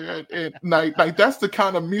 Yo, man, and like that's the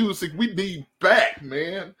kind of music we need back,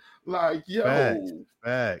 man. Like, yo,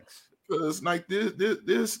 Facts. because like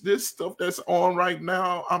this stuff that's on right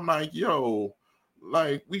now, I'm like, yo,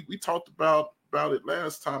 like we talked about it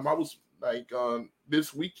last time. I was like,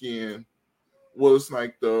 this weekend was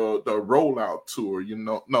like the rollout tour,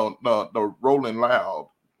 the Rolling Loud,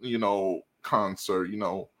 concert,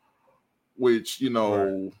 which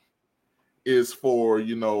Right. is for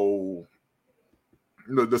the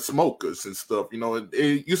smokers and stuff.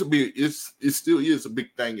 It used to be, it still is a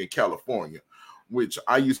big thing in California, which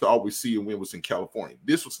I used to always see when it was in California.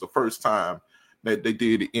 This was the first time that they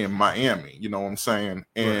did it in Miami. You know what I'm saying?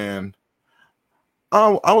 And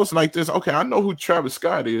I was like this. Okay, I know who Travis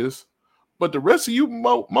Scott is, but the rest of you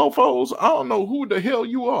mofos, I don't know who the hell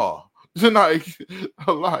you are. like,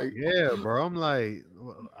 yeah, bro.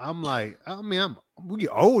 We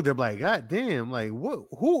older, like, god damn, like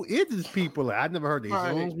who is these people? Like, I never heard these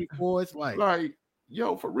songs before. It's like,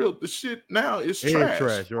 yo, for real, the shit now is It is trash,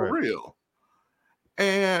 trash, for right. real.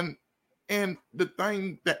 And the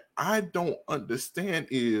thing that I don't understand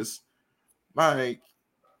is like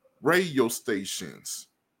radio stations,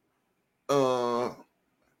 the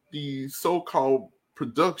so-called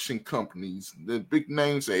production companies, the big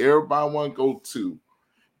names that everybody want to go to,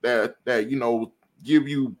 that give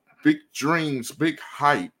you big dreams, big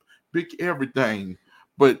hype, big everything,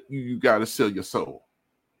 but you got to sell your soul.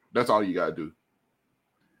 That's all you got to do.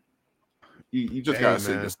 You just got to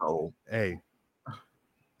sell your soul. Hey,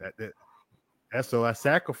 that's so I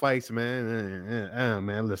sacrifice, man.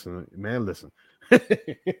 Man, listen,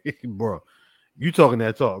 bro. You talking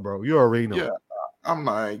that talk, bro? You already know. Yeah, I'm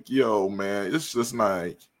like, yo, man. It's just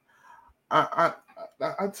like I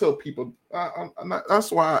tell people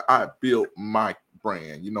that's why I built my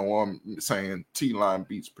brand. I'm saying T-Line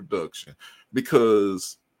Beats Production,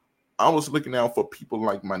 because I was looking out for people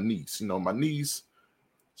like my niece. My niece,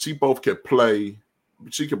 she both could play.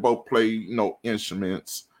 She could both play,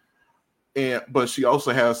 instruments, but she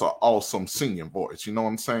also has an awesome singing voice. You know what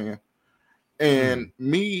I'm saying? And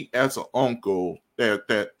me as an uncle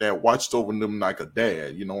that watched over them like a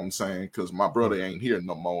dad. You know what I'm saying? Because my brother ain't here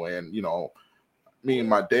no more, and me and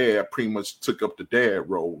my dad pretty much took up the dad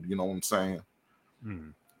role. You know what I'm saying?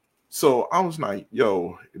 So I was like,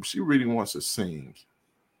 yo, if she really wants to sing,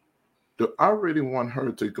 I really want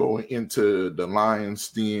her to go into the Lion's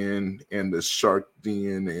Den and the Shark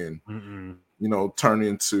Den and, turn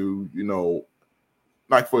into,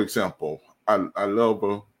 like, for example, I love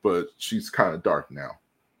her, but she's kind of dark now.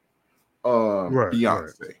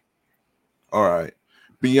 Beyonce. Right. All right.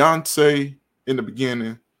 Beyonce in the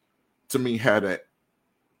beginning, to me, had an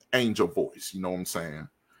angel voice. You know what I'm saying?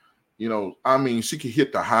 I mean, she could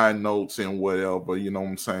hit the high notes and whatever, you know what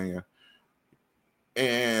I'm saying?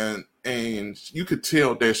 And you could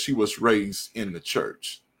tell that she was raised in the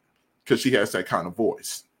church because she has that kind of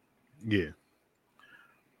voice. Yeah.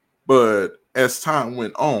 But as time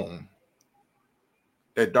went on,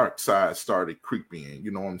 that dark side started creeping in, you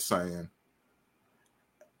know what I'm saying?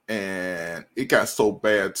 And it got so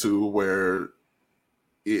bad too where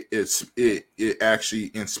it actually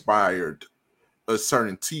inspired a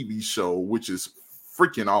certain TV show, which is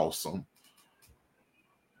freaking awesome.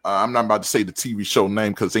 I'm not about to say the TV show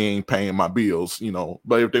name because they ain't paying my bills,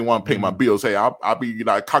 but if they want to pay my bills, hey, I'll be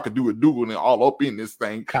like cock-a-doodle-doodle and all up in this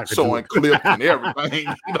thing, showing clips and everything,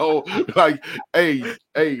 like, hey,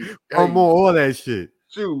 more all that shit.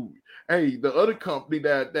 Shoot. Hey, the other company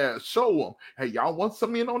that show them, hey, y'all want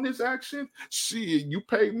some in on this action? Shit, you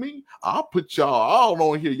pay me, I'll put y'all all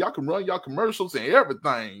on here. Y'all can run y'all commercials and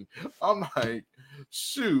everything. I'm like,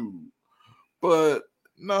 shoot. But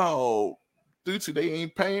no, due to they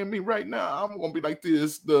ain't paying me right now, I'm gonna be like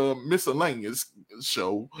this, the miscellaneous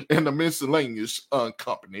show and the miscellaneous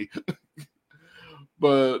company.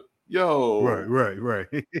 But yo, right.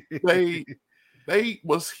 they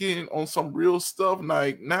was hitting on some real stuff.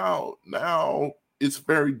 Like now it's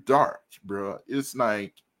very dark, bro. It's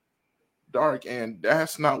like dark, and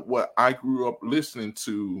that's not what I grew up listening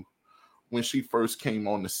to when she first came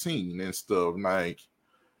on the scene and stuff. Like,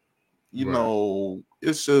 you know,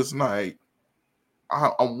 it's just like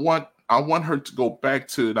I want her to go back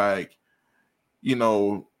to like, you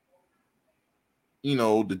know,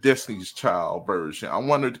 the Destiny's Child version. I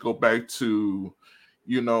want her to go back to,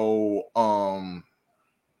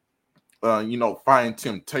 Fine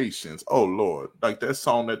Temptations. Oh Lord, like that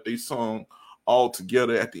song that they sung all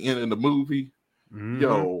together at the end of the movie. Mm-hmm.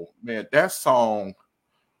 Yo, man, that song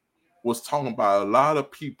was talking about a lot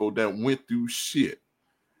of people that went through shit.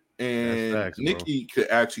 And facts, Nicki could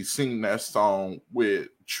actually sing that song with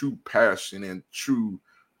true passion and true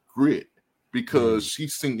grit because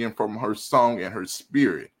she's singing from her song and her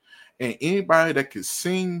spirit. And anybody that can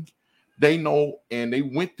sing, they know, and they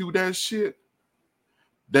went through that shit,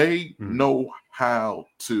 they know how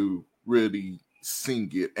to really sing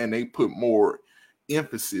it, and they put more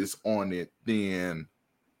emphasis on it than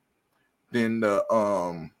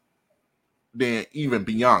even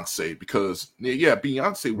Beyonce, because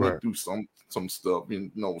Beyonce went through some stuff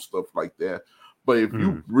and stuff like that. But if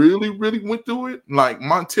you really, really went through it, like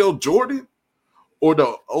Montel Jordan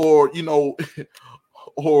or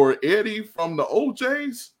Eddie from the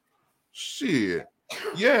OJs, shit.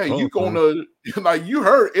 Yeah, you gonna like you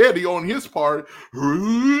heard Eddie on his part.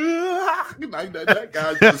 Like that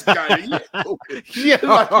guy just got it.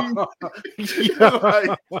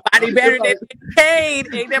 Nobody better than Eddie Kane.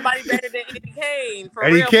 Ain't nobody better than Eddie Kane. For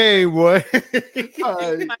Eddie real. Kane, what? Ain't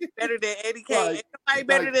nobody better than Eddie Kane. Ain't nobody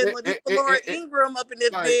better than Laura Ingram up in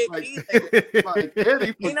this bitch either. Like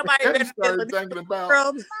Eddie, ain't nobody better started than thinking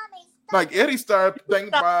about. Like Eddie started thinking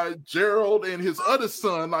about Gerald and his other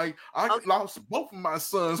son. Like, I lost both of my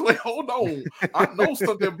sons. Wait, hold on. I know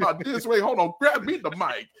something about this. Wait, hold on. Grab me the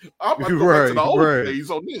mic. I'm about to go back to the old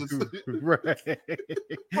days on this.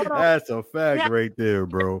 That's a fact right there,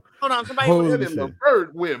 bro. Hold on. Somebody Eddie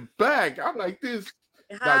LeVert went back. I'm like, this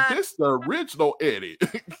is the original Eddie.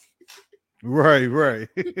 Right.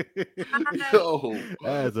 Yo.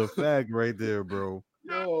 That's a fact right there, bro.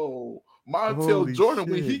 Yo. Montel Jordan,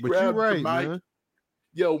 when he grabbed the mic, man.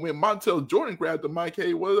 When Montel Jordan grabbed the mic,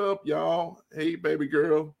 hey, what up, y'all? Hey, baby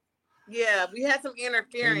girl. Yeah, we had some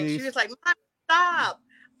interference. She was like, stop.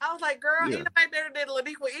 I was like, girl, ain't nobody better than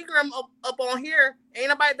Laniqua Ingram up on here. Ain't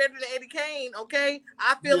nobody better than Eddie Kane, okay?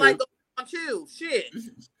 I feel like going on too. Shit.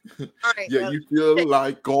 All right, you feel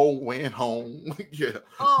like going home. Yeah.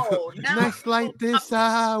 Oh, nights like this,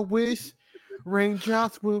 I wish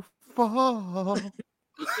raindrops will fall.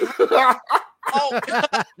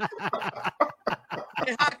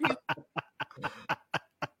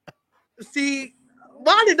 See,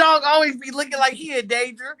 why the dog always be looking like he in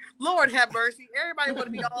danger? Lord have mercy. Everybody want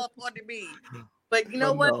to be all up under me. But you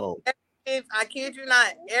know what? I kid you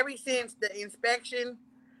not, ever since the inspection,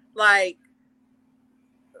 like,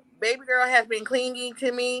 baby girl has been clinging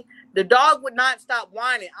to me. The dog would not stop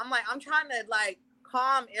whining. I'm like, I'm trying to like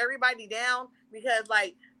calm everybody down because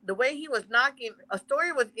like the way he was knocking, a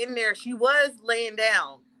story was in there. She was laying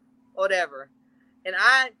down, whatever. And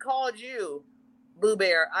I called you, Boo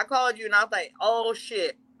Bear. I called you and I was like, oh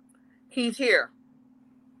shit, he's here.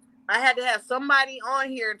 I had to have somebody on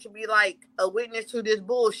here to be like a witness to this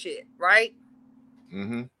bullshit, right?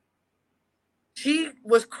 Mm-hmm. She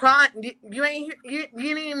was crying. You didn't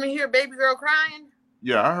even hear baby girl crying?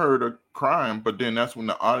 Yeah, I heard her crying, but then that's when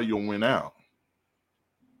the audio went out.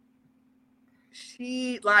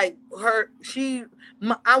 I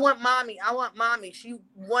want mommy. She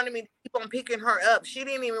wanted me to keep on picking her up. She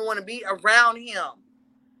didn't even want to be around him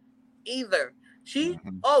either.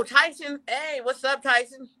 Tyson, hey, what's up,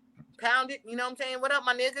 Tyson? Pound it, you know what I'm saying? What up,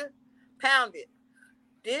 my nigga? Pound it.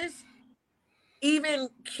 Even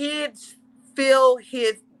kids feel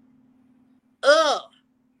his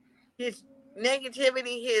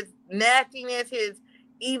negativity, his nastiness, his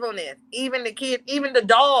evilness. Even the kid, even the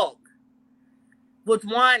dog was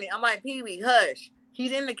whining. I'm like, Pee-wee, hush.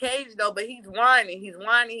 He's in the cage though, but he's whining. He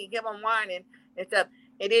kept on whining and stuff.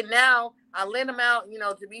 And then now I let him out,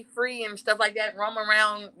 to be free and stuff like that, roam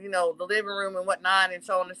around, the living room and whatnot and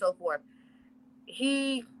so on and so forth.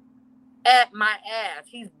 He at my ass.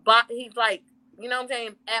 He's like, you know what I'm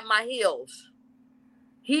saying, at my heels.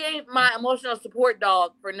 He ain't my emotional support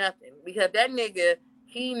dog for nothing because that nigga,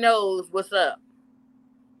 he knows what's up.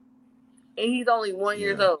 And he's only 1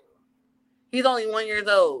 year old. He's only 1 year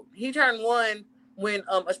old. He turned 1 when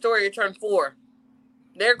Astoria turned 4.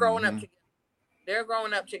 They're growing up together. They're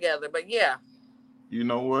growing up together. But yeah. You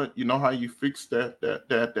know what? You know how you fix that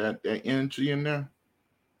energy in there?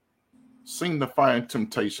 Sing the Fire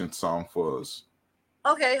Temptation song for us.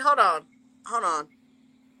 Okay, hold on.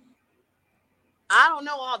 I don't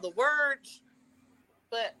know all the words,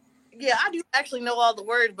 but yeah, I do actually know all the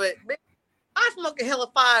words. But I smoke a hell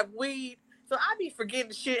of 5 weed, so I be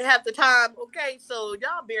forgetting shit half the time. Okay, so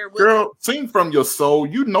y'all bear with me. Girl, sing from your soul.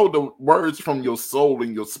 You know the words from your soul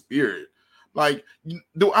and your spirit. Like,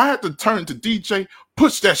 do I have to turn to DJ?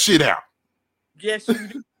 Push that shit out. Yes, you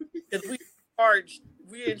do. Because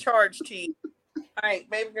we in charge, T. All right,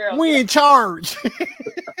 baby girl. We in charge.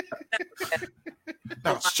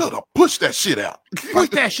 Now shut up. Push that shit out. Push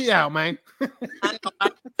that shit out, man. I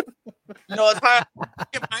know it's hard.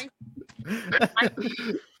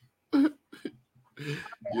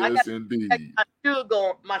 Yes, indeed. My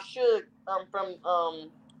sugar from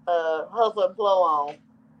Hustle and Flow on.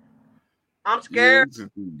 I'm scared. Yes,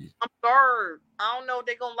 indeed. I'm scared. I don't know if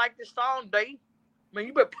they're gonna like this song, Dave. Man,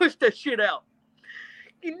 you better push that shit out.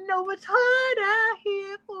 You know it's hard out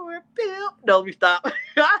here for a pimp. No, let me stop.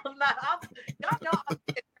 Y'all know I'm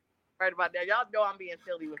right about that. Y'all know I'm being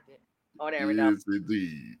silly with it. Oh, there we go. Yes,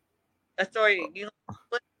 indeed. That's story.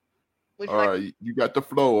 All right, you got the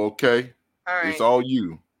flow, okay? All right. It's all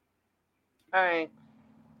you. All right.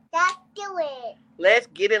 Let's do it. Let's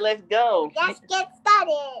get it. Let's go. Let's get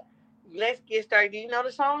started. Let's get started. Do you know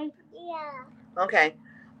the song? Yeah. Okay.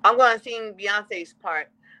 I'm going to sing Beyonce's part.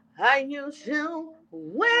 I used to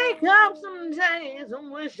wake up some days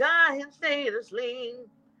and wish I had stayed asleep.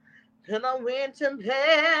 Till I went to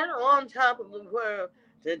bed on top of the world.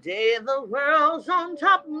 Today the world's on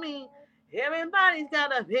top of me. Everybody's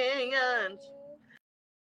got opinions.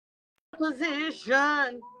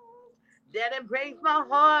 Position. That it breaks my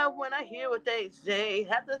heart when I hear what they say.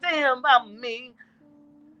 Have to say about me.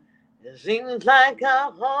 It seems like I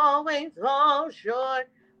always fall short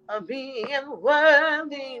of being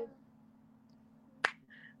worthy.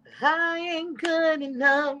 I ain't good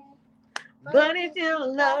enough, but he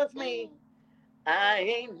still loves me. I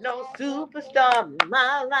ain't no superstar,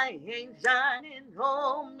 my light ain't shining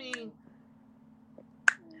on me.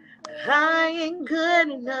 I ain't good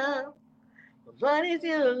enough, but he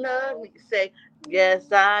still loves me. Say,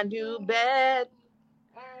 yes, I do bad.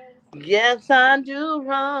 Yes, I do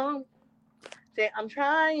wrong. Say, I'm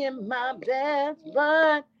trying my best,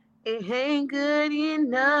 but it ain't good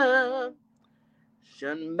enough.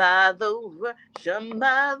 Shun by the world,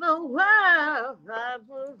 I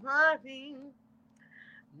was hurting.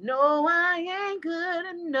 No, I ain't good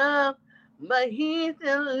enough, but he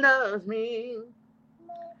still loves me.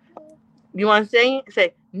 You want to say it?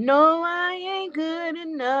 Say, no, I ain't good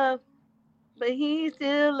enough, but he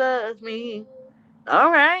still loves me. All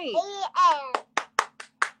right. Yeah.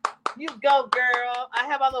 You go, girl. I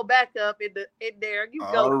have a little backup in there. You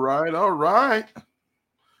go. All right.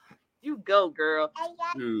 You go, girl.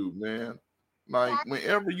 Dude, man. Like,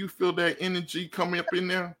 whenever you feel that energy coming up in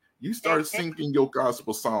there, you start singing your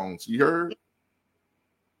gospel songs. You heard?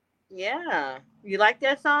 Yeah. You like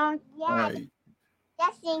that song? Yeah. Right.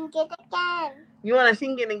 Let's sing it again. You want to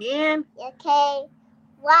sing it again? Okay.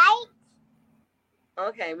 Right?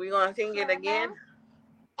 Okay, we're going to sing it again.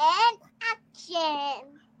 And action.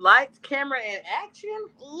 Lights, camera, and action?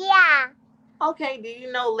 Yeah. Okay, do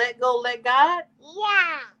you know Let Go, Let God?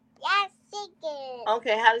 Yeah. Let's sing it.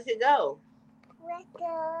 Okay, how does it go? Let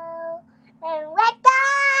go and let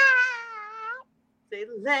God. Say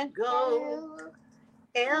let go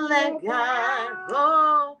and let God.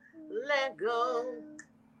 Oh, let go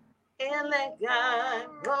and let God.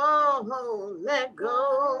 Oh, let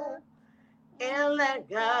go and let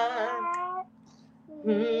God.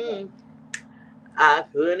 I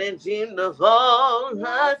couldn't seem to fall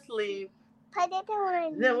asleep. Put it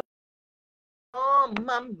on. On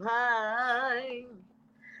my mind,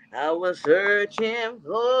 I was searching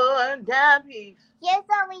for that peace. Here's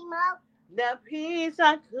the remote. That peace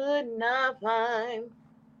I could not find.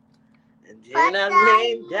 And then I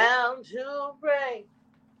laid down to pray.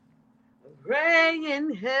 Pray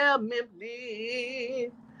and help me,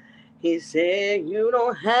 please. He said, you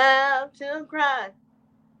don't have to cry.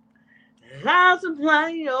 I'll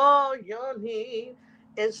supply all your needs.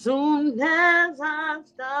 As soon as I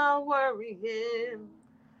start worrying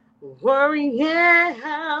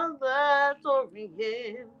how the story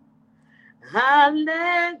ends, I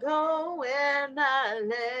let go and I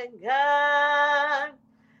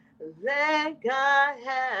let God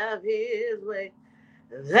have his way.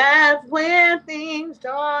 That's when things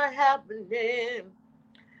start happening.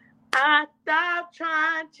 I stopped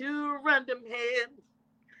trying to run them hands.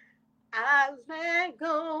 I let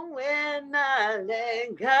go and I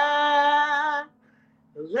let God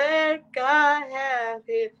have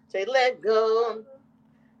it. Say let go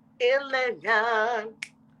and let God,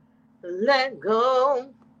 let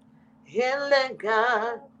go and let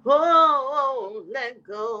God. Oh, let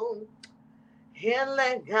go and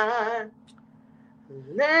let God.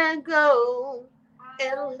 Let go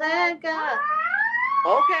and let God.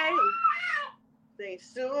 Okay. Say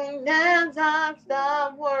soon as I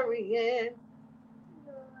stop worrying.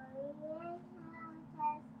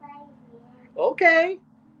 Okay.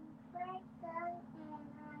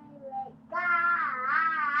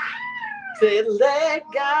 Say let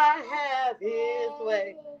God have his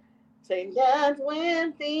way. Say that's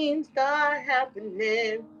when things start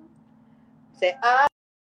happening. Say I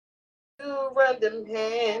do run them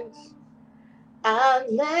hands. I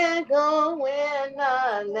let go when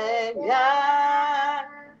I let God.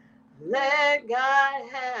 Let God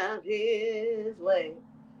have his way.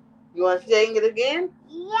 You want to sing it again?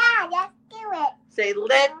 Yeah, let's do it. Say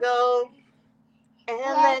let go and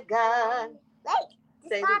let God. Wait,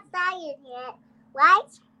 Say it's not started yet.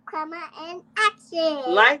 Lights, camera, and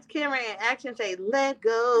action. Lights, camera, and action. Say let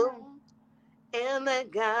go and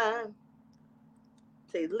let God.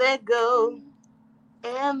 Say let go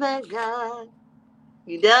and let God.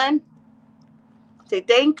 You done? Say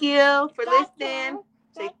thank you for listening.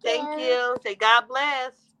 Say thank you. Say God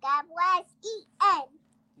bless. God bless. The end.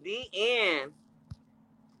 The end.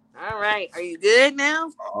 All right. Are you good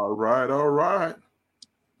now? All right.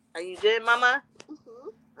 Are you good, Mama? Mm-hmm.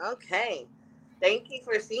 Okay. Thank you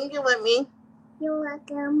for singing with me. You're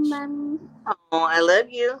welcome, Mommy. Oh, I love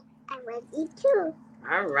you. I love you too.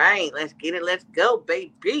 All right. Let's get it. Let's go,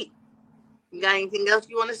 baby. You got anything else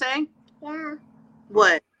you want to say? Yeah.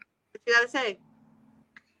 What? What you got to say?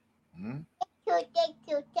 Thank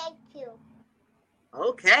you.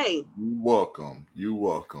 Okay. You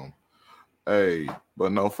welcome. Hey,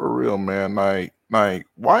 but no, for real, man. Like,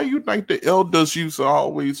 why you think the elders used to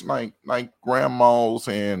always like grandmas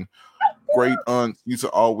and great aunts used to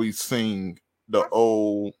always sing the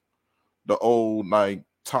old like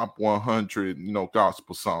top 100,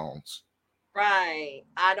 gospel songs. Right.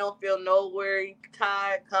 I don't feel nowhere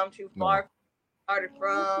tired, come too far, started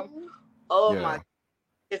from. Oh my,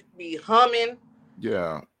 just be humming.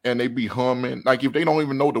 Yeah. And they be humming. Like if they don't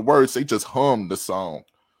even know the words, they just hum the song.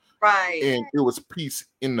 Right. And it was peace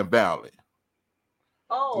in the valley.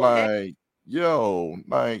 Oh, like, yo,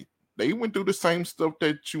 like they went through the same stuff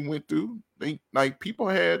that you went through. They like people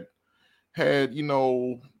had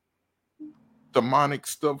demonic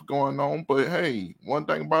stuff going on, but hey, one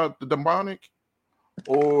thing about the demonic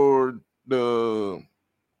or the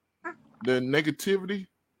negativity,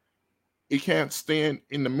 it can't stand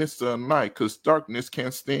in the midst of the night because darkness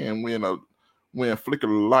can't stand when a flicker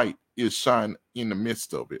of light is shining in the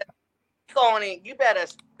midst of it. Speak on it. You better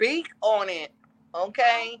speak on it.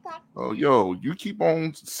 Okay. Oh, yo, you keep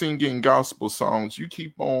on singing gospel songs. You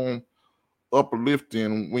keep on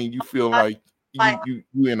uplifting when you feel like you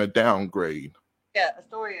in a downgrade. Yeah,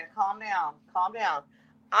 Astoria, calm down.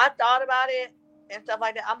 I thought about it and stuff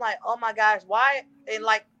like that. I'm like, oh my gosh, why? And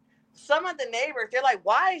like some of the neighbors, they're like,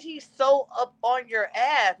 why is he so up on your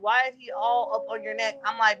ass? Why is he all up on your neck?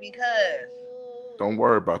 I'm like, because. Don't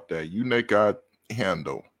worry about that. You let God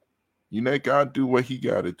handle. You let God do what he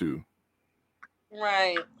got to do.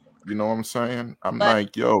 Right. You know what I'm saying? I'm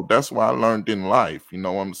like, yo, that's what I learned in life. You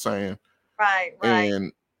know what I'm saying? Right.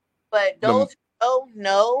 And but those who don't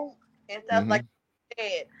know and stuff like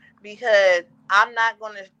that, because I'm not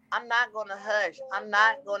gonna hush. I'm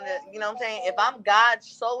not gonna, you know what I'm saying? If I'm God's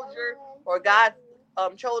soldier or God's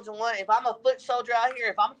chosen one, if I'm a foot soldier out here,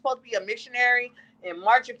 if I'm supposed to be a missionary and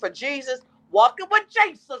marching for Jesus, walking with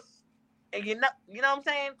Jesus, and you know what I'm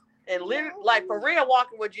saying? And literally, like for real,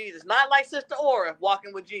 walking with Jesus, not like Sister Aura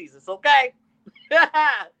walking with Jesus. Okay,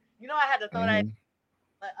 you know I had to throw that.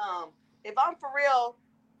 But if I'm for real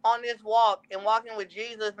on this walk and walking with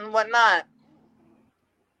Jesus and whatnot,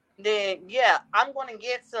 then yeah, I'm gonna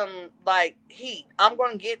get some like heat. I'm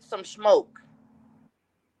gonna get some smoke.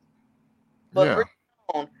 But bring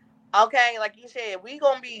it on. Okay, like you said, we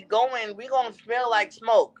gonna smell like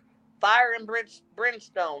smoke, fire and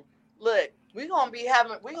brimstone. Look, we gonna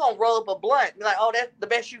roll up a blunt. Be like, oh, that's the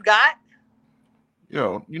best you got.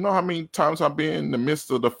 Yo, you know how many times I've been in the midst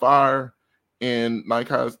of the fire, and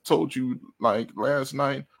like I told you, like last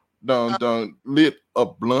night, done lit a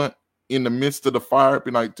blunt in the midst of the fire, be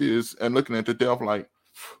like this, and looking at the devil like,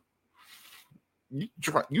 you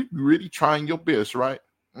really trying your best, right?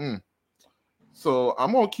 So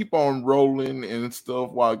I'm gonna keep on rolling and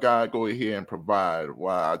stuff while God go ahead and provide,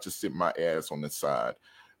 while I just sit my ass on the side.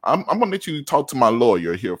 I'm gonna let you talk to my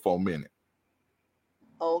lawyer here for a minute.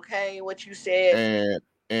 Okay, what you said.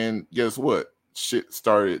 And guess what? Shit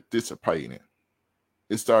started dissipating.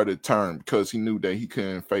 It started to turn because he knew that he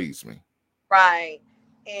couldn't face me. Right.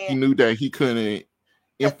 he knew that he couldn't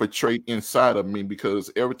infiltrate inside of me,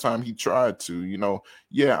 because every time he tried to,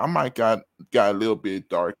 I might got a little bit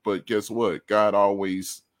dark, but guess what? God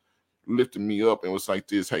always lifted me up and was like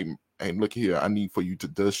this, hey, look here, I need for you to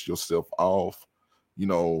dust yourself off,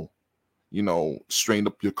 straighten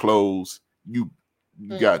up your clothes. You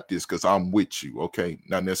got this, because I'm with you. Okay,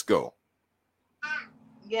 now let's go.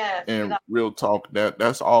 Yes. And real talk,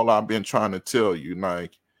 that's all I've been trying to tell you.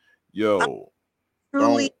 Like, yo, I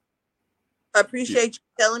truly appreciate you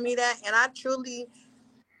telling me that, and I truly,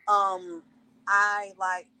 I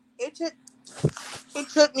like it. It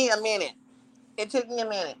took me a minute. It took me a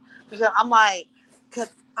minute because I'm like, cause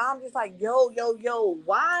I'm just like, yo,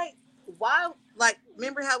 why, like,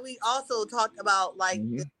 remember how we also talked about like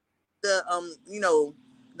the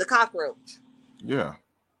cockroach,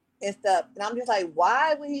 and stuff, and I'm just like,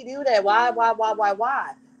 why would he do that? Why?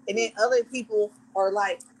 And then other people are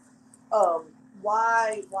like,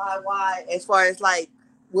 why? As far as like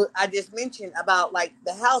what I just mentioned about like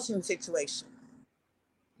the housing situation,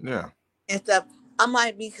 and stuff. I'm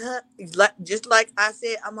like, because just like I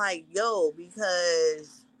said, I'm like, yo,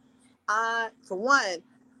 because for one,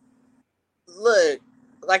 look,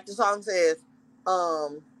 like the song says,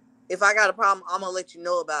 if I got a problem, I'm gonna let you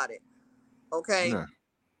know about it. Okay. Yeah.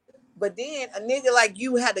 But then a nigga like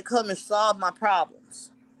you had to come and solve my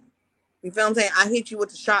problems. You feel what I'm saying? I hit you with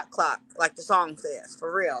the shot clock, like the song says,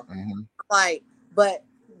 for real. Mm-hmm. Like, but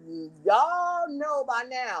y'all know by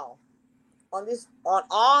now on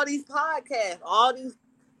all these podcasts, all these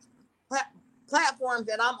platforms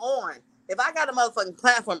that I'm on, if I got a motherfucking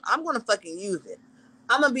platform, I'm gonna fucking use it.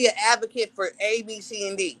 I'm gonna be an advocate for A, B, C,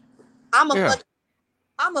 and D. I'm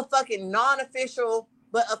a fucking non-official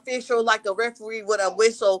but official, like a referee with a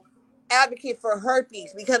whistle, advocate for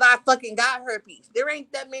herpes, because I fucking got herpes. There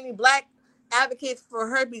ain't that many black advocates for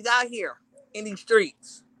herpes out here in these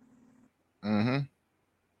streets. Mm-hmm.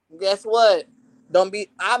 Guess what?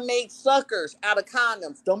 I made suckers out of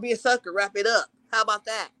condoms. Don't be a sucker, wrap it up. How about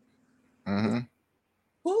that? Mm-hmm.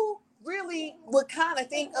 Who really would kind of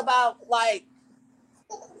think about like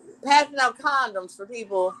passing out condoms for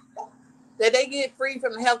people that they get free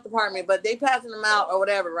from the health department, but they passing them out or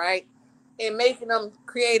whatever, right? And making them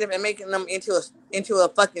creative and making them into a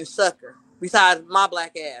fucking sucker. Besides my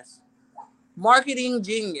black ass, marketing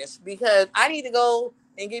genius. Because I need to go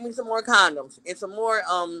and get me some more condoms and some more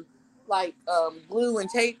glue and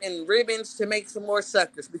tape and ribbons to make some more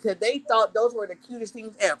suckers, because they thought those were the cutest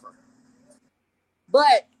things ever.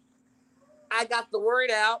 But I got the word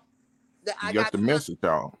out that I got the message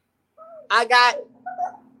out. I got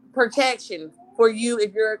protection for you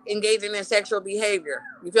if you're engaging in sexual behavior.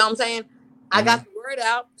 You feel what I'm saying? Mm-hmm. I got the word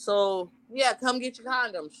out. So yeah, come get your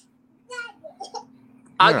condoms.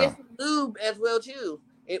 I'll get some lube as well too.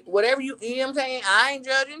 Whatever you know what I'm saying? I ain't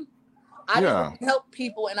judging. I just want to help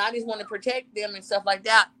people, and I just want to protect them and stuff like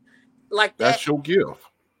that. Like that's your gift.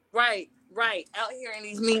 Right. Out here in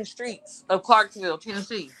these mean streets of Clarksville,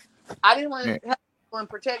 Tennessee. I just want to help people and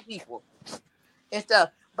protect people and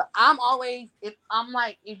stuff. But I'm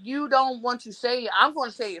like, if you don't want to say it, I'm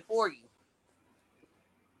going to say it for you.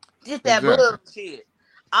 Just that bullshit.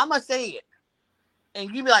 I'm going to say it. And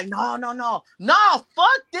you be like, no,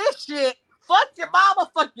 fuck this shit. Fuck your mama,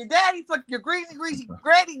 fuck your daddy, fuck your greasy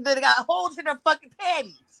granny that got holes in their fucking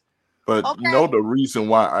panties. But the reason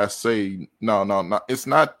why I say no, it's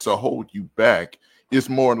not to hold you back. It's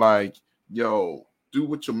more like, yo, do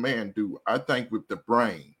what your man do. I think with the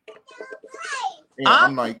brain. And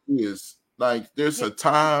I'm like this. Like, there's a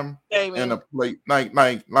time and a place.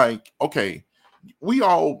 Like, okay, we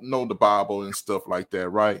all know the Bible and stuff like that,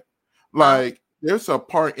 right? Like, there's a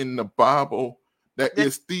part in the Bible that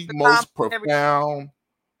is the most profound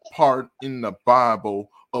part in the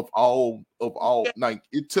Bible of all. Like,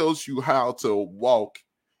 it tells you how to walk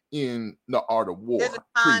in the art of war,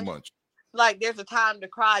 pretty much. Like, there's a time to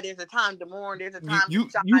cry, there's a time to mourn, there's a time you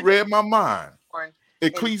read my mind.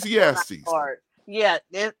 Ecclesiastes. Yeah,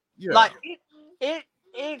 like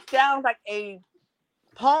it sounds like a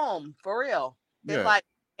poem for real. It's like,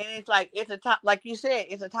 and it's a time, like you said,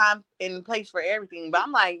 it's a time and place for everything. But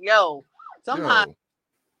I'm like, yo, sometimes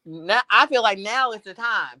now I feel like now is the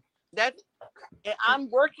time. I'm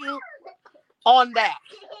working on that.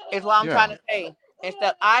 Is what I'm trying to say. And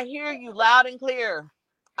stuff. I hear you loud and clear.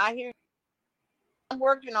 I hear you. I'm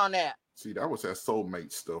working on that. See, that was that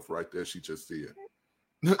soulmate stuff right there. She just did.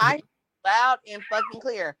 I loud and fucking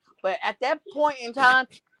clear. But at that point in time,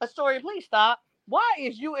 a story, please stop. Why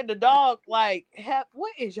is you and the dog like,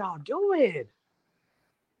 what is y'all doing?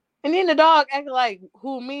 And then the dog acting like,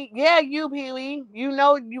 who, me? Yeah, you, Pee-wee. You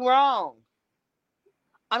know you wrong.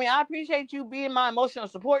 I mean, I appreciate you being my emotional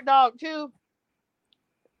support dog too.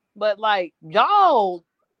 But like, y'all,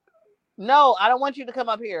 no, I don't want you to come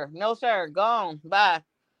up here. No, sir. Gone. Bye.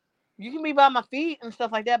 You can be by my feet and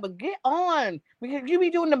stuff like that, but get on because you be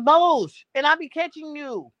doing the most, and I be catching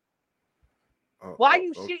you. Why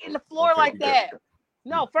you shitting the floor like that?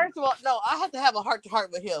 No, first of all, no, I have to have a heart to heart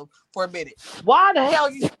with him for a minute. Why the hell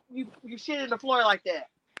you shitting the floor like that?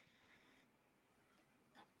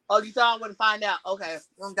 Oh, you thought I wouldn't find out? Okay,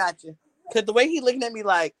 well, got you. Cause the way he looking at me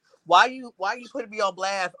like, why you putting me on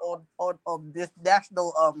blast on this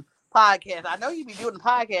national podcast? I know you be doing the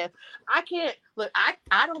podcast. I can't look.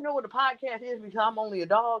 I don't know what the podcast is because I'm only a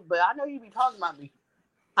dog, but I know you be talking about me.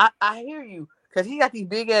 I hear you because he got these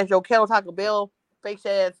big ass Kettle Taco Bell face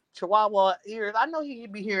ass Chihuahua ears. I know he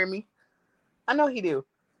be hearing me. I know he do.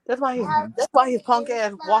 That's why his punk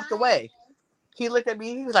ass walked away. He looked at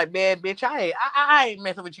me. He was like, "Man, bitch, I ain't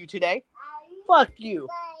messing with you today. Fuck you.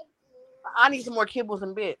 I need some more kibbles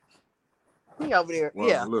and bits." He over there. Well,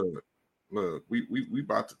 yeah. Look. We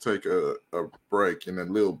about to take a break in a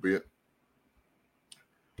little bit,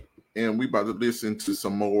 and we about to listen to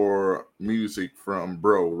some more music from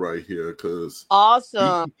bro right here because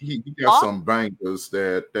awesome. He got some bangers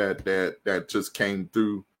that just came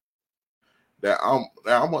through that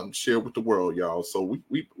I want to share with the world, y'all. So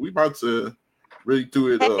we about to really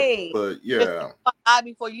do it up, but yeah.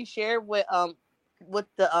 Before you share with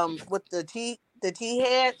the tea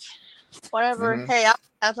heads, whatever. Mm-hmm. Hey, I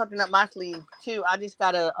have something up my sleeve too. I just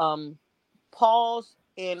gotta pause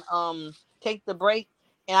and take the break,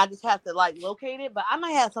 and I just have to like locate it. But I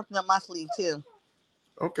might have something up my sleeve too.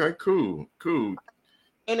 Okay, cool.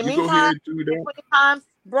 In the meantime,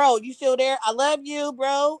 bro, you still there? I love you,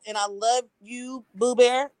 bro, and I love you, Boo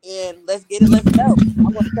Bear. And let's get it. Let's go.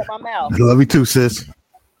 I'm gonna shut my mouth. I love you too, sis.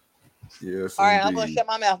 Yes. All right, indeed. I'm gonna shut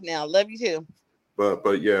my mouth now. Love you too.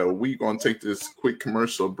 But yeah, we gonna take this quick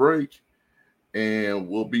commercial break, and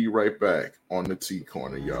we'll be right back on the Tea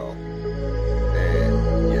Corner, y'all.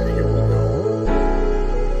 And yeah, here we go.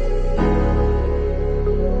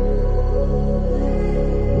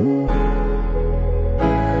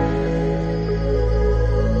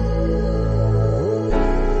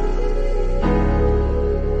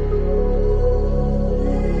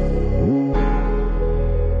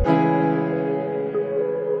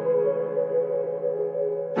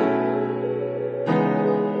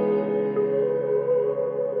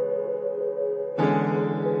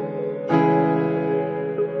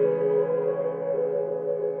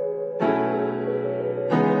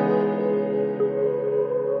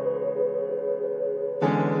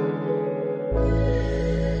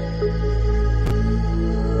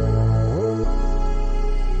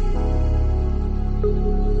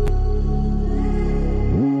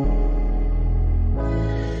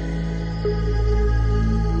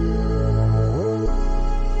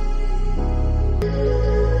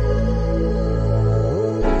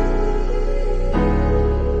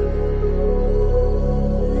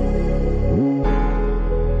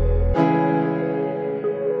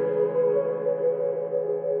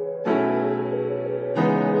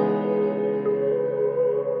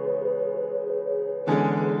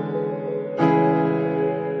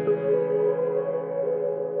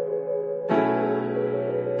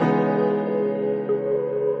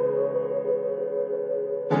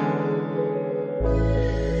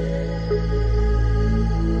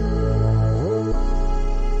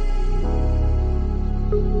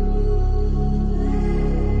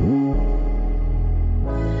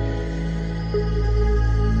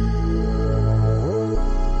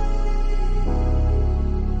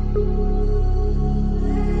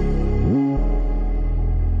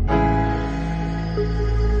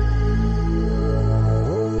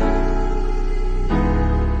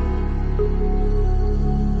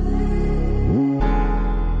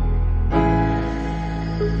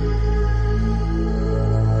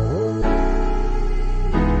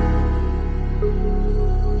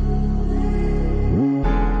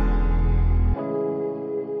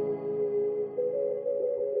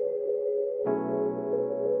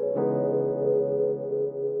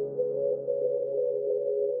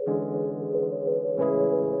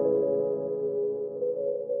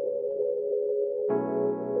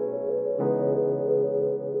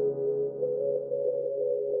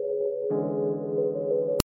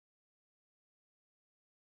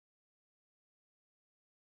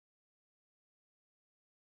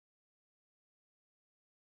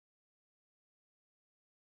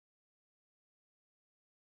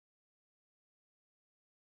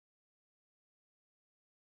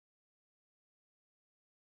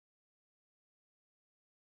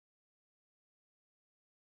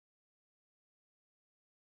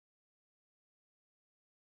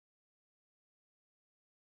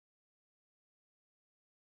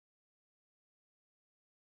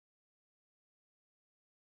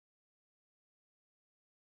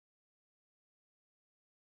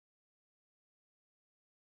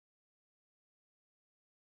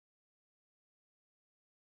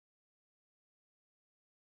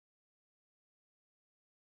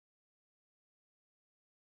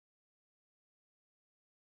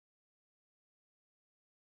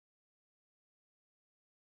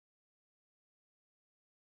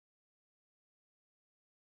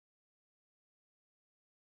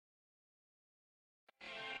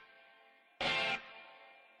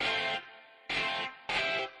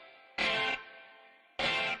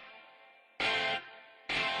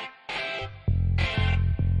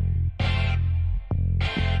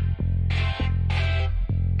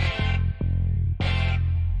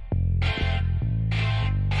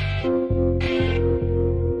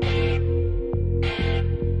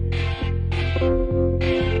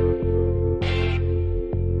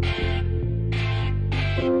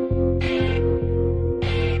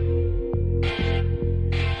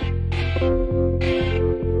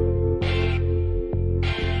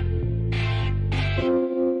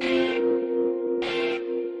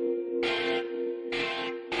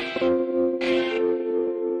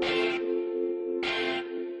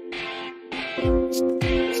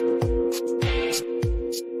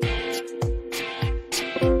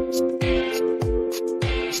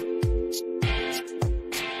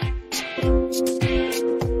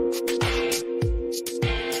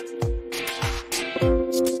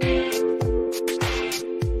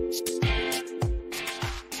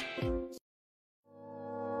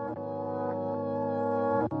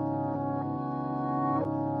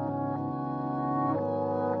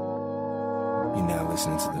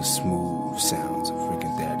 listening to the smooth sounds of Rick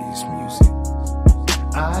and Daddy's music.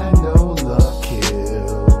 I know love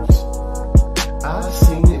kills. I've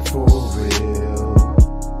seen it for real.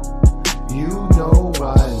 You know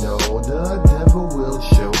I know the devil will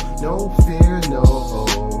show. No fear, no hope.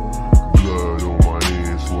 Blood on my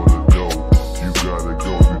hands for the dough. You gotta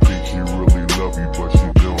go. You think she really love you, but she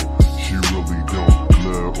don't. She really don't.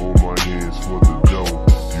 Blood on my hands for the dough.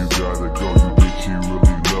 You gotta go. You think she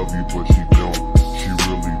really love you, but she don't. She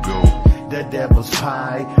really don't. The devil's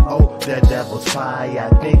pie, oh, the devil's pie. I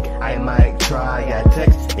think I might try. I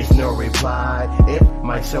text, it's no reply. If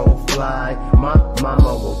my soul fly, my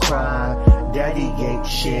mama will cry. Daddy ain't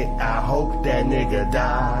shit, I hope that nigga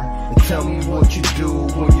die. And tell me what you do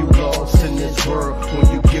when you lost in this world.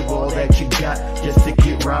 When you give all that you got just to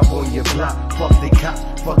get robbed on your block. Fuck the cops,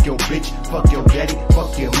 fuck your bitch, fuck your daddy,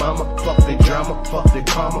 fuck your mama, fuck the drama, fuck the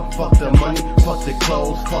karma, fuck the money, fuck the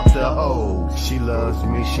clothes, fuck the hoes. She loves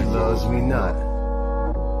me not. She loves me not.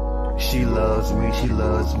 She loves me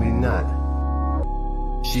not.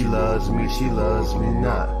 She loves me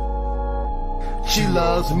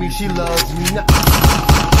not.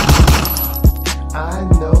 I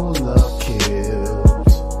know love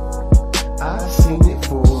kills. I've seen it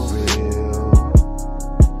for real.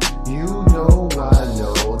 You know I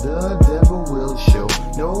know the devil will show.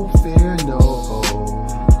 No fear, no hope.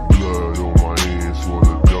 Blood on my hands for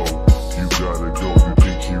the dough. You gotta go. You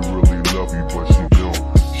think she really love you, but she don't.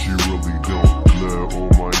 She really don't. Blood on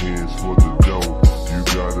my hands for the dough. You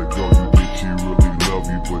gotta go. You think she really love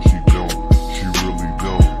you, but she don't. She really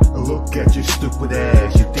don't. Look at your stupid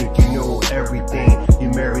ass. You think you know everything. You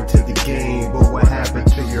married to the game, but what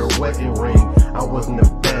happened to your wedding ring? I wasn't the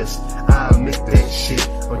best. I admit that shit.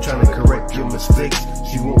 I'm trying to correct your mistakes.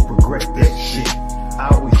 She won't regret that shit.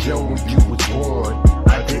 I was young when you was born.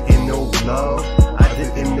 I didn't know love. I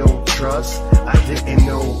didn't know trust. I didn't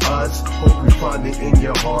know us. Hope you find it in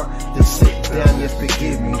your heart to sit down and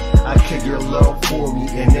forgive me. I killed your love for me,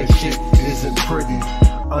 and that shit isn't pretty.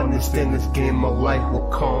 Understand this game of life will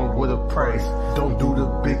come with a price. Don't do the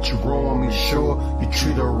bitch wrong, be sure you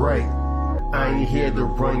treat her right. I ain't here to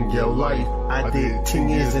run your life. I did 10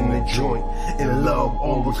 years in the joint, and love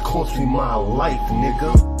always cost me my life,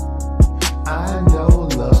 nigga. I know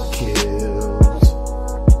love kills.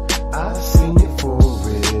 I've seen it for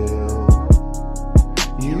real.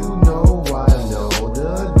 You know I know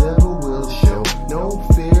the devil will show. No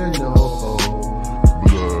fear, no hope.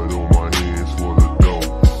 Blood on my hands for the dough.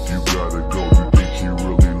 You gotta go. You think she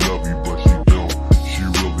really love you, but she don't. She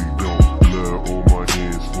really don't. Blood on my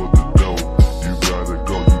hands for the dough. You gotta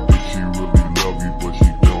go. You think she really love you, but she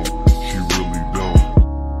don't. She really don't.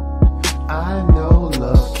 I know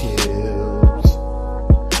love kills.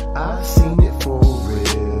 I've seen it for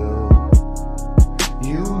real.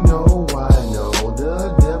 You know I know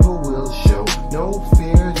the devil will show. No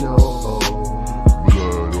fear, no hope.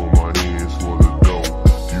 Blood on my hands for the dough.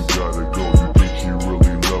 You gotta go. You think she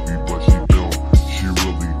really love you, but she don't. She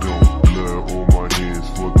really don't. Blood on my hands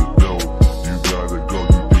for the dough. You gotta go.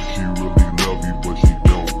 You think she really love you, but she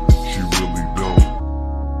don't. She really don't.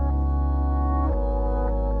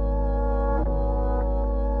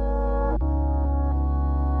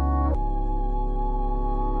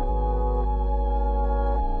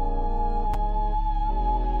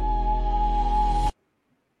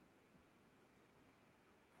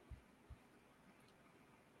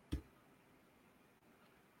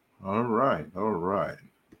 All right.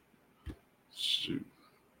 Shoot.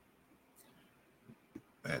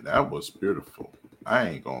 Man, that was beautiful. I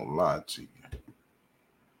ain't gonna lie to you.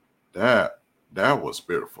 That was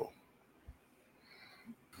beautiful.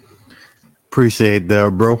 Appreciate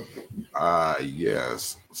that, bro.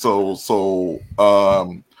 Yes. So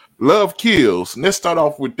Love Kills. Let's start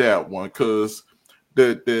off with that one, because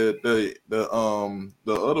the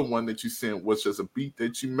other one that you sent was just a beat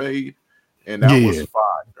that you made, and that was fire.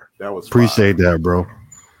 That was appreciate fire. that, bro.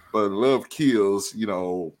 But Love Kills, you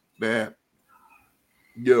know, that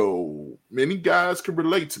many guys can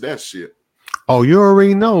relate to that shit. Oh, you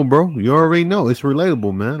already know, bro. You already know. It's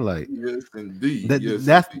relatable, man. Like, yes, indeed.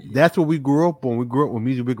 That's what we grew up on. We grew up with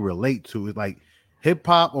music we can relate to. It's like hip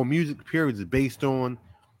hop or music period is based on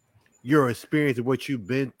your experience of what you've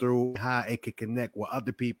been through, how it can connect with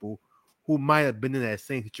other people who might have been in that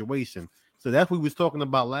same situation. So that's what we was talking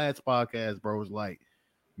about last podcast, bro. It's like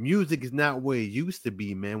music is not what it used to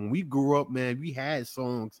be, man. When we grew up, man, we had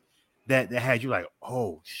songs that had you like,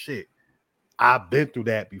 oh shit, I've been through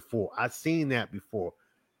that before. I've seen that before.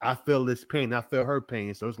 I feel this pain. I feel her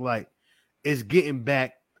pain. So it's like, it's getting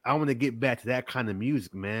back. I want to get back to that kind of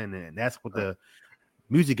music, man. And that's what the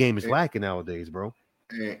music game is lacking nowadays, bro.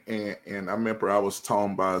 And I remember I was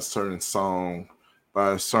talking by a certain song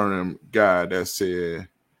by a certain guy that said,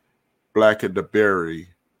 "Blacker the berry,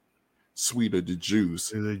 sweeter the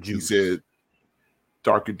juice." He said,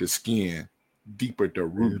 "Darker the skin, deeper the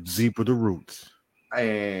roots." Deeper the roots.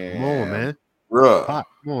 And come on, man, bruh. Come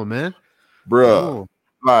on, man, bruh.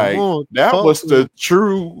 Like that was the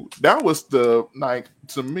true. That was the like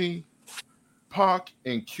to me, Pac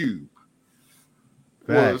and Cube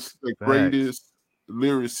was the greatest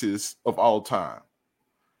lyricists of all time.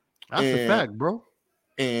 That's a fact, bro.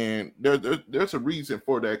 And there's a reason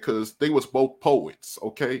for that because they was both poets.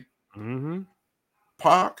 Okay. Mm-hmm.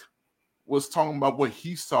 Pac was talking about what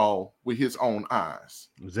he saw with his own eyes.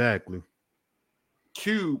 Exactly.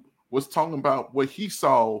 Cube was talking about what he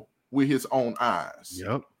saw with his own eyes.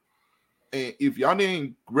 Yep. And if y'all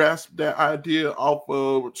didn't grasp that idea off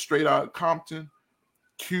of Straight Outta Compton,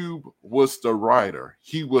 Cube was the writer.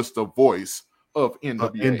 He was the voice of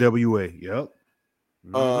NWA. NWA. Yep.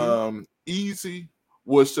 Mm-hmm. Easy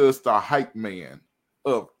was just the hype man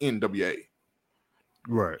of NWA.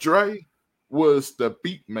 Right. Dre was the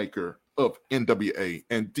beat maker of NWA,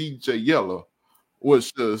 and DJ Yella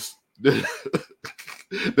was just the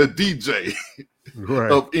DJ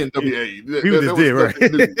of NWA. He was just there, right?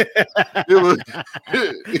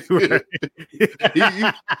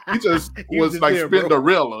 He just was like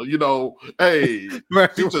Spinderella, you know. Hey, right,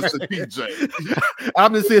 he's just a DJ.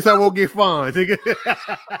 I'm just saying I won't get fined.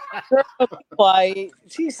 Quiet.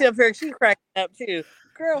 She's up here. She cracking up too.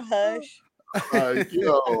 Girl, hush.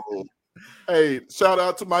 Yo. Hey, shout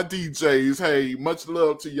out to my DJs. Hey, much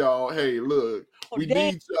love to y'all. Hey, look, we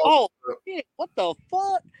need y'all. Shit, what the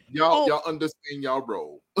fuck? Y'all understand y'all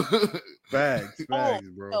role. Facts, bro.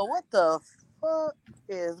 So what the fuck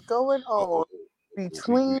is going on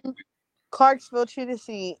between Clarksville,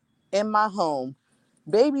 Tennessee, and my home?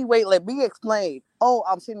 Baby, wait, let me explain. Oh,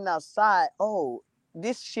 I'm sitting outside. Oh,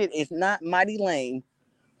 this shit is not Mighty Lane.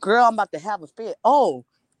 Girl, I'm about to have a fit. Oh,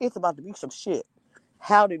 it's about to be some shit.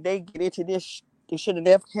 How did they get into this? They should have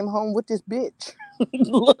never came home with this bitch.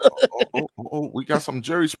 We got some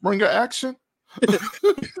Jerry Springer action.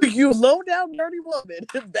 You low down dirty woman.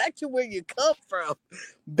 Back to where you come from.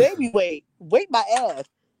 Baby, wait my ass.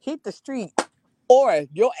 Hit the street or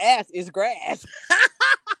your ass is grass.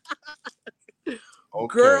 Okay.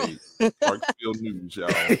 Girl. Clarksville News, y'all.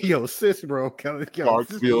 Yo, sis, bro.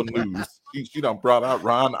 Clarksville News. She done brought out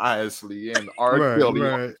Ron Isley and R. Kelly.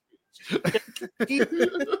 Right.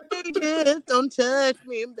 Don't touch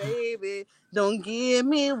me, baby. Don't give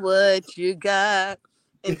me what you got.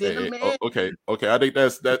 And then okay. I think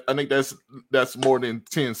that's more than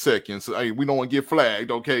 10 seconds. Hey, we don't want to get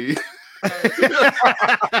flagged, okay?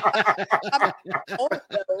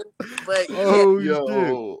 But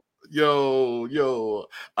yo,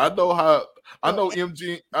 I know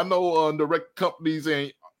MG, I know the record companies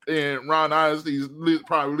and Ron Isley's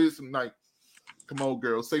probably listening like, come on,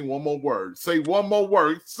 girl, say one more word. Say one more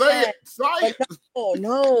word. Say it. Say it. Oh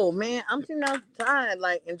no, man, I'm sitting outside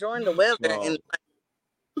like enjoying the weather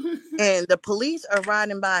and the police are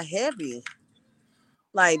riding by heavy.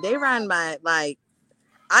 Like they riding by like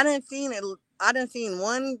I didn't seen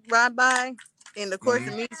one ride by in the course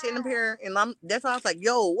of me sitting up here, and that's why I was like,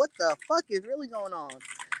 yo, what the fuck is really going on?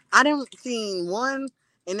 I didn't seen one,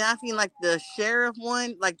 and then I seen like the sheriff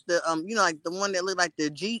one, like the like the one that looked like the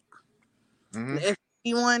Jeep, the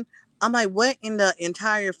SUV one. I'm like, what in the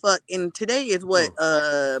entire fuck? And today is what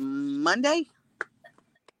Monday.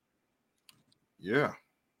 Yeah.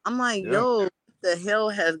 I'm like, yo, what the hell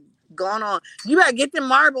has gone on? You better get them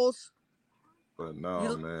marbles. But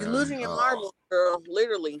no, man. You're losing your marbles, girl,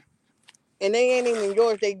 literally. And they ain't even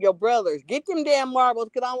yours, they your brothers. Get them damn marbles,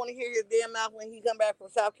 because I want to hear his damn mouth when he come back from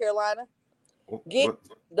South Carolina. Get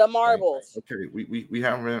the marbles. Okay, we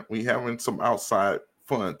having some outside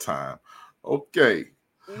fun time. Okay.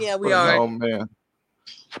 Yeah, we are. Oh man.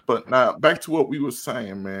 But now back to what we were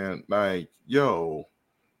saying, man. Like, yo,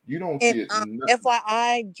 you don't get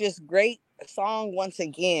FYI, just great song once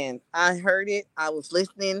again. I heard it, I was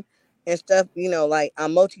listening and stuff, like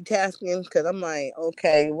I'm multitasking because I'm like,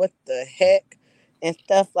 okay, what the heck and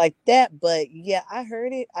stuff like that. But yeah, I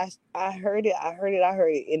heard it. I heard it.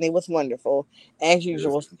 And it was wonderful as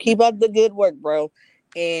usual. Keep up the good work, bro.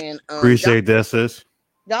 And appreciate that, sis.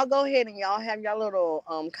 Y'all go ahead and y'all have y'all little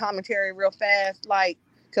commentary real fast, like,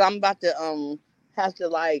 cause I'm about to have to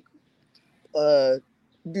like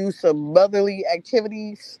do some motherly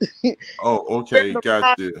activities. Oh, okay,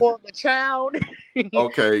 gotcha. For the child.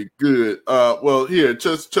 Okay, good. Well, here,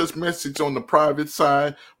 just message on the private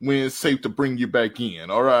side when it's safe to bring you back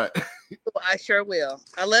in. All right. I sure will.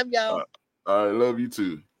 I love y'all. I love you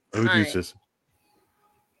too. Sis.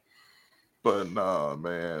 But nah,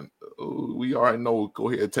 man, we already know. Go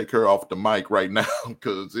ahead and take her off the mic right now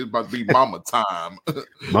because it's about to be mama time.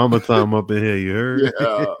 Mama time up in here, you heard?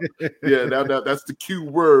 Yeah. That's the cue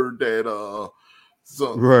word that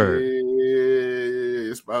so Right. yeah,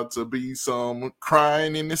 it's about to be some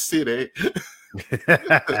crying in the city.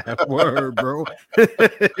 Word, bro.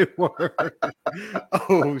 Word.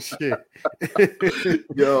 Oh shit.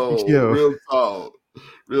 Yo, real talk.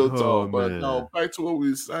 Real talk. Oh, But man. no, back to what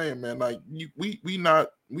we were saying, man. Like we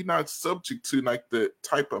not subject to like the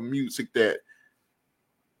type of music that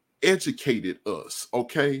educated us,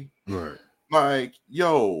 okay? Right. Like,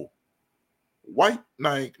 yo, white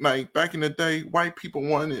like back in the day, white people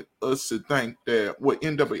wanted us to think that what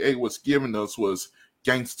NWA was giving us was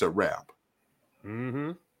gangster rap.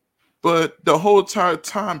 Mm-hmm. But the whole entire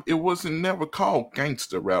time, it wasn't never called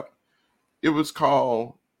gangster rap. It was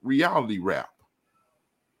called reality rap.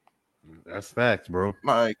 That's facts, bro.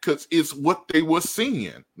 Like, cause it's what they were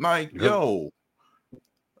seeing. Like, Yep. yo,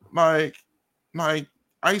 like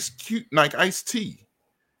Ice-T,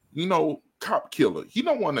 you know, cop killer. He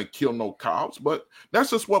don't want to kill no cops, but that's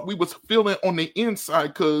just what we was feeling on the inside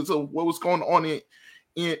because of what was going on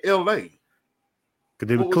in LA. Cause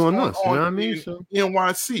they were What was killing going us, you know what I on mean? in So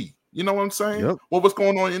NYC. You know what I'm saying? Yep. What was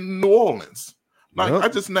going on in New Orleans? Like, Yep. I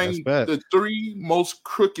just named That's the 3 most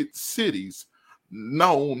crooked cities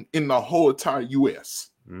known in the whole entire U.S.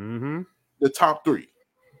 mm-hmm. The top 3.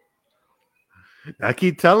 I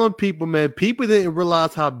keep telling people, man, people didn't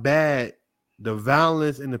realize how bad the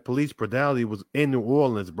violence and the police brutality was in New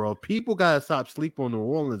Orleans, bro. People gotta stop sleeping on New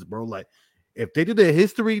Orleans, bro. Like, if they do their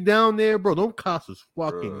history down there, bro, them cops was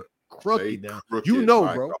fucking crooked down. You know,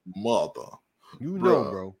 like bro. a mother. You know,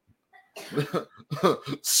 Bruh. bro.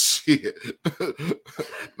 Shit.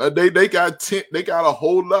 Now they got they got a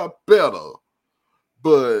whole lot better.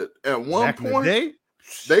 But at one Back in the point, day?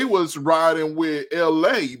 they was riding with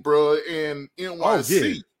LA, bro, and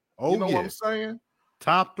NYC. Oh, you know yeah. what I'm saying?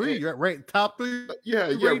 Top 3, you're right. Top 3. Yeah,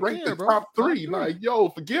 right rank there, the bro. top 3. Top 3. Like, yo,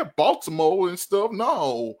 forget Baltimore and stuff.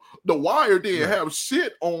 No, The Wire didn't Right. have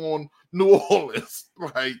shit on New Orleans.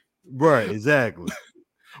 Like, Right, exactly.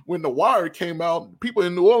 when The Wire came out, people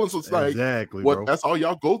in New Orleans was like, Exactly, "What? bro. That's all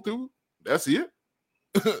y'all go through? That's it?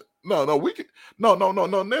 No, we can. No.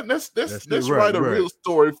 Let's it, write a right. real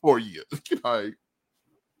story for you." Like,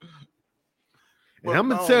 And I'm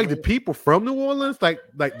gonna tell you, the people from New Orleans, like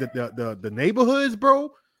the neighborhoods,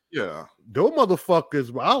 bro. Yeah, those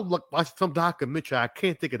motherfuckers. I'll watch some documentary. I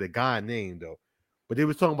can't think of the guy name though, but they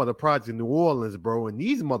was talking about the project in New Orleans, bro. And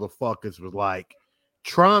these motherfuckers was like,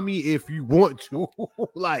 "Try me if you want to."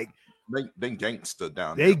 Like, they gangster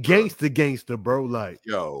down they there. gangster, bro. Like,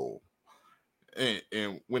 yo,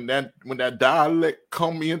 and when that dialect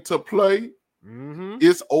come into play, mm-hmm.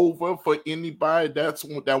 it's over for anybody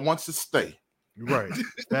that wants to stay. Right.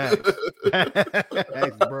 Facts,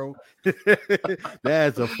 bro.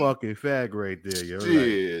 That's a fucking fact right there. You're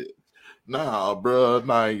Shit. right. Nah, bro.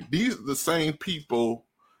 Like, these are the same people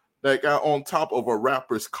that got on top of a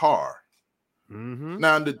rapper's car. Mm-hmm.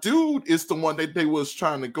 Now, the dude is the one that they was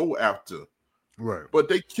trying to go after. Right. But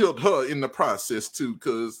they killed her in the process, too,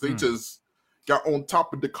 because they just got on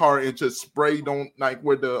top of the car and just sprayed on, like,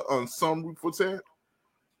 where the sunroof was at.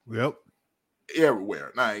 Yep.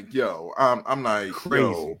 Everywhere. Like, yo, I'm like, crazy.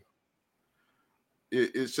 Yo,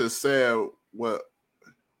 it's just sad what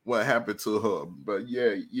happened to her. But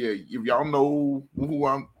yeah, if y'all know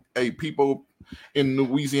who people in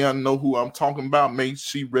Louisiana know who I'm talking about, may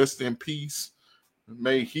she rest in peace.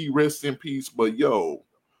 May he rest in peace. But yo,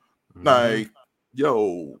 like,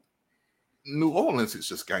 yo, New Orleans is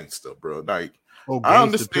just gangster, bro. Like, I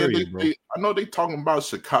understand period, I know they talking about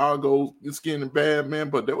Chicago, it's getting bad, man,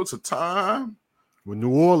 but there was a time when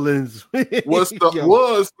New Orleans was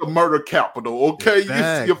the murder capital. Okay,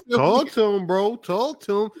 you talk to him, bro. Talk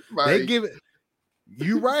to him. Like, they give it.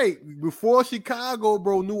 You right. Before Chicago,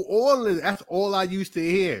 bro, New Orleans. That's all I used to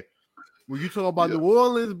hear. When you talk about New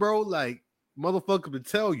Orleans, bro, like, motherfucker to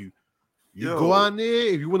tell you, go out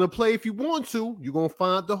there if you want to play. If you want to, you're gonna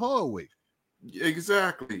find the hard way.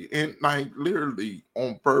 Exactly. And like, literally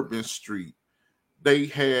on Bourbon Street, they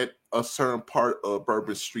had a certain part of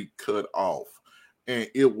Bourbon Street cut off, and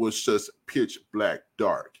it was just pitch black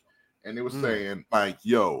dark. And they were saying, like,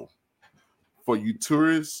 yo, for you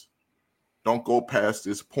tourists, don't go past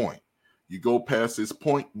this point. You go past this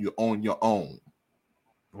point, you're on your own.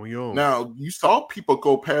 On your own. Now, you saw people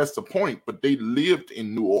go past the point, but they lived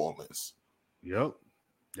in New Orleans. Yep.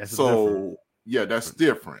 That's so yeah, that's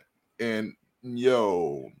different. And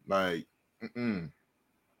yo, like,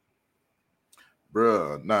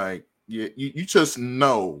 bruh, like, yeah, you just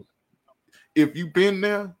know if you've been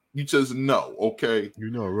there, You just know, okay? You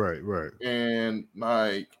know, right. And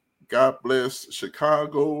like, God bless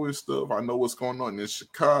Chicago and stuff. I know what's going on in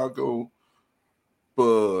Chicago,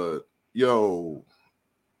 but yo,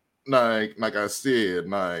 like I said,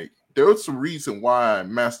 like there was a reason why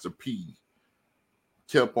Master P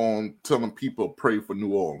kept on telling people pray for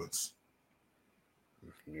New Orleans.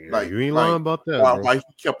 Yeah, like you ain't lying about that. Why he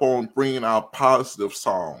kept on bringing out positive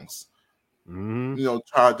songs. Mm-hmm. You know,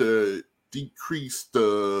 try to decrease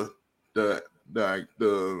the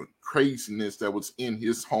craziness that was in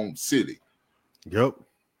his home city. Yep.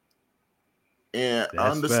 And I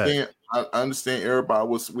understand everybody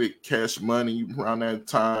was with Cash Money around that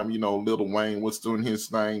time. You know, Lil Wayne was doing his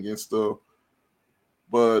thing and stuff.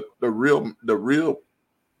 But the real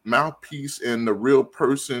mouthpiece and the real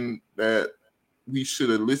person that we should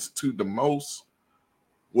have listened to the most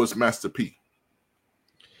was Master P.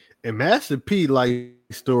 And Master P like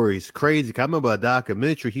stories crazy. I remember a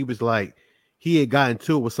documentary. He was like, he had gotten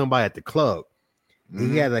into it with somebody at the club.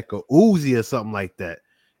 Mm-hmm. He had like a Uzi or something like that.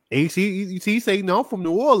 And you see, he say, "No, I'm from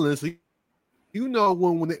New Orleans." So you know,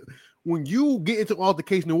 when you get into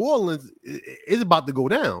altercation in New Orleans, it's about to go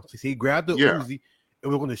down. So he grabbed the Uzi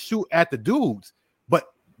and we're going to shoot at the dudes.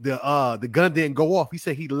 But the gun didn't go off. He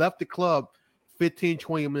said he left the club 15,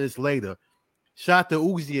 20 minutes later, shot the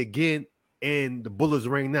Uzi again, and the bullets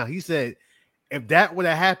rang out. He said, if that would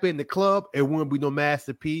have happened in the club, it wouldn't be no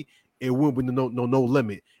Master P. It wouldn't be no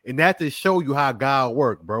limit. And that to show you how God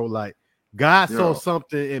worked, bro. Like, God saw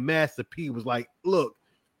something in Master P, was like, look,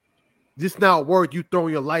 this not worth you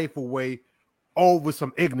throwing your life away over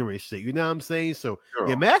some ignorant shit. You know what I'm saying? So,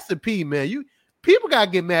 yeah, Master P, man, people got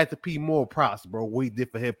to give Master P more props, bro, what he did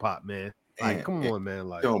for hip-hop, man. Like, come on, man.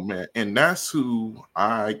 Like, yo, man. And that's who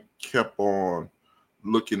I kept on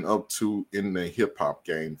looking up to in the hip-hop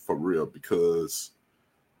game for real, because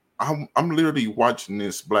I'm literally watching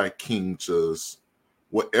this Black King just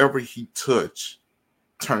whatever he touched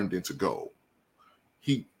turned into gold.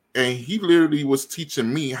 He literally was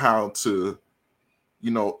teaching me how to,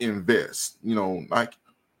 you know, invest. You know, like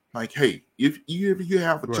hey, if you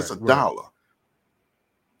have just $1,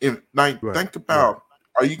 and think about,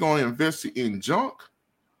 are you going to invest it in junk,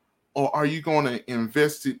 or are you going to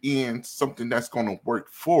invest it in something that's going to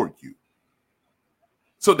work for you?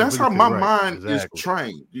 So that's how my mind is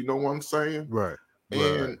trained. You know what I'm saying? Right.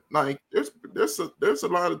 And like, there's a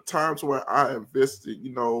lot of times where I invested,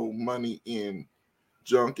 you know, money in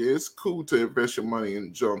junk. It's cool to invest your money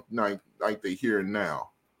in junk, like they hear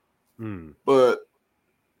now. But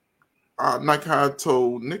like I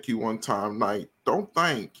told Nikki one time, like, don't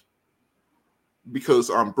think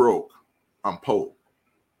because I'm broke, I'm poor.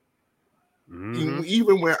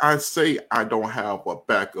 Even when I say I don't have a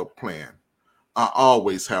backup plan, I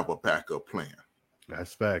always have a backup plan.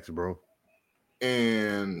 That's facts, bro.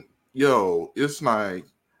 And yo, it's like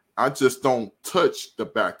I just don't touch the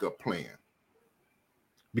backup plan.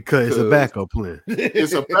 Because it's a backup plan.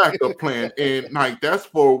 It's a backup plan. And like, that's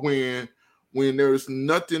for when there's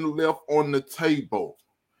nothing left on the table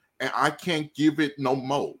and I can't give it no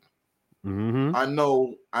more. I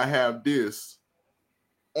know I have this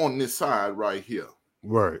on this side right here.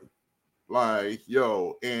 Right. Like,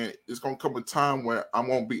 yo, and it's gonna come a time where I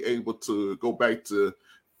won't be able to go back to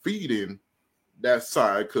feeding that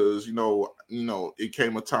side, because you know, it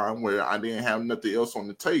came a time where I didn't have nothing else on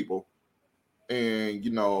the table. And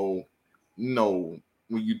you know, when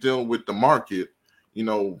you're dealing with the market, you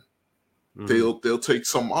know, they'll take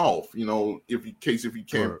some off, you know, if you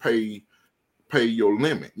can't pay your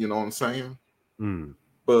limit, you know what I'm saying?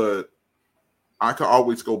 But I can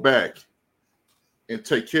always go back and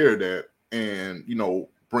take care of that, and you know,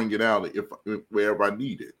 bring it out if wherever I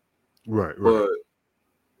need it. Right. But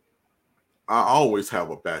I always have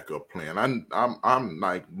a backup plan. I'm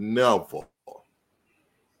like never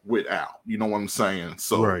without. You know what I'm saying?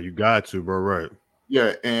 So right, you got to, bro. Right.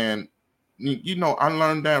 Yeah, and you know, I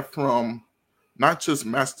learned that from not just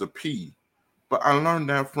Master P, but I learned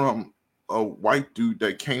that from a white dude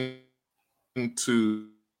that came to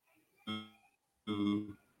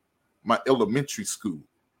my elementary school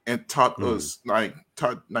and taught us,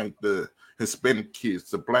 taught the Hispanic kids,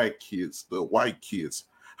 the black kids, the white kids,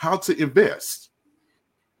 how to invest,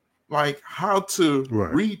 like how to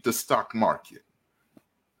read the stock market.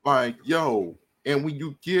 Like, yo, and when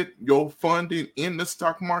you get your funding in the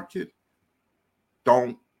stock market,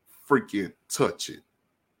 don't freaking touch it.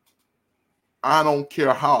 I don't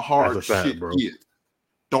care how hard shit is.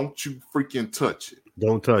 Don't you freaking touch it.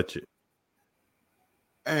 Don't touch it.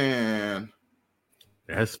 And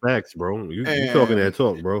that's facts, bro. You talking that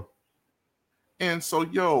talk, bro. And so,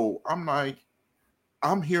 yo, I'm like,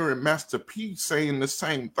 I'm hearing Master P saying the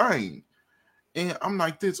same thing. And I'm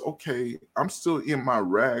like this, okay, I'm still in my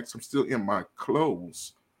rags, I'm still in my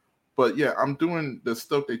clothes. But yeah, I'm doing the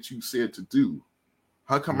stuff that you said to do.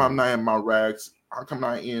 How come I'm not in my rags? How come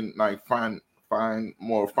I in like fine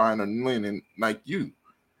more finer linen like you?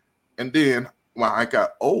 And then when I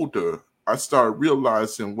got older, I started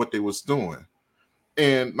realizing what they was doing.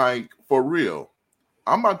 And like for real,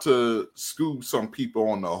 I'm about to school some people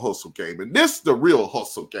on the hustle game. And this is the real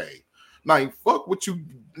hustle game. Like fuck what you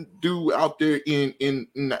do out there in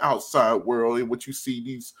the outside world and what you see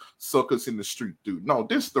these suckers in the street do. No,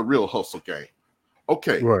 this is the real hustle game.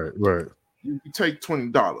 Okay. Right. You take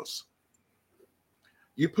 $20.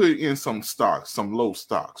 You put in some stocks, some low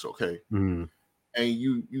stocks, okay? Mm. And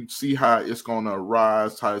you see how it's gonna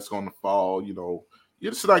rise, how it's gonna fall, you know.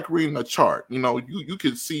 It's like reading a chart, you know, you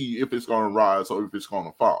can see if it's gonna rise or if it's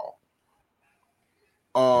gonna fall.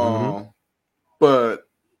 But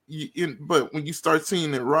when you start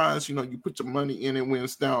seeing it rise, you know, you put your money in it when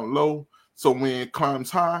it's down low. So when it climbs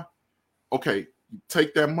high, okay, you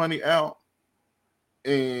take that money out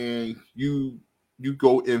and you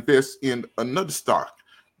go invest in another stock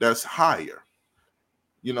that's higher.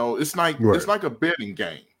 You know, it's like it's like a betting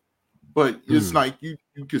game, but it's like you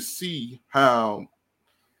can see how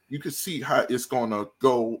it's gonna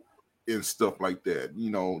go and stuff like that.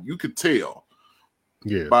 You know, you could tell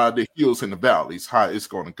by the hills and the valleys how it's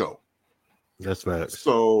gonna go. That's right.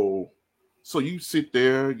 So you sit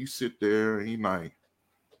there, and you're like,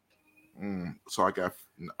 so I got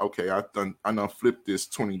I done flipped this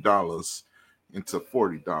 $20 into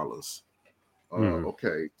 $40.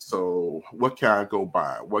 Okay, so what can I go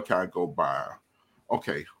buy?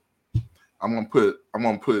 Okay, I'm gonna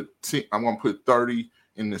put 30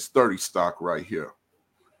 in this 30 stock right here.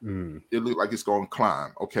 It looks like it's gonna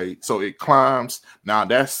climb. Okay, so it climbs. Now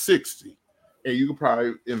that's 60, and you can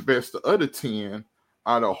probably invest the other 10,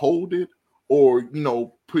 either hold it or you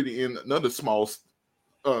know put it in another small stock,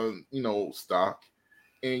 and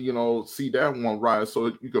see that one rise,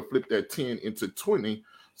 so you can flip that 10 into 20.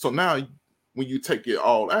 So now when you take it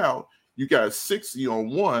all out, you got 60 on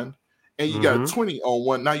one and you got 20 on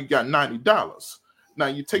one. Now you got $90. Now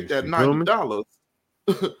you take that $90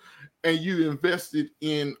 and you invest it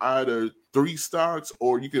in either 3 stocks,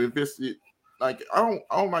 or you can invest it like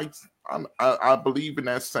I believe in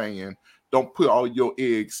that saying, don't put all your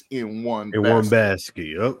eggs in one basket.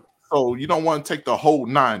 Yep. So you don't want to take the whole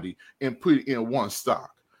 90 and put it in one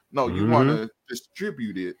stock. No, you want to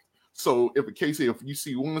distribute it. So if you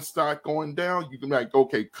see one stock going down, you can be like,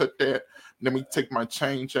 okay, cut that. Let me take my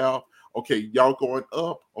change out. Okay, y'all going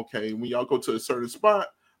up. Okay, when y'all go to a certain spot,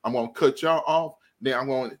 I'm going to cut y'all off. Then I'm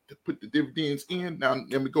going to put the dividends in. Now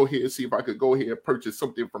let me go ahead and see if I could go ahead and purchase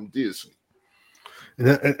something from Disney.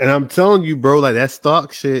 And I'm telling you, bro, like that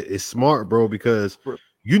stock shit is smart, bro, because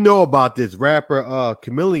you know about this rapper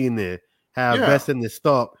Chameleon there have invested in this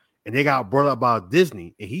stock, and they got brought up about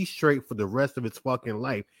Disney, and he's straight for the rest of his fucking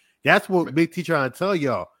life. That's what Big T trying to tell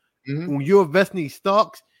y'all. When you invest in these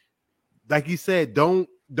stocks, like you said, don't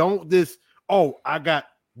this, I got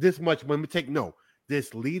this much money to take. No,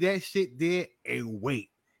 just leave that shit there and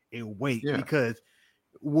wait. Because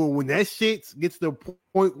when that shit gets to the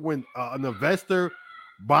point when an investor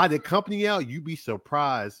buy the company out, you be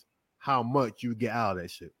surprised how much you get out of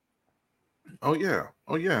that shit. Oh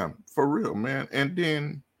yeah, for real, man. And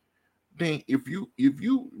then if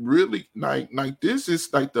you really like this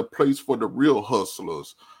is like the place for the real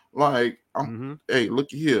hustlers. Like hey,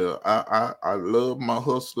 look here, I love my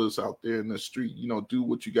hustlers out there in the street. You know, do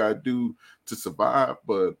what you gotta do to survive,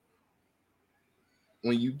 but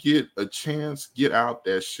when you get a chance, get out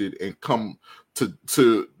that shit and come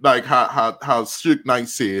to like how Suge Knight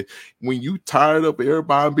said, when you tired of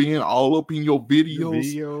everybody being all up in your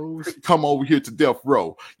videos. Come over here to Death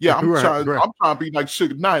Row. Yeah, I'm trying to be like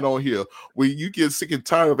Suge Knight on here. When you get sick and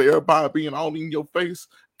tired of everybody being all in your face,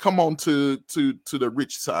 come on to the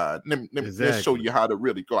rich side. Let's show you how to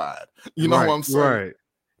really glide. You know what I'm saying? Right.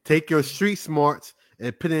 Take your street smarts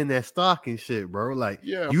and put in that stock and shit, bro. Like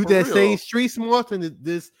you for that real. same street smarts and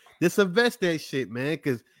this invest that shit, man.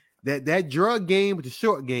 Because that drug game with the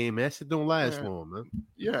short game, man, that shit don't last long, man.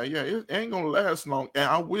 Yeah, it ain't gonna last long. And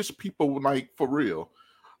I wish people would, like, for real,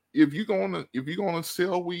 if you're gonna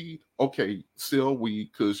sell weed, okay, sell weed,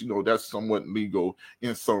 because you know that's somewhat legal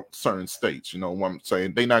in some certain states. You know what I'm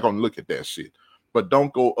saying? They're not gonna look at that shit. But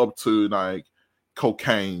don't go up to like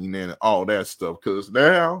cocaine and all that stuff, because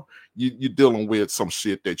now you're dealing with some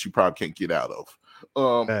shit that you probably can't get out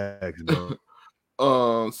of. Thanks, bro.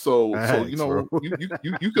 So you know,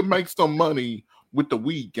 you can make some money with the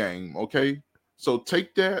weed game. Okay, so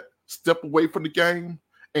take that, step away from the game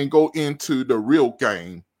and go into the real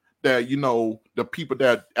game that, you know, the people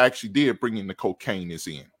that actually did bring in the cocaine is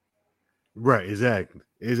in. Right, exactly.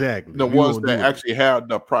 The ones that actually have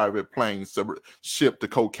the private planes to ship the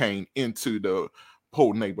cocaine into the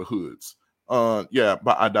poor neighborhoods. Yeah,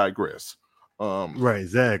 but I digress. Right,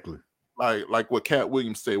 exactly. Like what Cat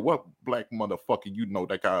Williams said, what black motherfucker you know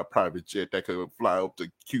that got a private jet that could fly up to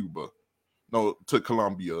Cuba, no, to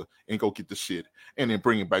Colombia and go get the shit and then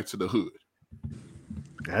bring it back to the hood?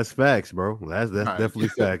 That's facts, bro. That's definitely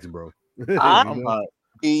facts, bro. I'm not.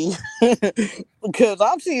 Because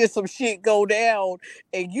I'm seeing some shit go down,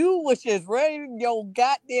 and you was just running your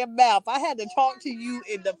goddamn mouth. I had to talk to you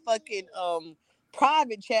in the fucking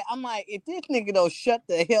private chat. I'm like, if this nigga don't shut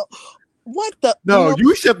the hell, what the? No,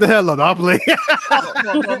 you shut the hell up. I'm playing.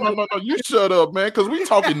 No, you shut up, man, because we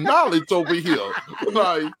talking knowledge over here.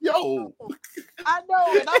 Like, yo, I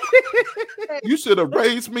know. And you should have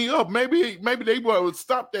raised me up. Maybe they would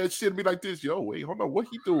stop that shit and be like this. Yo, wait, hold on, what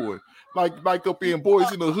he doing? Like up in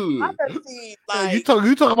Boys in the Hood. See,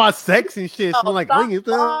 you talk about sex and shit. So like, what's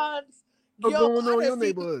going on in your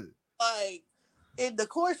neighborhood? Like, in the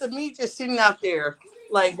course of me just sitting out there,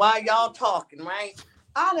 like while y'all talking, right?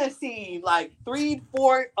 I done seen like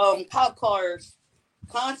 3-4 cop cars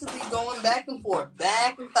constantly going back and forth,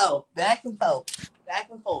 back and forth, back and forth, back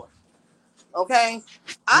and forth. Okay?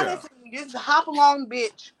 I done seen this hop along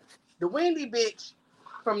bitch, the windy bitch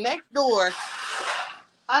from next door.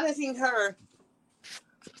 I done seen her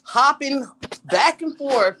hopping back and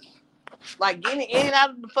forth, like getting in and out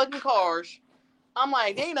of the fucking cars. I'm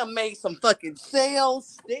like, they done made some fucking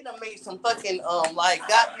sales. They done made some fucking like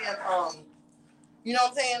goddamn you know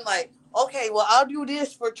what I'm saying? Like, okay, well, I'll do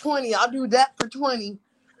this for 20. I'll do that for 20.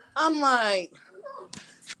 I'm like,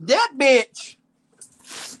 that bitch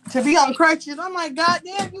to be on crutches. I'm like,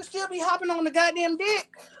 goddamn, you still be hopping on the goddamn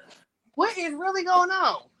dick. What is really going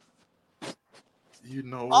on? You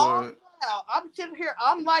know what? I'm sitting here.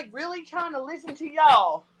 I'm like really trying to listen to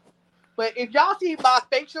y'all. But if y'all see my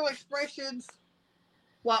facial expressions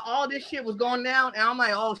while all this shit was going down, and I'm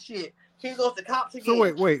like, oh shit, here goes the cops again.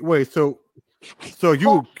 So wait. So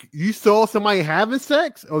you saw somebody having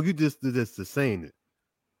sex, or you just saying it?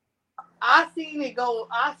 I seen it go.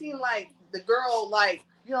 I seen like the girl, like,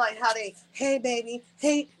 you know, like how they, hey baby,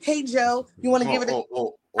 hey Joe, you want to give it a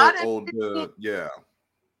yeah.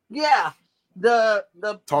 The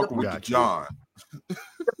talking with John. The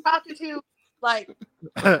prostitute, like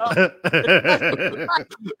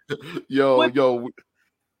yo.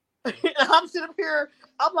 I'm sitting up here.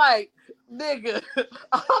 I'm like, nigga,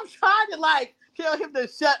 I'm trying to like tell him to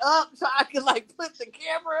shut up so I can like put the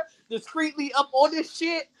camera discreetly up on this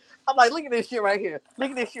shit. I'm like, look at this shit right here.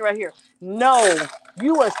 Look at this shit right here. No,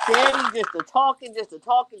 you are standing just to talking.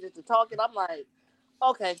 I'm like,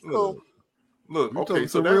 okay, cool. Look, okay,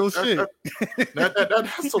 so real shit.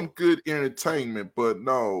 That's some good entertainment, but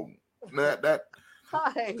no, that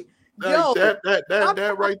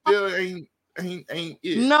right there ain't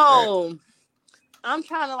it. No, I'm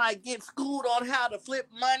trying to like get schooled on how to flip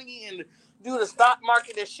money and do the stock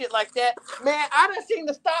market and shit like that. Man, I done seen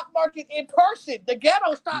the stock market in person. The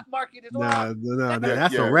ghetto stock market is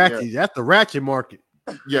that's a ratchet. Yeah. That's the ratchet market.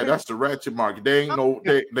 Yeah, that's the ratchet market. They ain't no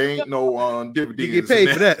dividends. You get paid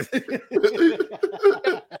for that.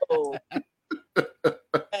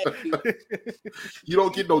 You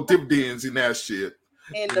don't get no dividends in that shit.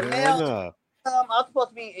 And the mail. I'm supposed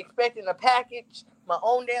to be expecting a package my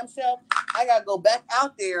own damn self. I gotta go back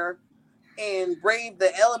out there and brave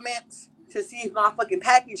the elements to see if my fucking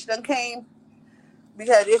package done came,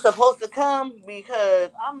 because it's supposed to come. Because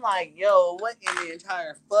I'm like, yo, what in the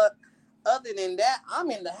entire fuck? Other than that,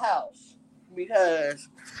 I'm in the house because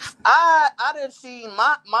I done seen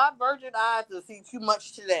my virgin eyes to see too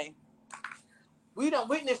much today. We done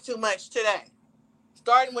witnessed too much today,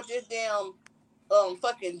 starting with this damn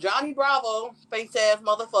fucking Johnny Bravo face ass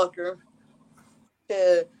motherfucker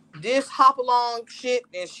to this hop along shit,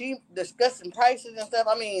 and she discussing prices and stuff.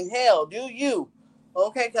 I mean, hell, do you?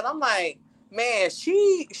 Okay, cause I'm like, man,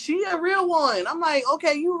 she a real one. I'm like,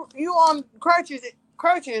 okay, you on crutches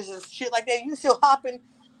and shit like that. You still hopping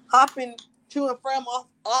to and from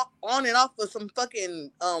off on and off with some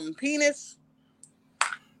fucking penis.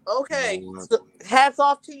 Okay, so hats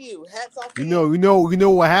off to you. Hats off to you. You know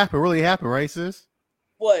what happened? Really happened, right, sis?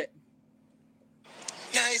 What?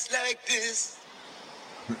 Nights like this,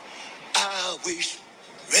 I wish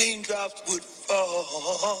raindrops would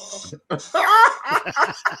fall.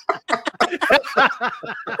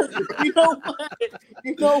 You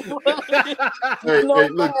know what? Hey,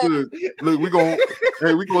 look, we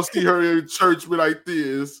gonna see her in church be like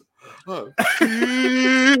this.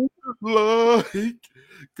 Feel like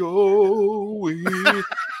going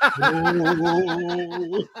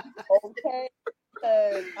home. Okay.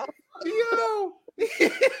 Yo.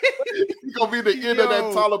 It's gonna be the end of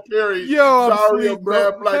that Tyler Perry. Yo, I'm Diary asleep, of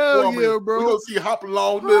bro. Bad Black Hell Woman. yeah, bro. We're gonna see hop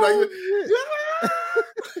along there.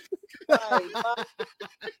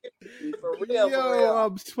 For real, Yo, for real.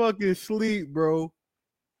 I'm fucking asleep, bro.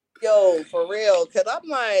 Yo, for real. Cause I'm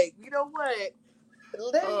like, you know what?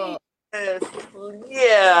 Let me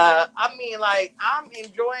yeah. I mean, like, I'm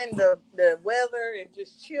enjoying the weather and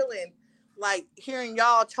just chilling, like hearing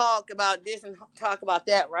y'all talk about this and talk about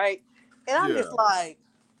that, right? And I'm just like,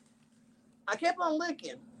 I kept on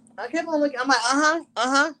looking. I'm like,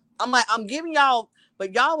 I'm like, I'm giving y'all,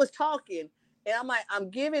 but y'all was talking, and I'm like,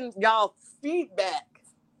 I'm giving y'all feedback.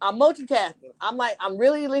 I'm multitasking. I'm like, I'm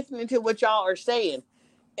really listening to what y'all are saying.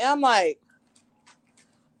 And I'm like,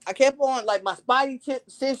 I kept on, like, my spidey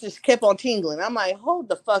senses kept on tingling. I'm like, hold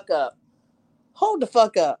the fuck up. Hold the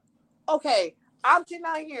fuck up. Okay, I'm sitting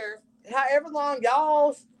out here, however long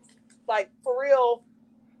y'all's, like, for real,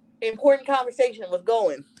 important conversation was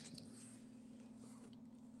going.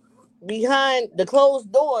 Behind the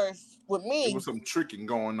closed doors with me. There was some tricking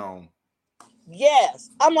going on. Yes.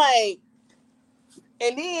 I'm like,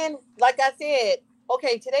 and then, like I said,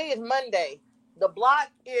 okay, today is Monday. The block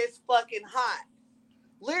is fucking hot.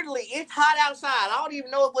 Literally, it's hot outside. I don't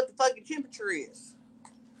even know what the fucking temperature is.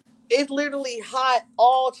 It's literally hot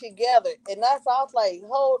all together. And that's, I was like, you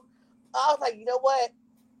know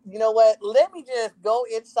what? Let me just go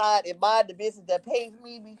inside and buy the business that pays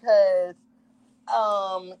me because,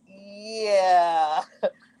 yeah.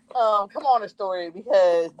 Come on, the story,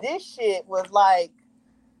 because this shit was like,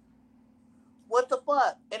 what the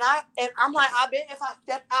fuck? And I'm like, I bet if I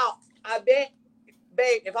step out, babe,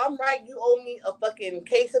 if I'm right, you owe me a fucking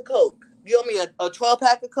case of Coke. You owe me a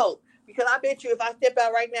 12-pack of Coke. Because I bet you if I step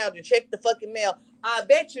out right now to check the fucking mail, I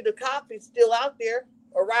bet you the cop is still out there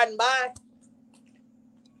or riding by.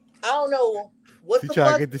 I don't know what the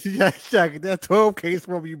fuck. She trying to get that 12 case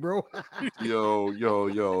from you, bro.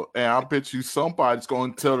 Yo. And I bet you somebody's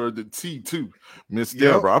going to tell her the tea, too. Miss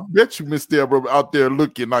Deborah. I bet you Miss Deborah out there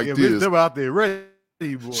looking like this. Miss Deborah out there ready,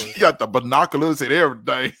 boy. She got the binoculars and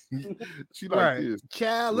everything. She like this.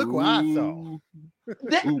 Child, look what I saw.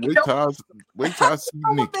 Wait till I see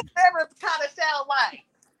Nikki. What Miss Deborah kind of sound like?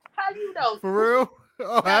 How you know? For real?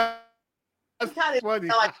 Oh, that's funny.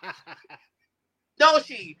 Like, don't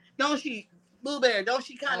she? Boo Bear, don't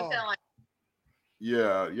she kind of sound like?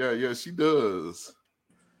 Yeah, she does.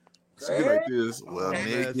 She be like this. Well,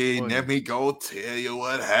 Nikki, let me go tell you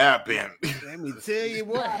what happened. Let me tell you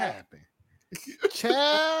what happened.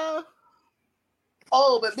 Child.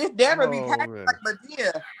 Oh, but Miss Deborah be packed like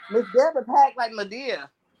Medea. Miss Deborah packed like Medea.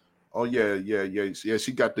 Oh yeah.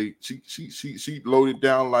 She got she loaded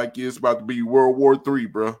down like it's about to be World War III,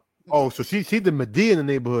 bro. Oh, so she the Medea in the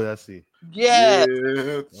neighborhood. I see. Yeah.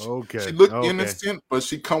 Okay. She looked innocent, but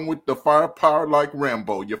she come with the firepower like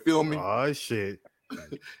Rambo. You feel me? Oh shit.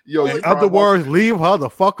 Yo, in other words, leave her the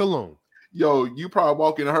fuck alone. Yo, you probably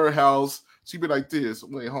walk in her house. She be like this.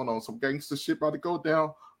 Wait, hold on. Some gangster shit about to go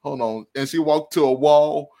down. Hold on. And she walked to a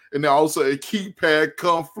wall, and then also a keypad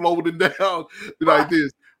come floating down. Be like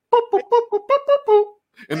this. Boop, boop, boop, boop, boop, boop, boop.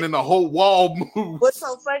 And then the whole wall moves. What's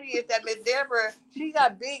so funny is that Miss Deborah, she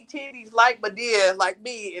got big titties like Medea, like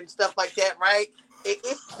me and stuff like that, right?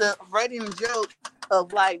 It's the running joke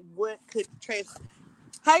of like what could transfer.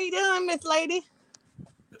 How you doing, Miss Lady?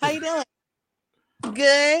 How you doing?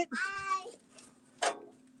 Good.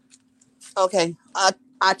 Okay.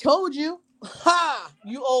 I told you. Ha!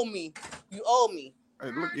 You owe me.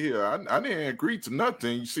 Hey, look here. I didn't agree to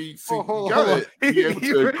nothing. See, you gotta be able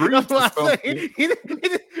to agree to something.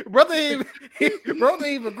 Brother ain't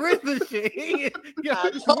even agree to this shit.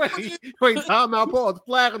 Wait, time out, pause,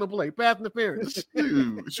 flag on the play, pass interference.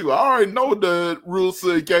 Shoot, I already know the rules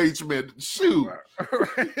of engagement. Shoot.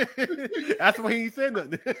 That's why he said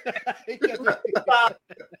nothing.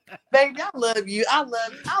 Baby, I love you. I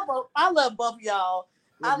love both of y'all.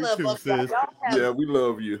 I love both of y'all. Yeah, we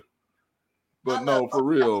love you. But no, for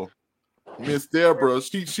real, Miss Deborah,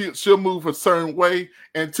 she'll move a certain way,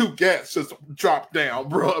 and two gats just drop down,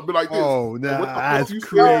 bro. I'll be like this. Oh, nah, that's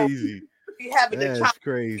crazy. That's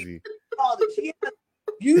crazy.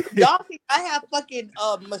 Y'all think I have fucking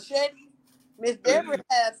machete? Miss Deborah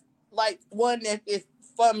has like one that is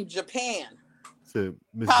from Japan. So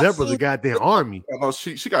Miss Deborah's a goddamn army. Oh,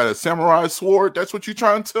 she got a samurai sword. That's what you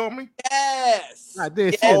trying to tell me? Yes.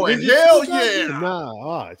 Yes. Oh, and hell yeah. Nah,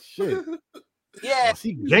 oh shit. Yeah.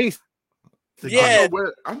 She gangsta. Yeah.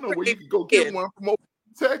 I know where you can go get one from over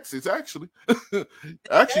Texas, actually.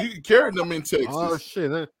 Actually, you can carry them in Texas. Oh shit!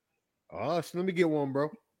 Let me get one, bro.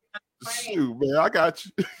 Shoot, man, I got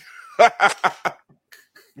you.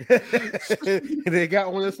 They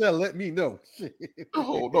got one that said, "Let me know."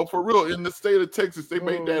 Oh no, for real. In the state of Texas, they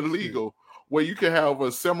made that legal, where you can have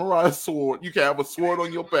a samurai sword, you can have a sword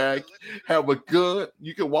on your back, have a gun,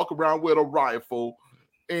 you can walk around with a rifle,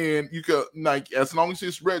 and you can, like, as long as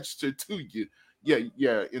it's registered to you.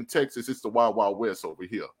 Yeah. In Texas, it's the Wild Wild West over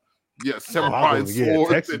here. Yeah, samurai swords.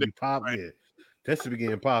 Texas be popping. Yeah, Texas be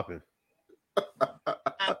getting popping.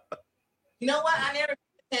 You know what? I never been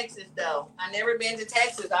to Texas though. I never been to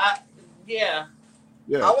Texas. Yeah,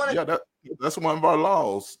 that's one of our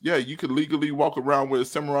laws. Yeah, you could legally walk around with a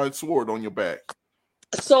samurai sword on your back.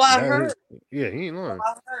 So I heard. Yeah, he ain't lying.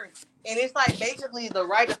 I heard, and it's like basically the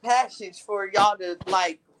rite of passage for y'all to,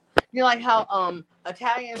 like, you know, like how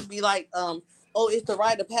Italians be like it's the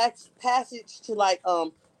rite of passage to, like,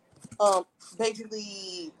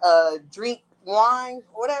 basically drink wine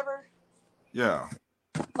or whatever. Yeah.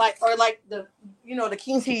 Like, or like the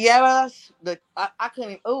quinceañeras. I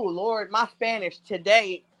couldn't. Oh Lord, my Spanish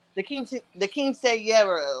today. The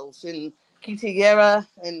quinceañeras and quinceañera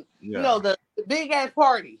and the big ass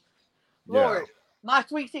party. Lord, my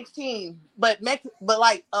sweet 16, but like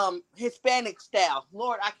Hispanic style.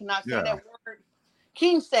 Lord, I cannot say that word.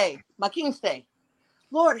 My quince.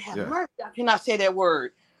 Lord have mercy, I cannot say that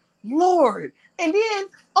word. Lord, and then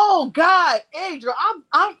God, Adriel,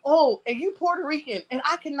 I'm old, and you Puerto Rican, and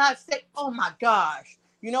I cannot say. Oh my gosh,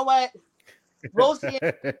 you know what? Los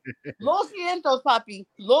cientos, papi.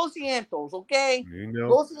 Los cientos, okay? You know.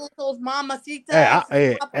 Los cientos, mamacita.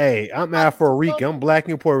 Hey, I'm Afro Rican. I'm black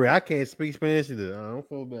and Puerto Rican. I can't speak Spanish either. I don't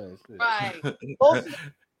feel bad. Right. Los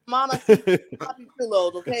cientos, mamacita, papi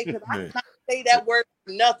chulos, okay? Because I cannot say that word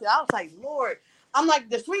for nothing. I was like, Lord. I'm like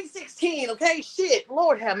the sweet 16, okay? Shit,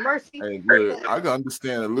 Lord have mercy. Hey, look, I can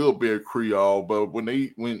understand a little bit of Creole, but when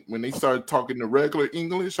they start talking the regular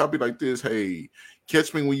English, I'll be like this. Hey,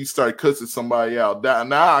 catch me when you start cussing somebody out.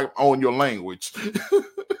 Now I own your language.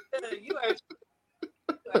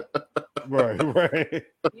 Right.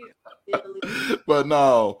 But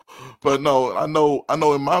no, I know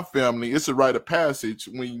in my family it's a rite of passage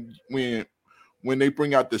when they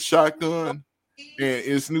bring out the shotgun. And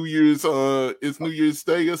it's New Year's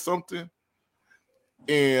Day or something,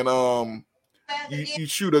 and you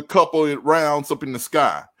shoot a couple of rounds up in the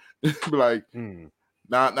sky. Be like,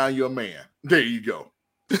 now you're a man. There you go.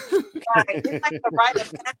 Right. It's like a rite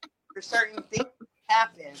of passage for certain things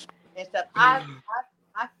happen and stuff. I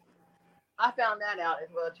found that out as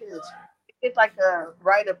well too. It's like a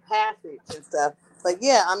rite of passage and stuff. But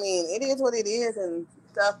yeah, I mean, it is what it is and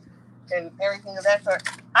stuff. And everything of that sort.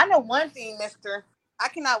 I know one thing, mister. I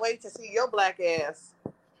cannot wait to see your black ass.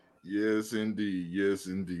 Yes,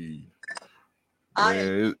 indeed.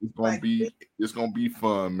 Man, it's gonna be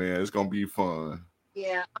fun, man. It's gonna be fun.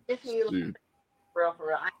 Yeah, I'm missing you, for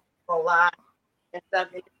real. I ain't gonna lie and stuff.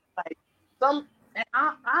 And like and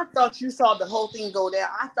I thought you saw the whole thing go down.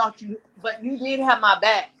 But you did have my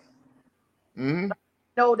back. Mm-hmm.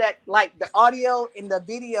 Know that, like, the audio and the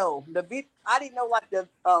video, I didn't know, like, the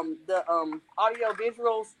audio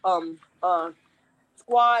visuals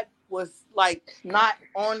squad was, like, not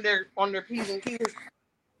on their P's and Q's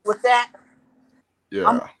with that.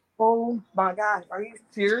 Yeah. Oh my gosh, are you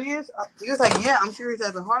serious? He was like, yeah, I'm serious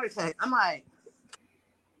as a heart attack. I'm like,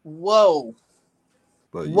 whoa.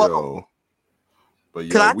 But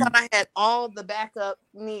because I thought I had all the backup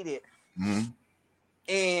needed. Mm-hmm.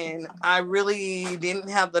 And I really didn't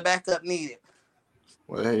have the backup needed.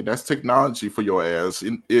 Well, hey, that's technology for your ass.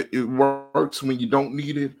 It works when you don't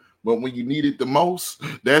need it, but when you need it the most,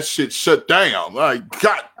 that shit shut down. Like,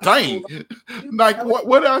 god dang. Like,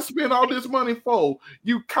 what did I spend all this money for?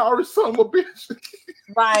 You coward son of a bitch.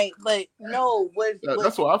 Right, but no.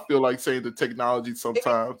 That's what I feel like saying the technology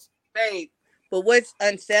sometimes. Right. But what's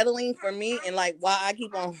unsettling for me, and like why I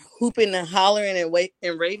keep on hooping and hollering and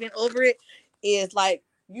raving over it, is like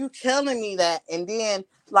you telling me that, and then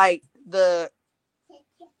like the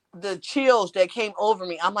chills that came over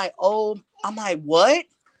me. I'm like, what?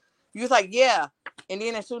 You was like, yeah. And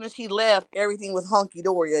then as soon as he left, everything was hunky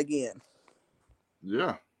dory again.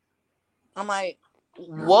 Yeah. I'm like,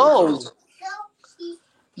 whoa.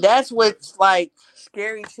 That's what's like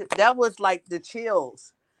scary. That was like the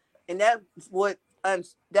chills, and that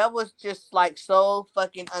was just like so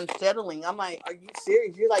fucking unsettling. I'm like, are you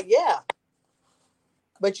serious? You're like, yeah.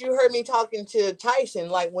 But you heard me talking to Tyson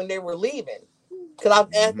like when they were leaving, because I'm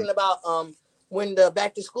asking about when the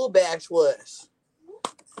back to school bash was.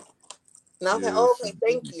 And I was like, oh, okay,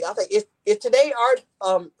 thank you. I was like, is today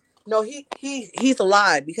our No, he's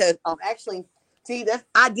alive because actually, see that's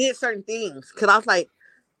I did certain things because I was like,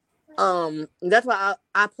 that's why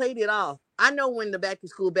I played it off. I know when the back to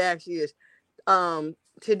school bash is.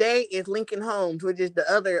 Today is Lincoln Homes, which is the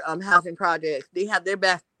other housing projects. They have their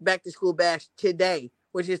back to school bash today,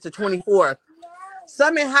 which is the 24th.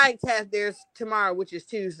 Summit Heights has theirs tomorrow, which is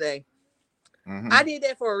Tuesday. I did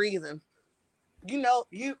that for a reason. You know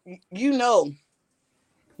your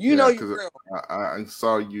girl. I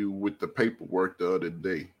saw you with the paperwork the other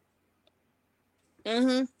day.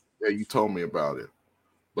 Mm-hmm. Yeah, you told me about it.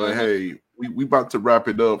 But hey, we about to wrap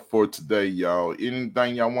it up for today, y'all.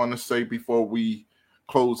 Anything y'all want to say before we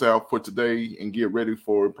close out for today and get ready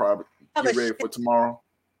for tomorrow?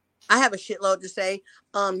 I have a shitload to say.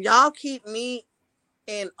 Y'all keep me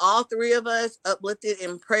and all three of us uplifted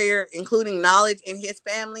in prayer, including Knowledge and his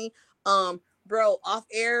family. Bro, off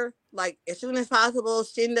air, like as soon as possible,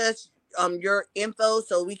 send us your info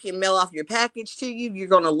so we can mail off your package to you. You're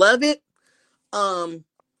gonna love it.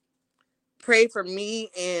 Pray for me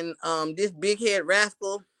and this big head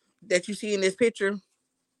rascal that you see in this picture,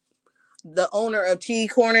 the owner of Tea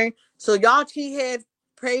Corner. So y'all tea heads,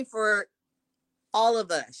 pray for all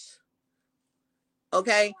of us.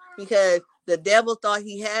 Okay? Because the devil thought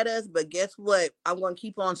he had us, but guess what? I'm going to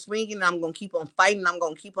keep on swinging. I'm going to keep on fighting. I'm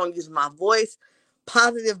going to keep on using my voice.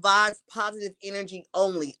 Positive vibes, positive energy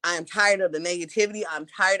only. I am tired of the negativity. I'm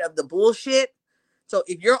tired of the bullshit. So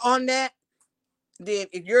if you're on that, then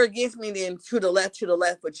if you're against me, then to the left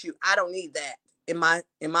with you. I don't need that in my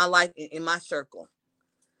life, in my circle.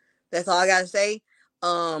 That's all I got to say.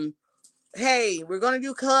 Hey, we're going to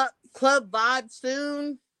do club vibe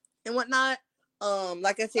soon and whatnot.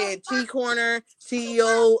 Like I said, Tea Corner,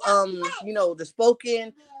 CEO, the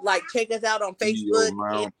spoken, like check us out on Facebook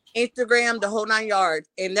and Instagram, the whole 9 yards.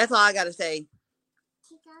 And that's all I gotta say.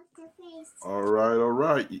 All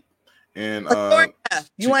right. And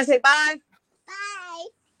you wanna say bye? Bye.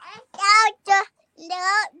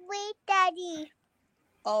 Leave Daddy.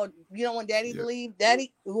 Oh, you don't want Daddy to leave?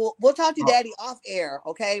 Daddy, we'll talk to Daddy off air,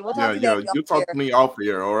 okay? We'll talk to Daddy you talk to me off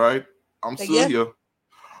air, all right? I'm still here.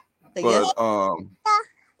 But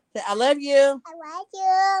say, I love you. I love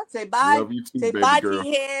you. Say bye. Love you too, say baby bye, girl.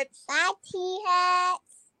 T-heads. Bye, T-heads.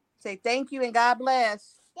 Say thank you and God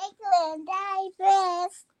bless. Thank you and God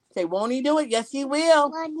bless. Say, won't he do it? Yes, he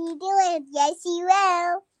will. Won't he do it? Yes, he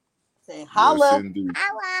will. Say holla. Yes, indeed.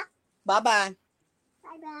 Holla. Bye-bye.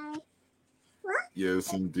 Bye-bye.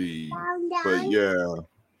 Yes, indeed. But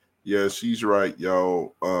yeah, she's right,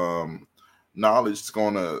 y'all. Knowledge is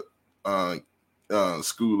gonna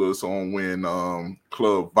school us on when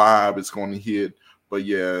Club Vibe is gonna hit. But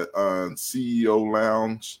yeah, CEO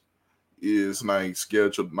Lounge is like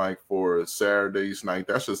scheduled like for Saturday's night.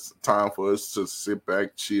 That's just time for us to sit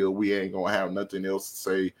back, chill. We ain't gonna have nothing else to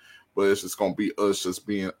say, but it's just gonna be us just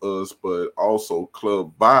being us. But also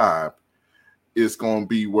Club Vibe is gonna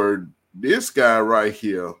be where this guy right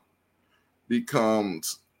here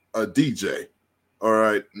becomes a DJ. All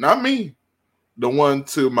right, not me. The one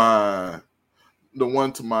to my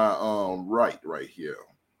right here.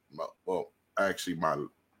 Actually my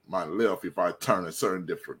left if I turn a certain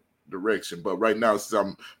different direction. But right now, since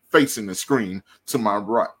I'm facing the screen to my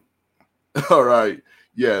right. All right.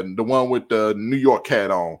 Yeah, the one with the New York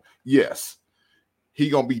hat on. Yes. He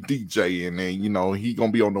gonna be DJing and he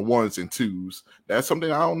gonna be on the ones and twos. That's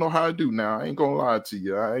something I don't know how to do now. I ain't gonna lie to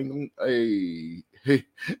you. I ain't gonna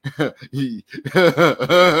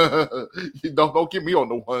don't get me on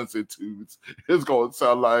the ones and twos. It's gonna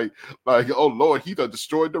sound like oh Lord, he done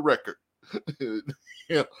destroyed the record.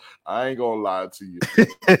 Yeah, I ain't gonna lie to you.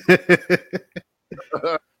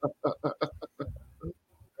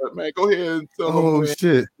 Man, go ahead and tell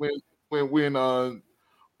them when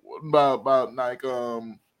about like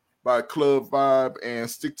by Club Vibe and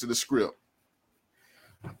stick to the script.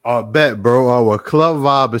 I bet, bro. Our Club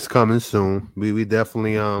Vibe is coming soon. We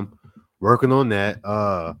definitely working on that.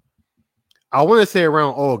 I want to say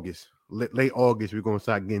around August, late August, we're gonna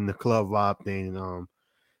start getting the Club Vibe thing.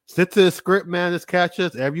 Stick to the script, man. Just catch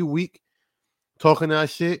us every week, talking our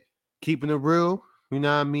shit, keeping it real. You know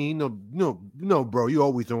what I mean? No, bro. You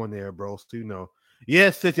always on there, bro. So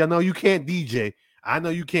yes, sis. I know you can't DJ. I know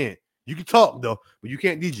you can't. You can talk though, but you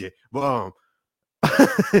can't DJ. But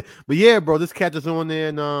but yeah, bro, just catch us on there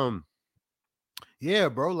and yeah,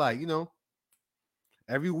 bro, like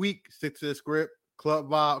every week, stick to the script. Club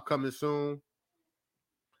Vibe coming soon.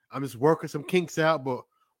 I'm just working some kinks out, but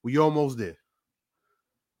we almost there.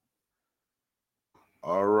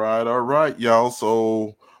 All right, y'all.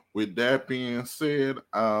 So with that being said,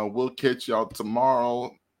 we'll catch y'all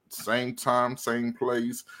tomorrow same time, same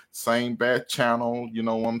place, same bad channel. You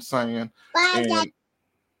know what I'm saying? Bye, And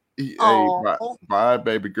hey, Oh, bye,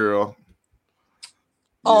 baby girl.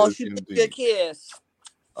 Yes, she took indeed. your kiss.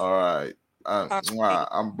 All right. All right. Mwah,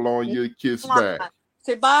 I'm blowing you a kiss Mwah. back.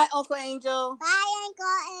 Say bye, Uncle Angel. Bye, Uncle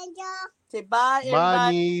Angel. Say bye, Bye,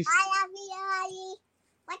 everybody. niece. Bye, everybody.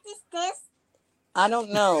 What is this? I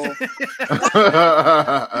don't know.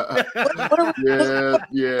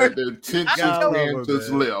 Yeah, the tension man just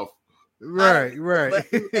left. Right.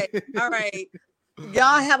 All right.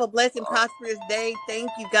 Y'all have a blessed and prosperous day. Thank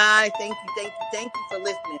you, guys. Thank you for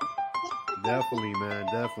listening. Definitely, man.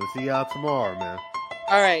 Definitely. See y'all tomorrow, man.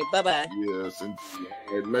 All right. Bye-bye. Yes, and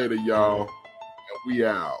later, y'all. And we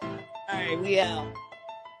out. All right. We out.